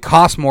 They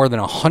cost more than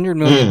 $100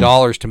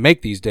 million to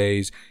make these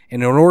days,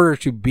 and in order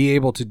to be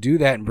able to do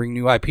that and bring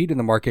new IP to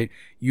the market,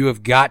 you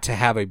have got to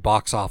have a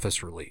box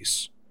office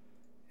release.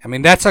 I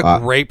mean, that's a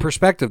great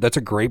perspective. That's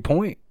a great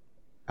point.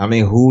 I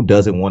mean, who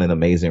doesn't want an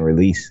amazing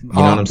release? You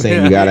know what I'm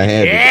saying? You gotta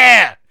have it.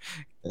 Yeah.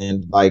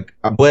 And like,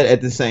 but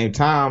at the same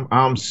time,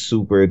 I'm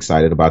super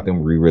excited about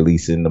them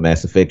re-releasing the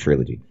Mass Effect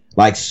trilogy.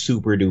 Like,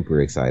 super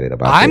duper excited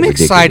about. I'm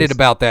excited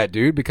about that,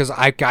 dude, because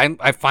I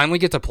finally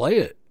get to play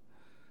it.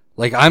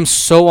 Like, I'm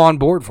so on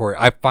board for it.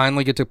 I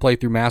finally get to play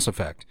through Mass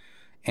Effect,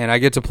 and I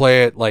get to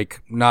play it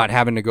like not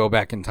having to go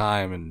back in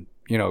time and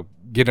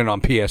get it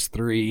on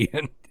PS3,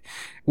 and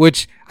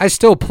which I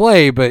still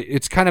play, but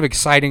it's kind of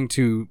exciting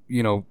to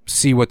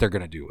see what they're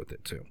gonna do with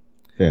it too.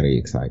 Very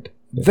excited.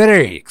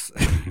 Very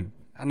excited.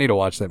 I need to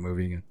watch that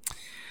movie again.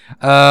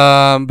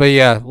 But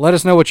yeah, let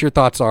us know what your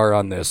thoughts are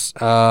on this.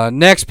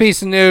 Next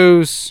piece of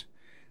news.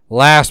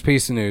 Last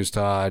piece of news,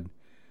 Todd.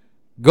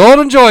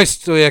 Golden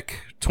Joystick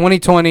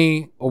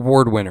 2020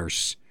 award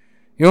winners.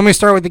 You want me to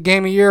start with the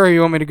game of the year, or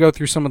you want me to go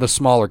through some of the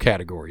smaller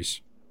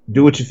categories?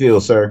 Do what you feel,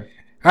 sir.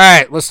 All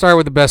right, let's start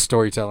with the best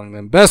storytelling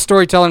then. Best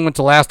storytelling went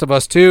to Last of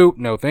Us 2.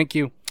 No, thank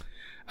you.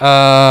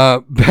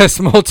 Best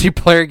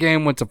multiplayer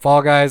game went to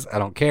Fall Guys. I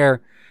don't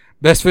care.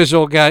 Best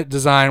visual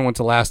design went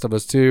to Last of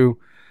Us 2.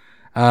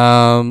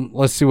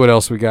 Let's see what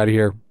else we got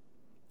here.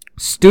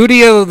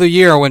 Studio of the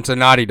Year went to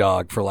Naughty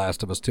Dog for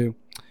Last of Us 2.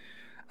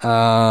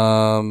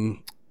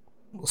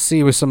 We'll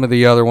see with some of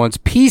the other ones.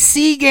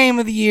 PC Game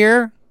of the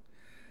Year.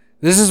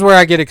 This is where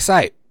I get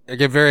excited. I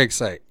get very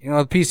excited. You know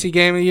what the PC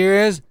Game of the Year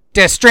is?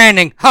 Death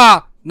Stranding.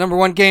 Ha!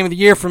 #1 game of the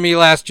year for me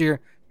last year.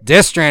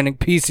 Death Stranding,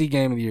 PC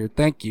Game of the Year.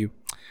 Thank you.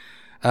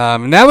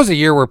 And that was a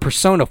year where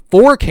Persona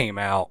 4 came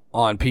out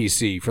on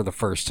PC for the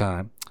first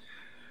time.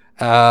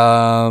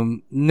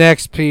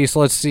 Next piece,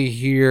 let's see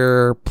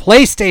here.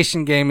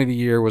 PlayStation Game of the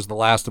Year was The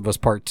Last of Us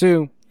Part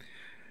 2.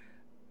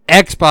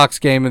 Xbox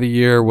Game of the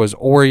Year was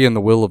Ori and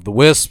the Will of the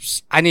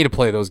Wisps. I need to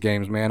play those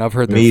games, man. I've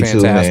heard they're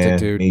fantastic,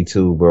 dude. Me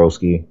too,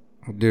 broski.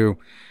 I do.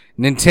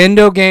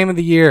 Nintendo Game of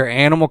the Year,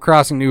 Animal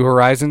Crossing New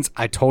Horizons.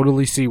 I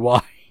totally see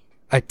why.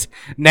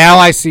 Now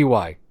I see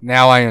why.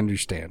 Now I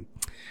understand.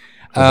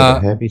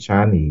 Happy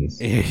Chinese.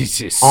 It's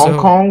just Hong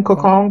Kong,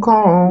 Kong,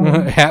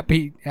 Kong.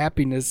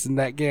 happiness in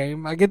that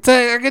game. I get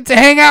to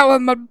hang out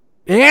with my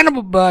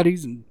animal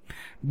buddies and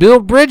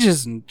build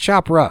bridges and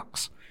chop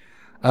rocks.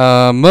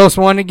 Most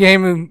wanted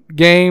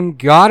game,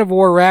 God of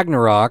War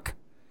Ragnarok.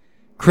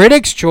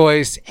 Critics'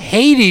 Choice,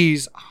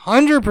 Hades.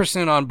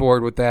 100% on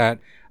board with that.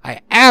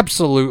 I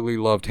absolutely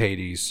loved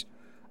Hades.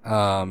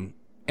 And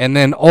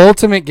then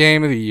Ultimate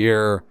Game of the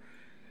Year.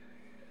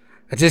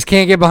 I just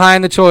can't get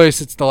behind the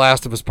choice. It's The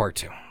Last of Us Part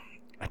 2.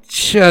 I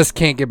just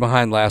can't get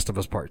behind Last of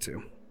Us Part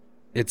 2.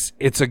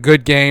 It's a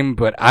good game,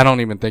 but I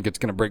don't even think it's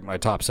going to break my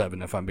top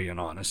 7 if I'm being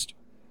honest.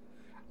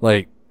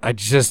 Like, I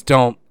just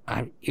don't.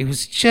 It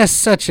was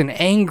just such an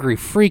angry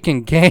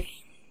freaking game.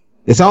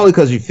 It's only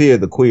because you fear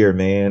the queer,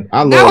 man.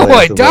 I love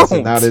Last of Us,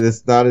 and now that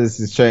this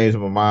has changed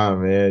my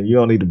mind, man. You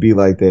don't need to be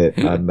like that.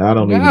 I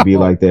don't need to be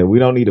like that. We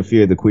don't need to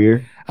fear the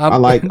queer. I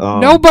like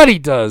nobody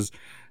does.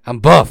 I'm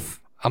buff.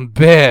 I'm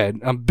bad.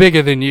 I'm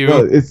bigger than you.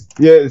 No,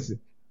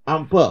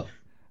 I'm buff.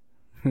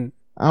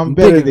 I'm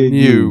better than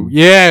you.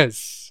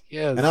 Yes.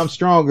 And I'm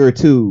stronger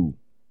too.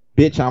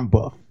 Bitch, I'm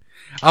buff.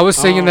 I was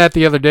singing that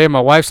the other day.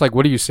 My wife's like,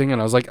 "What are you singing?"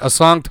 I was like, "A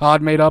song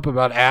Todd made up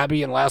about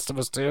Abby and Last of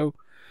Us 2."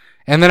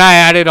 And then I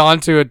added on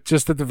to it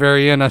just at the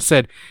very end. I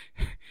said,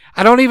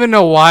 I don't even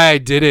know why I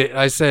did it.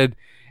 I said,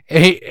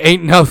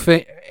 ain't no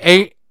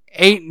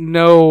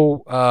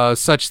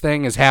such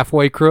thing as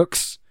halfway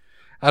crooks.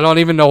 I don't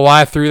even know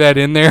why I threw that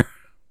in there.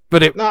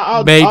 But it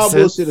made sense.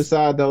 Bullshit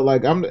aside, though,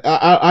 like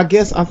I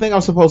guess I think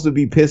I'm supposed to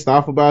be pissed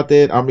off about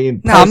that. I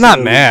mean, no, I'm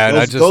not mad.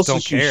 I just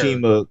don't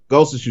care.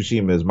 Ghost of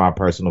Tsushima is my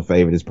personal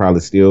favorite. It's probably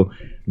still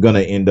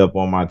gonna end up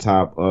on my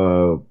top,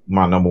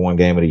 my #1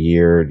 game of the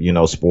year.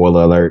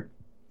 Spoiler alert.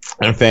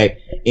 In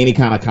fact, any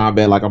kind of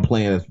combat, like I'm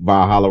playing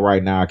Valhalla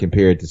right now, I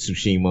compare it to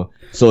Tsushima.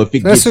 So if it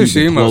gets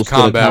Tsushima's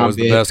combat was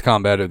the best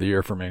combat of the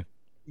year for me.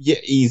 Yeah,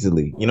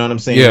 easily. You know what I'm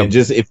saying? Yeah. And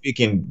just if it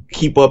can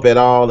keep up at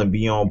all and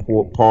be on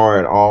par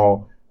at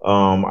all.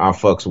 I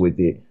fucks with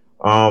it.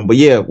 But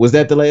yeah, was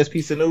that the last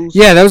piece of news?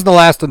 Yeah, that was the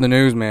last of the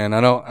news, man.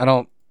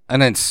 I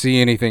didn't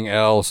see anything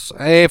else.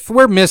 Hey, if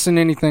we're missing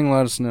anything,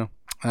 let us know.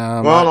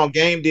 On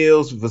game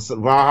deals,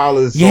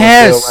 Valhalla is on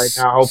sale right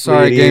now.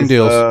 Hopefully game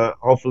deals.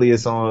 Hopefully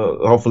it's on.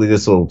 Hopefully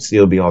this will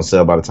still be on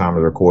sale by the time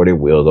it's recorded.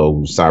 Will though?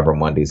 Cyber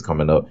Monday's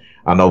coming up.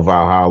 I know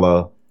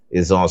Valhalla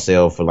is on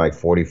sale for like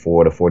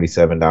 $44 to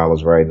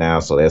 $47 right now,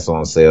 so that's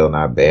on sale.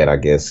 Not bad, I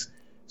guess.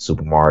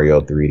 Super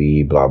Mario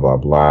 3D, blah blah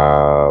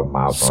blah.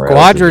 Miles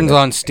Squadrons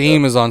on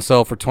Steam is on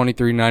sale for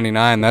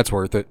 $23.99. That's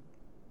worth it.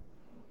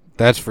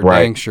 That's for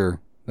dang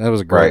sure. That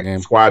was a great game.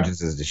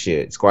 Squadrons is the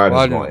shit.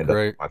 Squadrons is going to end up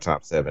in my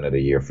top 7 of the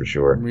year for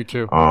sure. Me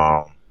too.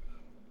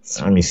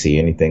 Let me see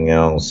anything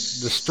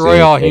else.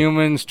 Destroy All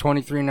Humans,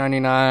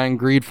 $23.99.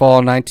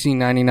 Greedfall,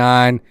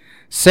 $19.99.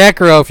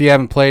 Sekiro, if you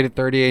haven't played it,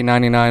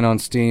 $38.99 on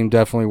Steam.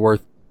 Definitely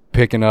worth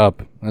picking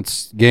up.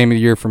 That's game of the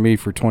year for me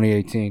for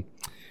 2018.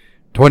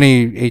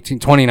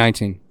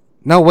 2019.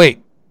 No,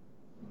 wait.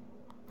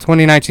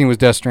 2019 was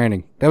Death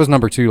Stranding. That was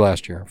number 2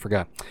 last year. I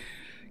forgot.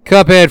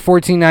 Cuphead,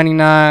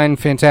 $14.99.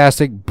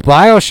 Fantastic.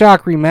 BioShock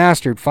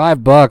Remastered,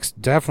 $5.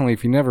 Definitely,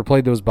 if you never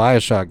played those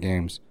BioShock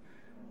games.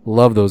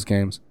 Love those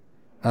games.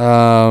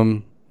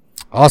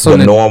 Also,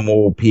 the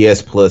normal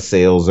PS Plus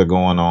sales are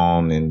going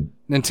on, and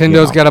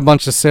Nintendo's got a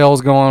bunch of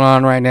sales going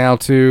on right now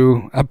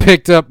too. I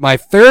picked up my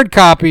 3rd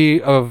copy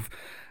of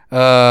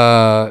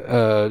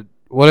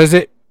what is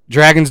it?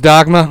 Dragon's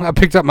Dogma. I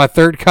picked up my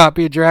 3rd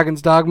copy of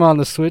Dragon's Dogma on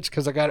the Switch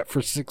because I got it for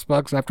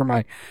 $6 after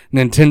my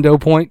Nintendo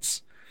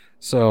points.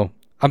 So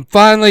I'm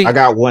finally. I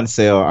got one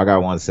sale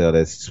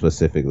that's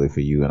specifically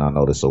for you, and I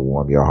know this will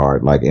warm your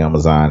heart. Like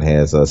Amazon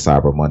has a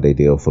Cyber Monday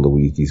deal for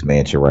Luigi's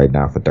Mansion right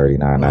now for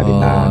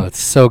 $39.99. Oh, it's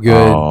so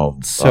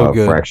good. So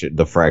good.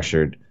 The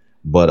Fractured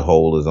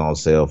Butthole is on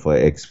sale for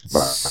Xbox.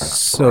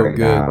 So right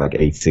good. Now, like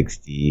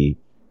 $860.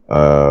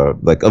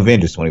 Like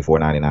Avengers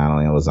 $24.99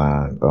 on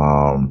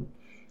Amazon.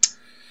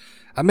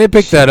 I may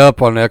pick that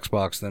up on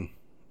Xbox then,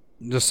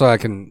 just so I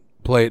can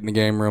play it in the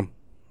game room.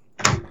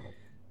 I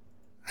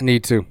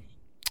need to.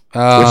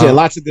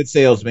 Lots of good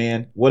sales,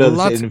 man. What else?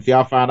 And if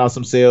y'all find out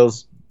some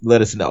sales,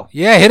 let us know.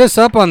 Yeah, hit us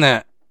up on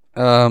that.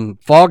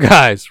 Fall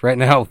Guys right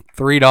now,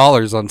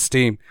 $3 on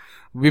Steam.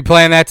 We'll be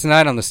playing that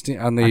tonight on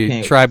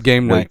the Tribe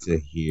Game Night. To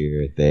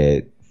hear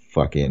that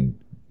fucking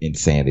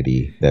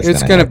insanity.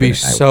 It's gonna be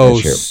so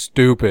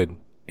stupid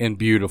and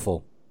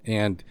beautiful.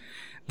 And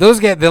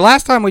the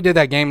last time we did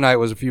that game night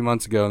was a few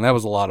months ago, and that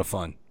was a lot of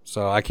fun.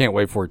 So I can't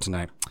wait for it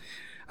tonight.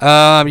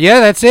 Yeah,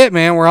 that's it,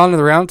 man. We're on to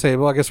the round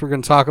table. I guess we're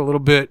gonna talk a little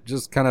bit,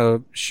 just kind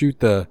of shoot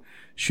the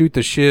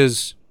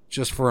shiz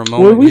just for a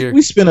moment here.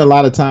 We spent a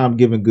lot of time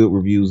giving good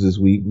reviews this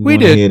week. We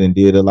went ahead and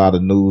did a lot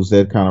of news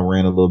that kind of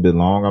ran a little bit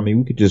long. I mean,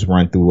 we could just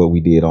run through what we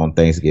did on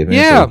Thanksgiving,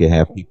 so we could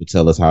have people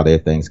tell us how their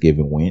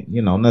Thanksgiving went.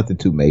 You know, nothing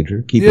too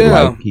major. Keep it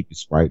light, keep it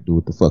sprite, do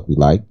what the fuck we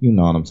like. You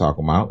know what I'm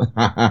talking about.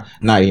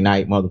 Nighty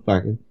night,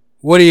 motherfucker.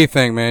 What do you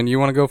think, man? You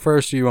want to go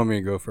first, or you want me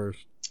to go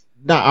first?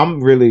 No, I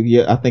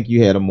think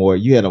you had a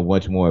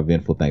much more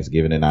eventful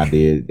Thanksgiving than I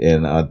did,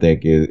 and I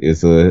think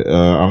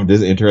I'm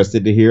just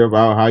interested to hear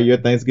about how your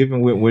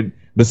Thanksgiving went with,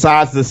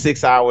 besides the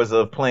 6 hours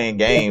of playing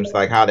games,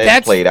 like how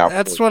that played out.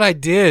 That's what I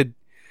did.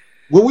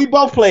 Well, we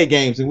both played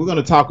games, and we're going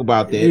to talk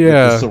about that.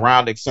 Yeah. The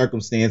surrounding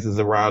circumstances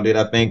around it.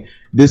 I think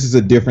this is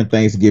a different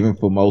Thanksgiving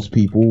for most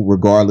people,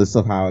 regardless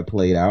of how it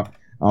played out.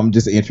 I'm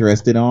just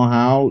interested on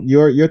how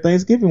your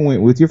Thanksgiving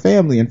went with your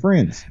family and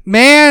friends.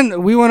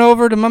 Man, we went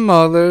over to my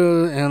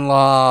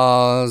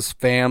mother-in-law's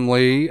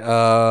family.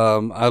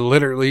 I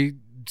literally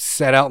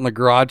sat out in the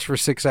garage for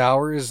 6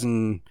 hours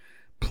and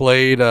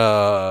played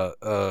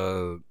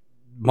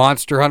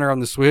Monster Hunter on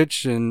the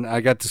Switch, and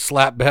I got to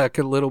slap back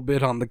a little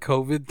bit on the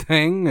COVID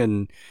thing,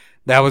 and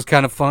that was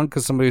kind of fun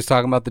because somebody was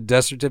talking about the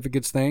death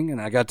certificates thing,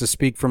 and I got to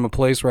speak from a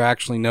place where I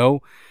actually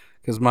know,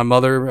 because my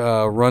mother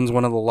runs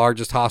one of the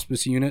largest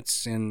hospice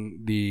units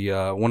in the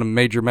one of the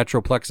major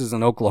metroplexes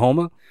in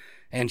Oklahoma,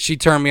 and she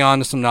turned me on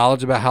to some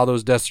knowledge about how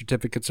those death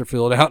certificates are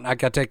filled out, and I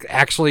got to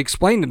actually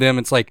explain to them.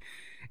 It's like,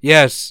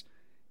 yes,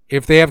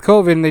 if they have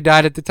COVID and they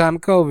died at the time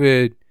of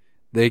COVID,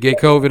 they get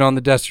COVID on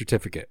the death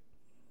certificate.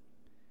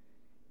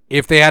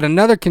 If they had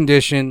another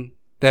condition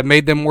that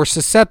made them more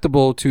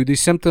susceptible to the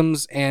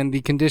symptoms and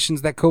the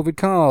conditions that COVID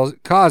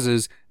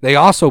causes, they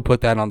also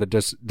put that on the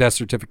death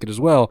certificate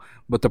as well.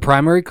 But the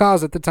primary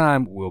cause at the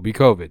time will be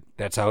COVID.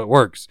 That's how it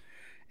works.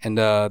 And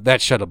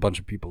that shut a bunch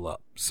of people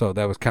up. So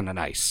that was kind of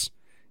nice.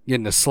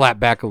 Getting to slap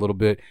back a little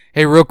bit.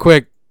 Hey, real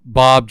quick,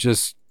 Bob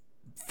just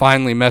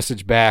finally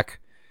messaged back.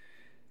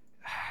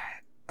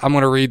 I'm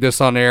going to read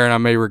this on air and I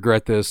may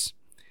regret this.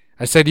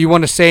 I said, do you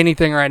want to say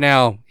anything right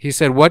now? He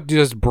said, what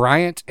does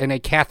Bryant and a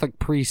Catholic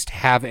priest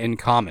have in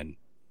common?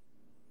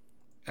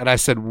 And I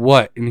said,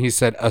 what? And he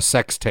said, a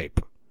sex tape.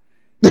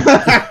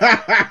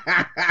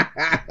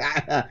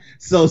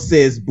 So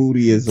says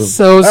Buddhism.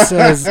 So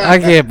says, I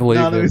can't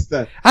believe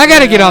it. I got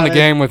to get on the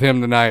game with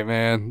him tonight,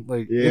 man.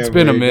 Like, it's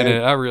been a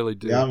minute. I really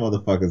do. Y'all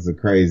motherfuckers are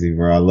crazy,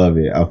 bro. I love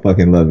it. I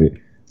fucking love it.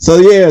 So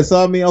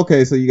I mean,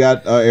 okay, so you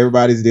got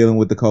everybody's dealing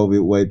with the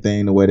COVID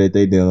thing the way that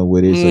they dealing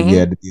with it. Mm-hmm. So you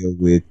had to deal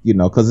with,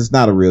 because it's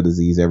not a real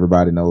disease.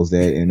 Everybody knows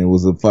that, and it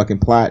was a fucking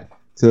plot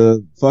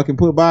to fucking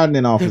put Biden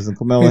in office and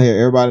Kamala Harris.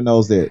 Everybody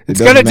knows that.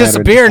 It's gonna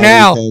disappear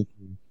now.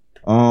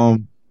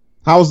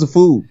 How's the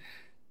food?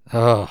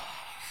 Oh,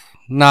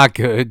 not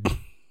good.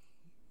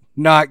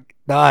 Not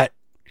a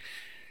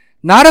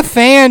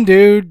fan,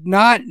 dude.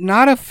 Not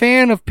a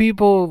fan of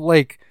people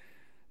like.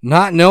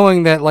 Not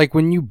knowing that, like,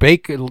 when you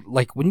bake,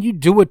 like, when you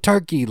do a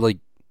turkey, like,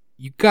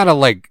 you gotta,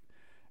 like,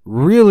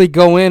 really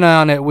go in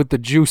on it with the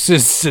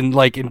juices and,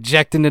 like,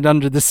 injecting it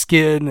under the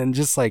skin and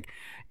just, like,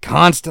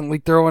 constantly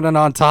throwing it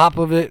on top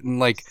of it, and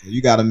like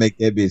you got to make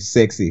that bitch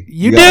sexy.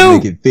 You gotta do.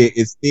 make it thick.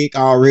 It's thick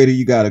already.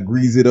 You got to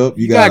grease it up.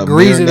 You gotta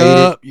grease it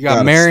up. You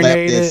gotta marinate slap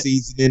it. that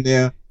seasoning in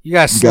there. You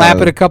gotta slap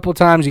it a couple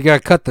times. You gotta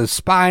cut the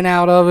spine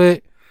out of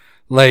it.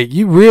 Like,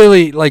 you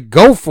really, like,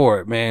 go for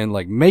it, man.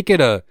 Like, make it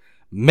a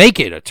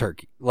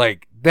turkey.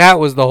 Like, that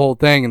was the whole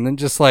thing. And then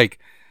just like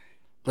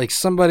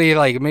somebody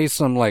like made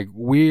some like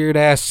weird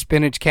ass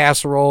spinach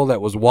casserole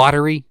that was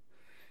watery,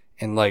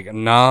 and like,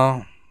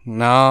 no,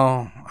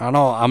 I don't.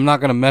 I'm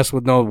not gonna mess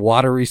with no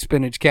watery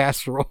spinach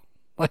casserole.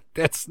 Like,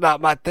 that's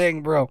not my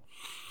thing, bro.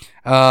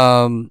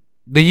 The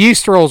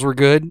yeast rolls were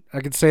good.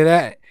 I could say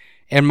that.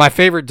 And my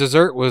favorite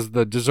dessert was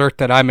the dessert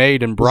that I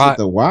made and brought.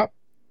 Was it the WAP?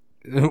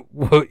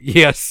 Well,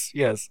 yes.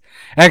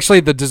 Actually,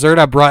 the dessert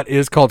I brought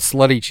is called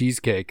Slutty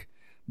Cheesecake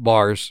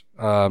bars,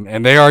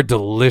 and they are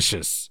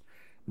delicious.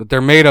 But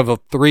they're made of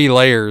 3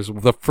 layers.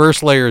 The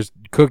first layer is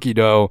cookie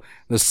dough,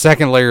 the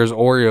second layer is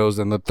Oreos,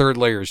 and the third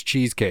layer is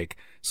cheesecake.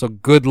 So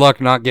good luck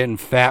not getting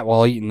fat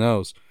while eating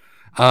those.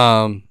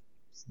 Sounds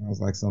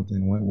like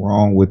something went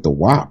wrong with the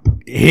WAP.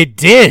 It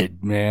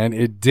did, man.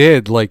 It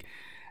did. Like,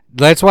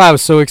 that's why I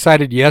was so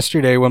excited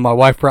yesterday when my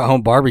wife brought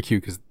home barbecue,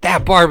 because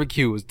that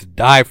barbecue was to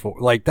die for.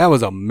 Like, that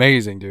was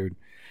amazing, dude.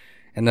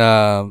 And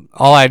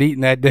all I'd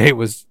eaten that day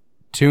was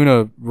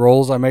tuna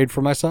rolls I made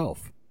for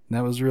myself. And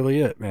that was really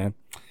it, man.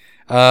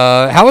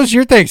 How was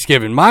your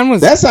Thanksgiving? Mine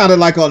was... That sounded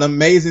like an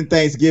amazing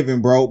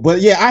Thanksgiving, bro.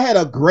 But yeah, I had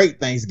a great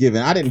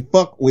Thanksgiving. I didn't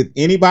fuck with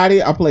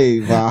anybody. I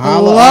played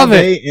Valhalla all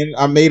day, and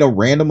I made a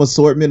random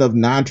assortment of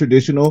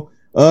non-traditional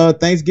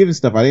Thanksgiving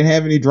stuff. I didn't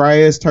have any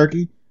dry ass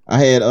turkey. I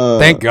had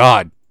thank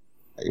God.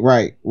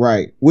 Right.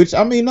 Which,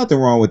 I mean, nothing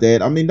wrong with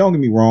that. I mean, don't get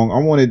me wrong. I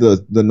wanted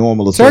the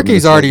normal assortment.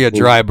 Turkey's already a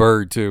dry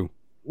bird too.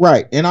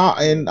 Right. And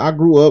I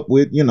grew up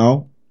with, you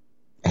know,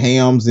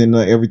 hams and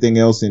everything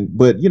else,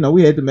 but you know,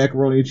 we had the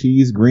macaroni and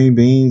cheese, green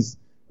beans,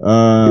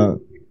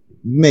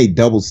 made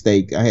double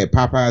steak. I had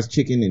Popeye's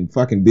chicken and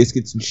fucking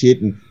biscuits and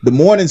shit. And the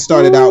morning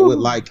started out with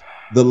like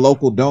the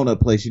local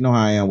donut place. You know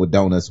how I am with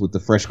donuts, with the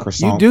fresh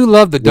croissant. You do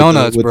love the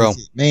donuts, bro.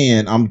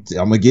 Man, I'm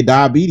gonna get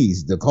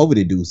diabetes, the COVID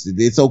induced.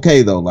 It's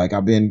okay though. Like,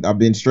 I've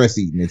been stress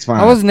eating. It's fine.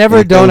 I was never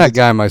a donut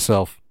guy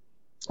myself.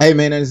 Hey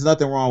man, there's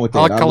nothing wrong with that.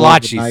 I like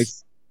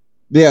kolaches.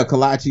 Yeah,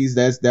 kolaches.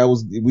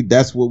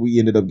 That's what we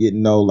ended up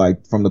getting though.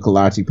 Like, from the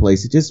kolache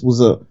place, it just was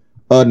a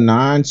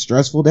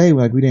non-stressful day.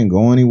 Like, we didn't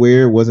go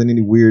anywhere. It wasn't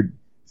any weird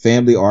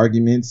family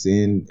arguments,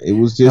 and it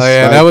was just. Oh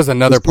yeah, like, that was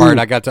another part. Cool.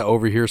 I got to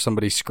overhear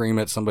somebody scream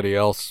at somebody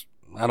else.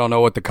 I don't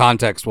know what the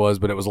context was,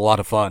 but it was a lot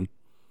of fun.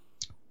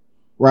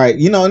 Right.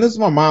 You know, and this is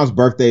my mom's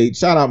birthday.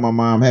 Shout out my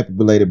mom. Happy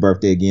belated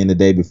birthday again the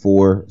day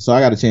before. So I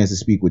got a chance to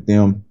speak with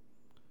them.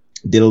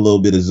 Did a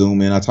little bit of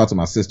Zoom in. I talked to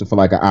my sister for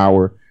like an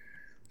hour.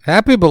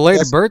 Happy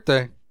belated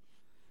birthday.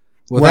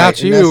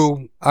 Without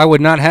you, I would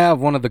not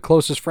have one of the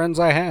closest friends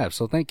I have.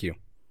 So thank you.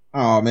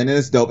 Oh man,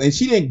 that's dope. And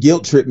she didn't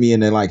guilt trip me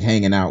into like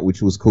hanging out,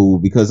 which was cool,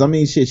 because I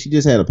mean, shit, she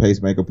just had a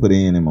pacemaker put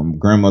in, and my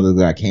grandmother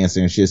got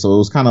cancer and shit. So it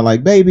was kind of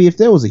like, baby, if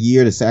there was a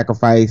year to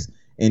sacrifice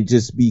and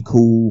just be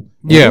cool,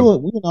 yeah,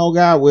 you know,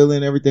 God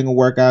willing, everything will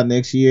work out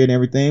next year and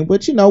everything.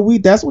 But you know,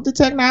 that's what the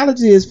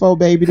technology is for,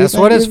 baby. That's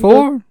what it's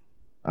for.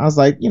 I was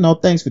like, you know,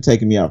 thanks for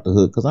taking me off the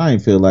hook, because I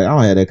ain't feel like I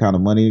don't have that kind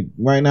of money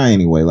right now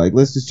anyway. Like,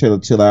 let's just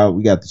chill out.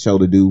 We got the show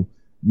to do,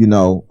 you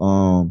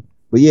know.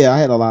 But yeah, I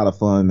had a lot of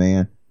fun,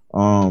 man.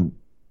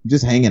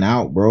 Just hanging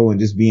out, bro, and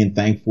just being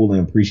thankful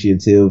and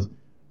appreciative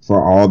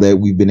for all that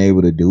we've been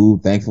able to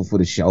do. Thankful for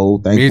the show.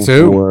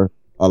 Thankful for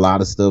a lot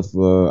of stuff.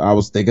 I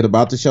was thinking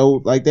about the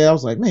show like that. I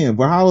was like, man,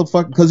 but how the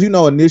fuck? Because, you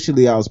know,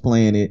 initially I was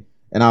playing it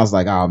and I was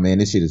like, oh man,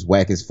 this shit is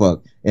whack as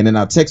fuck. And then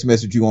I text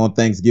messaged you on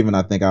Thanksgiving.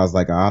 I think I was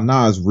like, oh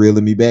nah, it's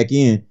reeling me back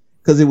in,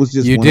 because it was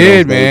just you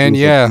did, man.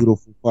 Yeah, a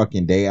beautiful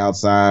fucking day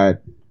outside.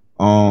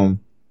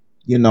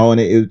 You know, and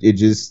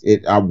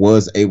I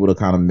was able to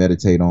kind of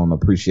meditate on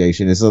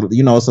appreciation. It's a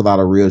lot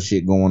of real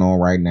shit going on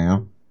right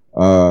now,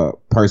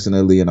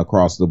 personally and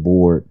across the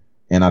board.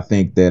 And I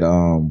think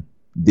that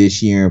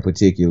this year in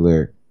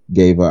particular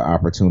gave an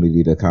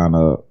opportunity to kind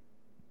of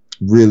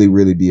really,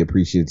 really be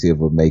appreciative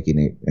of making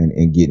it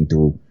and getting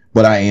through.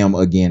 But I am,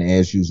 again,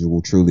 as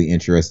usual, truly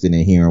interested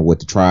in hearing what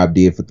the tribe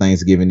did for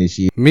Thanksgiving this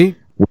year. Me?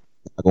 What's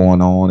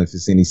going on, if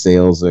it's any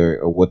sales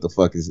or what the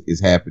fuck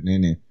is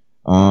happening. And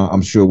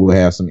I'm sure we'll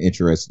have some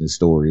interesting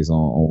stories on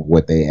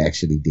what they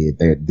actually did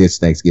this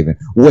Thanksgiving,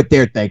 what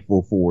they're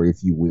thankful for,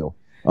 if you will.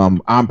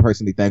 I'm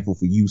personally thankful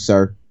for you,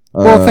 sir.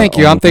 Well, thank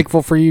you. I'm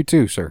thankful for you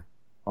too, sir.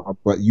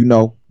 But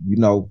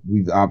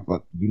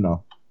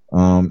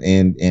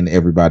and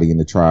everybody in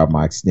the tribe,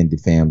 my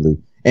extended family,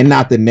 and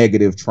not the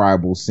negative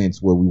tribal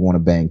sense where we want to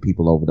bang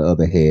people over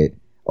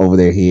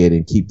their head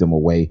and keep them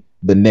away.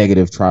 The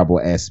negative tribal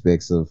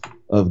aspects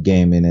of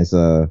gaming, as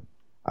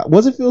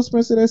was it Phil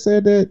Spencer that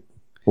said that?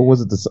 Or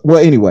was it well,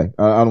 anyway,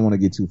 I don't want to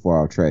get too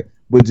far off track,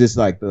 but just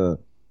like the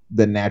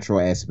natural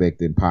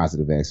aspect and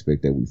positive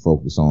aspect that we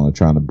focus on,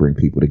 trying to bring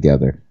people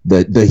together,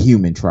 the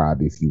human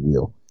tribe, if you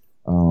will.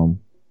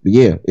 But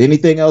yeah,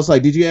 anything else?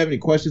 Like, did you have any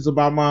questions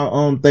about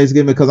my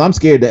Thanksgiving? Because I'm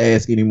scared to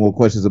ask any more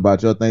questions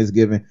about your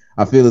Thanksgiving.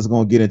 I feel it's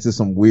gonna get into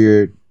some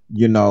weird,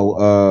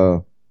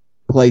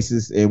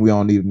 places, and we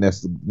don't even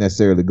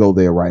necessarily go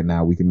there right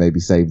now. We can maybe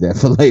save that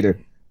for later.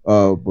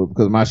 But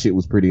because my shit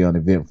was pretty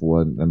uneventful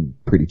and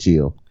pretty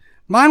chill.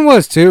 Mine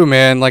was too,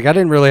 man. Like, I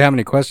didn't really have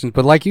any questions,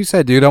 but like you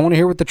said, dude, I want to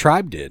hear what the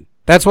tribe did.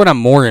 That's what I'm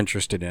more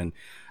interested in.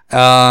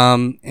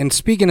 And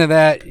speaking of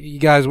that, you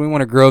guys, we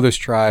want to grow this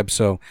tribe,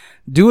 so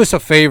do us a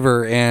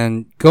favor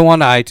and go on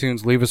to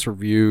iTunes, leave us a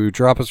review,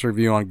 drop us a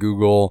review on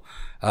Google,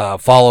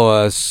 follow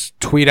us,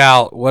 tweet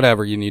out,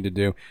 whatever you need to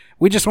do.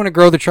 We just want to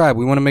grow the tribe.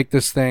 We want to make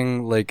this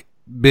thing like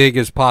big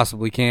as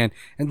possibly can.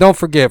 And don't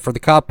forget, for the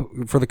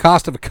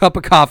cost of a cup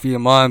of coffee a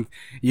month,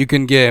 you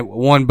can get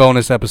one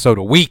bonus episode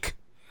a week.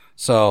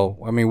 So,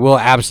 I mean, we'll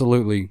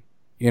absolutely,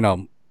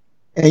 And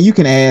you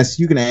can ask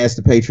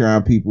the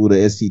Patreon people, the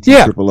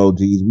STT Triple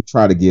OGs. We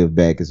try to give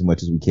back as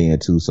much as we can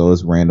too. So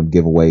it's random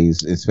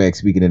giveaways. In fact,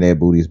 speaking of that,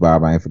 Booties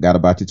Bob, I ain't forgot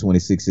about your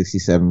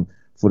 2667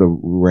 for the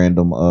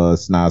random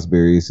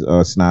Snosberries.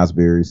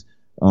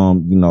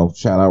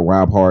 Shout out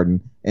Rob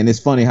Harden. And it's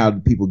funny how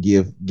people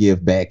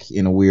give back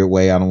in a weird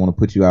way. I don't want to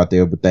put you out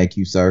there, but thank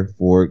you, sir,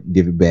 for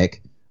giving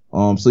back.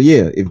 So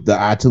yeah, if the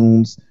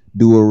iTunes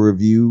do a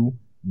review,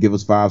 give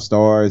us 5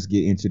 stars,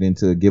 get entered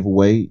into a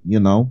giveaway,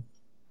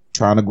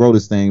 trying to grow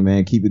this thing,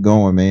 man. Keep it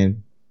going,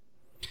 man.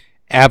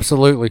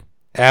 Absolutely.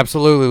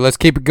 Let's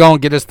keep it going.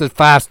 Get us the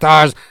 5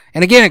 stars.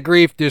 And again,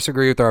 agree if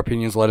disagree with our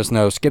opinions, let us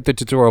know. Skip the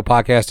tutorial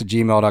podcast at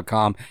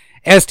gmail.com,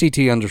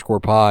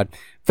 STT_pod,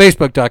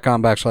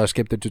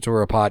 Facebook.com/skip the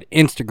tutorial pod,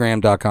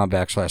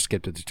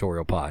 Instagram.com/skip the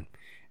tutorial pod.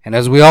 And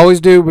as we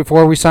always do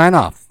before we sign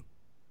off,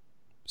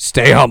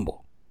 stay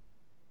humble.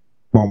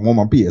 I want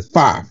my PS5.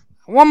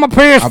 I want my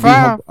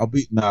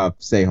PS5.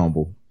 Stay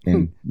humble.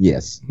 And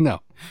yes. No,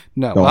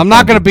 I'm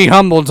not going to be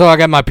humble until I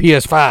got my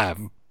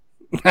PS5.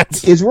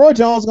 Is Roy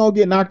Jones going to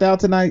get knocked out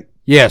tonight?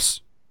 Yes.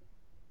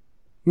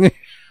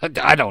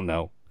 I don't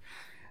know.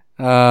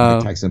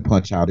 Tyson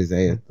punch out his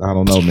ass. I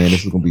don't know, man.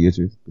 This is going to be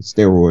interesting.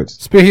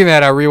 Steroids. Speaking of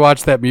that, I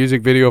rewatched that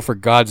music video for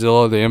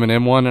Godzilla, the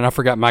Eminem one, and I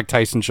forgot Mike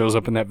Tyson shows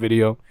up in that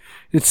video.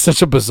 It's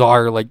such a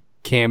bizarre,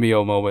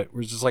 cameo moment.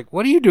 We're just like,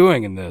 what are you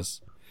doing in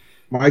this?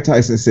 Mike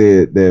Tyson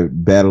said that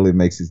battling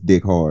makes his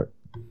dick hard.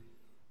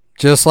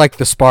 Just like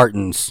the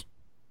Spartans.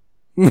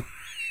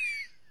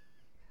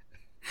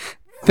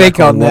 Think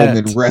on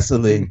that.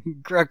 Wrestling.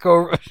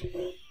 Greco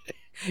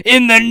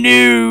in the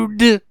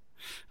nude.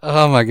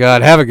 Oh my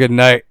God. Have a good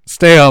night.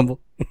 Stay humble.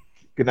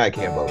 Good night,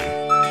 Cambo.